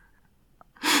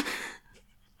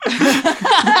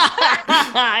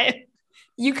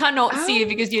 You cannot see it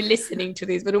because you're listening to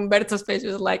this, but Umberto's face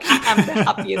was I am the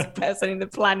happiest person in the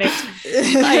planet.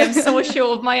 I am so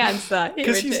sure of my answer.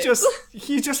 Because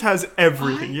he just has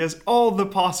everything. He has all the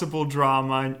possible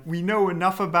drama, and we know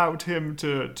enough about him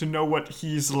to know what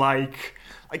he's like.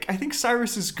 I think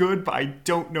Cyrus is good, but I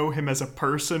don't know him as a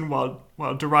person, while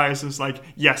Darius is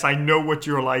yes, I know what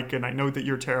you're like, and I know that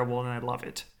you're terrible, and I love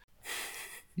it.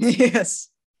 Yes,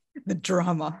 the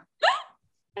drama.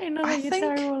 I know that you're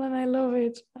terrible and I love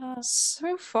it.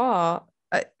 So far,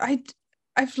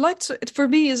 I've liked it. For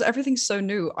me, is everything's so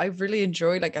new. I really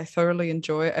enjoy, I thoroughly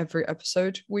enjoy every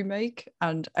episode we make,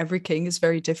 and every king is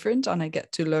very different, and I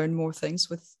get to learn more things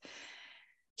with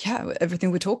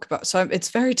everything we talk about. So it's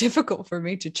very difficult for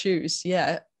me to choose.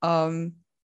 I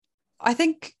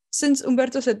think since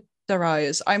Umberto said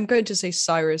Darius. I'm going to say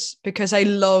Cyrus because I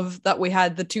love that we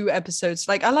had the 2 episodes.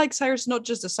 Like, I like Cyrus, not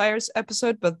just the Cyrus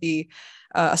episode, but the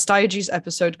Astyages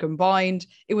episode combined.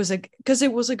 It was because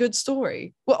it was a good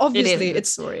story. Well, obviously,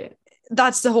 it's story.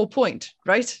 That's the whole point,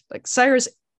 right? Like, Cyrus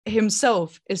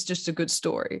himself is just a good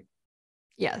story.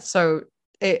 Yeah. So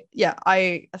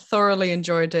I thoroughly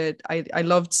enjoyed it. I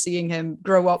loved seeing him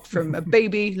grow up from a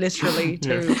baby, literally,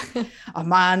 to a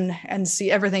man, and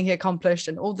see everything he accomplished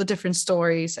and all the different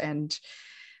stories, and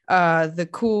the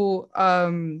cool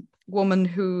woman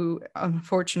who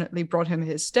unfortunately brought him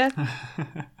his death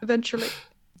eventually.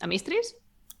 Amistris?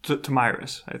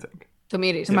 Tamiris, I think.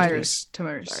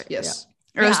 Tamiris. Yes.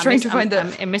 Yeah. I was trying to find the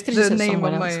name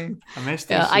of my. I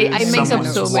mix up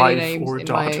so many names or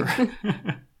daughter.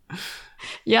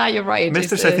 Yeah, you're right.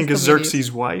 Amistris, I think, is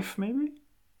Xerxes' wife, maybe?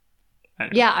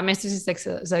 Yeah, Amistris is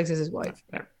Xerxes' wife.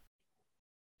 Yeah.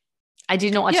 I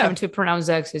did not attempt to pronounce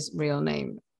Xerxes' real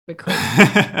name because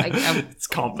it's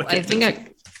complicated. I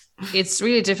think it's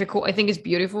really difficult. I think it's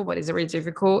beautiful, but it's really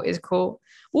difficult. It's called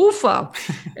Ufa.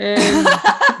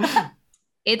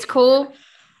 It's called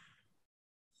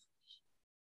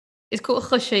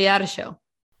Khoshayarsho.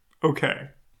 Okay.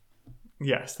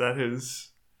 Yes, that is.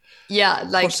 Yeah,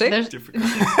 like there's difficult.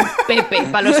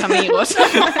 Pepe para los amigos.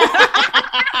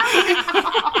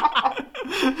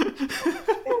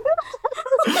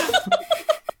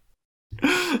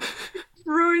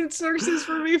 Ruined Xerxes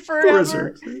for me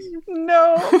forever.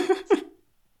 No.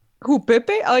 Who,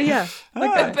 Pepe? Oh, yeah.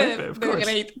 Like Pepe, of course.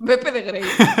 Pepe the Great.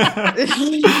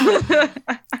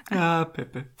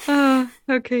 Pepe.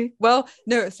 Okay. Well,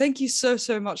 no, thank you so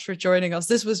much for joining us.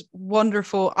 This was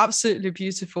wonderful, absolutely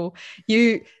beautiful.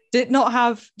 You do not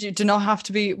have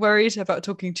to be worried about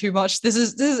talking too much. This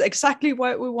is exactly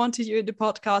why we wanted you in the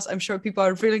podcast. I'm sure people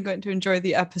are really going to enjoy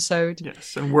the episode.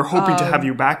 Yes, and we're hoping to have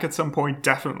you back at some point,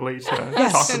 definitely, to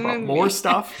talk about more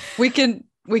stuff. We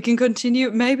can continue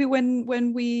maybe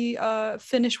when we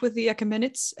finish with the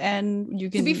Achaemenids, and you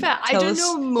can. To be fair, I don't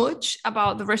know much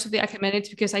about the rest of the Achaemenids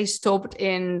because I stopped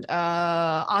in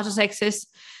Artaxerxes.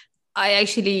 I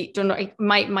actually don't know.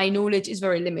 My knowledge is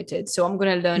very limited, so I'm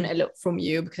going to learn a lot from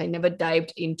you because I never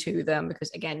dived into them.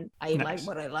 Because again, I like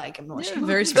what I like. I'm not sure.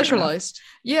 Very specialized.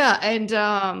 Yeah, and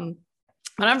I'm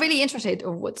really interested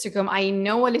of what's to come. I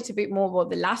know a little bit more about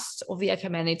the last of the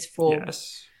Achaemenids for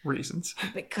reasons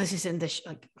because it's in the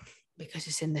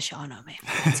Shahnameh.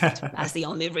 That's the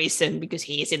only reason, because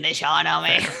he is in the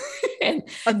Shahnameh. and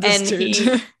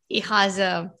he has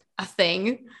a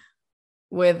thing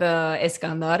with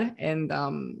Iskandar and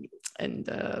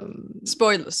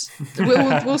spoilers.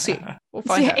 We'll see. We'll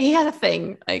find out. He had a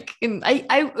thing. Like,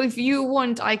 if you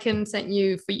want, I can send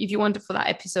you. If you want for that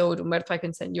episode, Umberto, I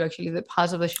can send you actually the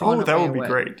part of the show. Oh, that would be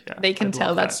great. Yeah, they can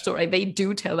tell that story. They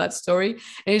do tell that story,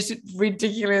 and it's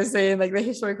ridiculous saying like the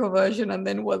historical version, and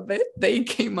then what they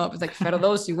came up. It's like,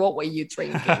 Ferdosi, what were you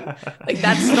drinking? Like,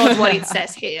 that's not what it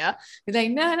says here. It's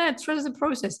like, no, trust the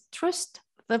process. Trust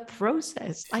the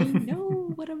process. I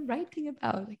know what I'm writing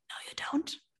about. Like, no, you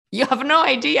don't. You have no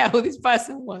idea who this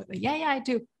person was. Like, yeah, I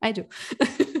do.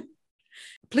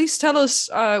 Please tell us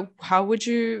what would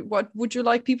you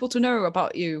like people to know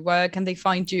about you? Where can they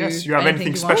find you? Yes, you have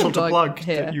anything special to plug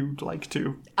that you'd like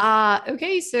to?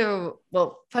 Okay, so,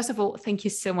 well, first of all, thank you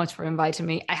so much for inviting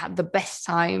me. I had the best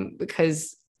time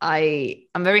because I'm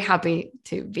very happy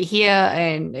to be here,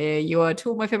 and you are 2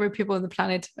 of my favorite people on the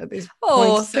planet at this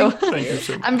point. So thank you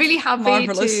so much. I'm really happy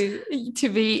to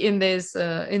be in this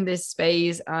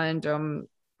space. And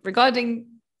regarding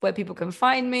where people can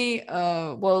find me,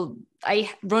 well, I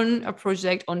run a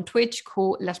project on Twitch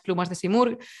called Las Plumas de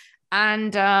Simurg,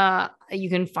 and you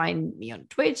can find me on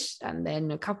Twitch and then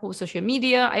a couple of social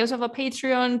media. I also have a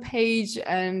Patreon page,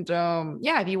 and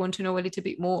if you want to know a little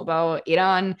bit more about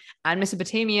Iran and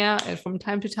Mesopotamia, from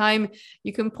time to time,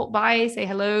 you can pop by, say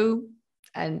hello,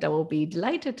 and I will be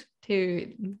delighted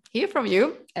to hear from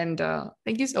you. And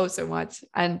thank you so much.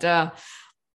 And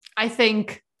I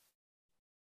think,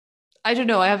 I don't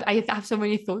know, I have so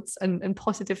many thoughts and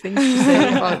positive things to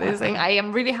say about this. And I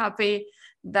am really happy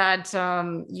that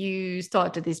you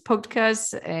started this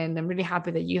podcast, and I'm really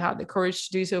happy that you have the courage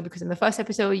to do so, because in the first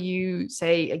episode you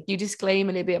disclaim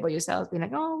a little bit about yourself, being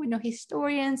like, oh, we know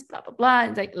historians, blah blah blah.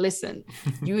 It's like, listen,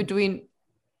 you're doing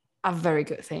a very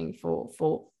good thing for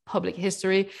public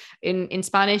history. In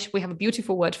Spanish we have a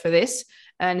beautiful word for this,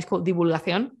 and it's called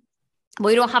divulgación.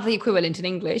 We don't have the equivalent in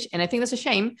English, and I think that's a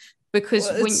shame, because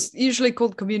it's usually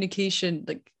called communication,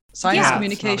 like science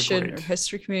communication or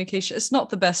history communication. It's not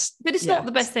the best. But it's not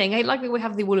the best thing. I like that we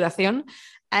have divulgación.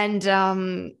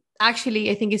 And actually,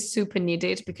 I think is super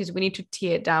needed because we need to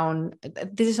tear down.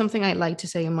 This is something I like to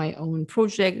say in my own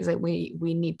project, is that we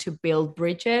need to build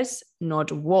bridges,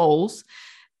 not walls,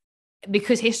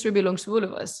 because history belongs to all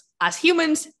of us. As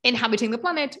humans inhabiting the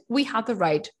planet, we have the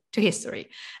right to history.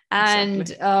 And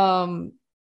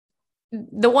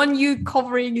the one you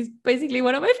covering is basically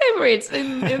one of my favorites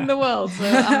in the world. So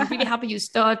I'm really happy you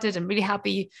started. I'm really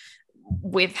happy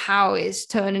with how it's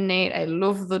turning it. I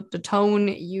love the tone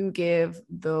you give,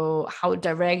 how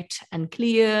direct and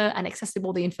clear and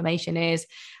accessible the information is,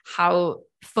 how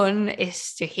fun it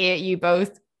is to hear you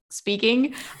both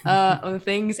speaking on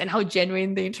things, and how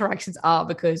genuine the interactions are,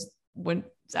 because when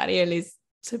Zariel is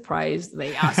surprised,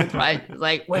 they are surprised.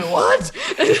 Like, wait, what?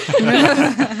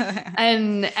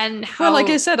 and how, well, like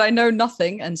I said, I know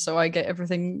nothing, and so I get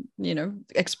everything,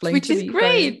 explained, which to is me.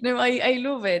 Great. No, I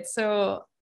love it. So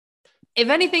if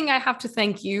anything, I have to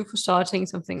thank you for starting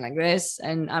something like this.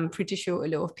 And I'm pretty sure a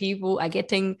lot of people are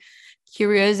getting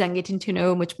curious and getting to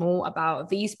know much more about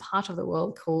this part of the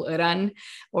world called Iran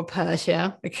or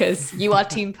Persia, because you are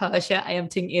Team Persia, I am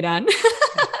Team Iran.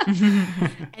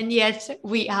 And yet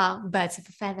we are birds of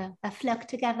a feather that flock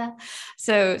together.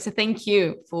 So thank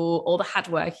you for all the hard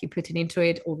work you put into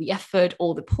it, all the effort,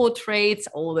 all the portraits,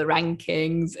 all the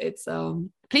rankings. It's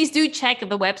please do check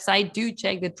the website, do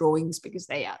check the drawings, because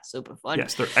they are super fun.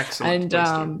 Yes, they're excellent.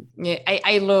 And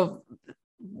I love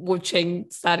watching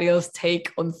Sadiel's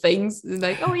take on things. It's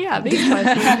like, oh yeah, this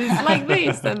person is like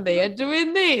this, and they are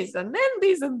doing this, and then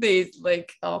this and this.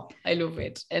 Like, oh, I love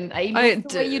it. And I love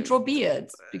the way you draw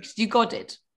beards, because you got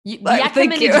it. The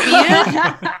Achaemenid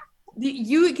beard.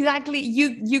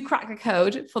 You crack the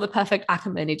code for the perfect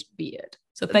Achaemenid beard.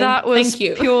 So thank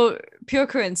you. Pure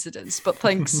coincidence, but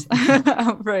thanks.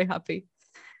 I'm very happy.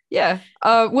 Yeah,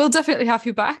 we'll definitely have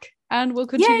you back, and we'll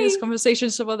continue this conversation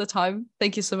some other time.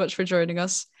 Thank you so much for joining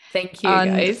us. Thank you,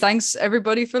 and guys. Thanks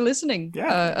everybody for listening.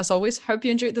 Yeah. As always, hope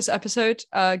you enjoyed this episode.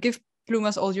 Give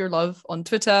Plumas all your love on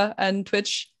Twitter and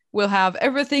Twitch. We'll have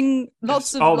everything. All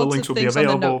the links will be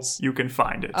available. You can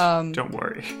find it. Don't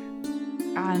worry.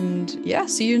 And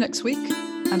see you next week.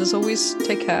 And as always,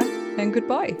 take care and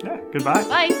goodbye. Yeah, goodbye.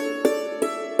 Bye.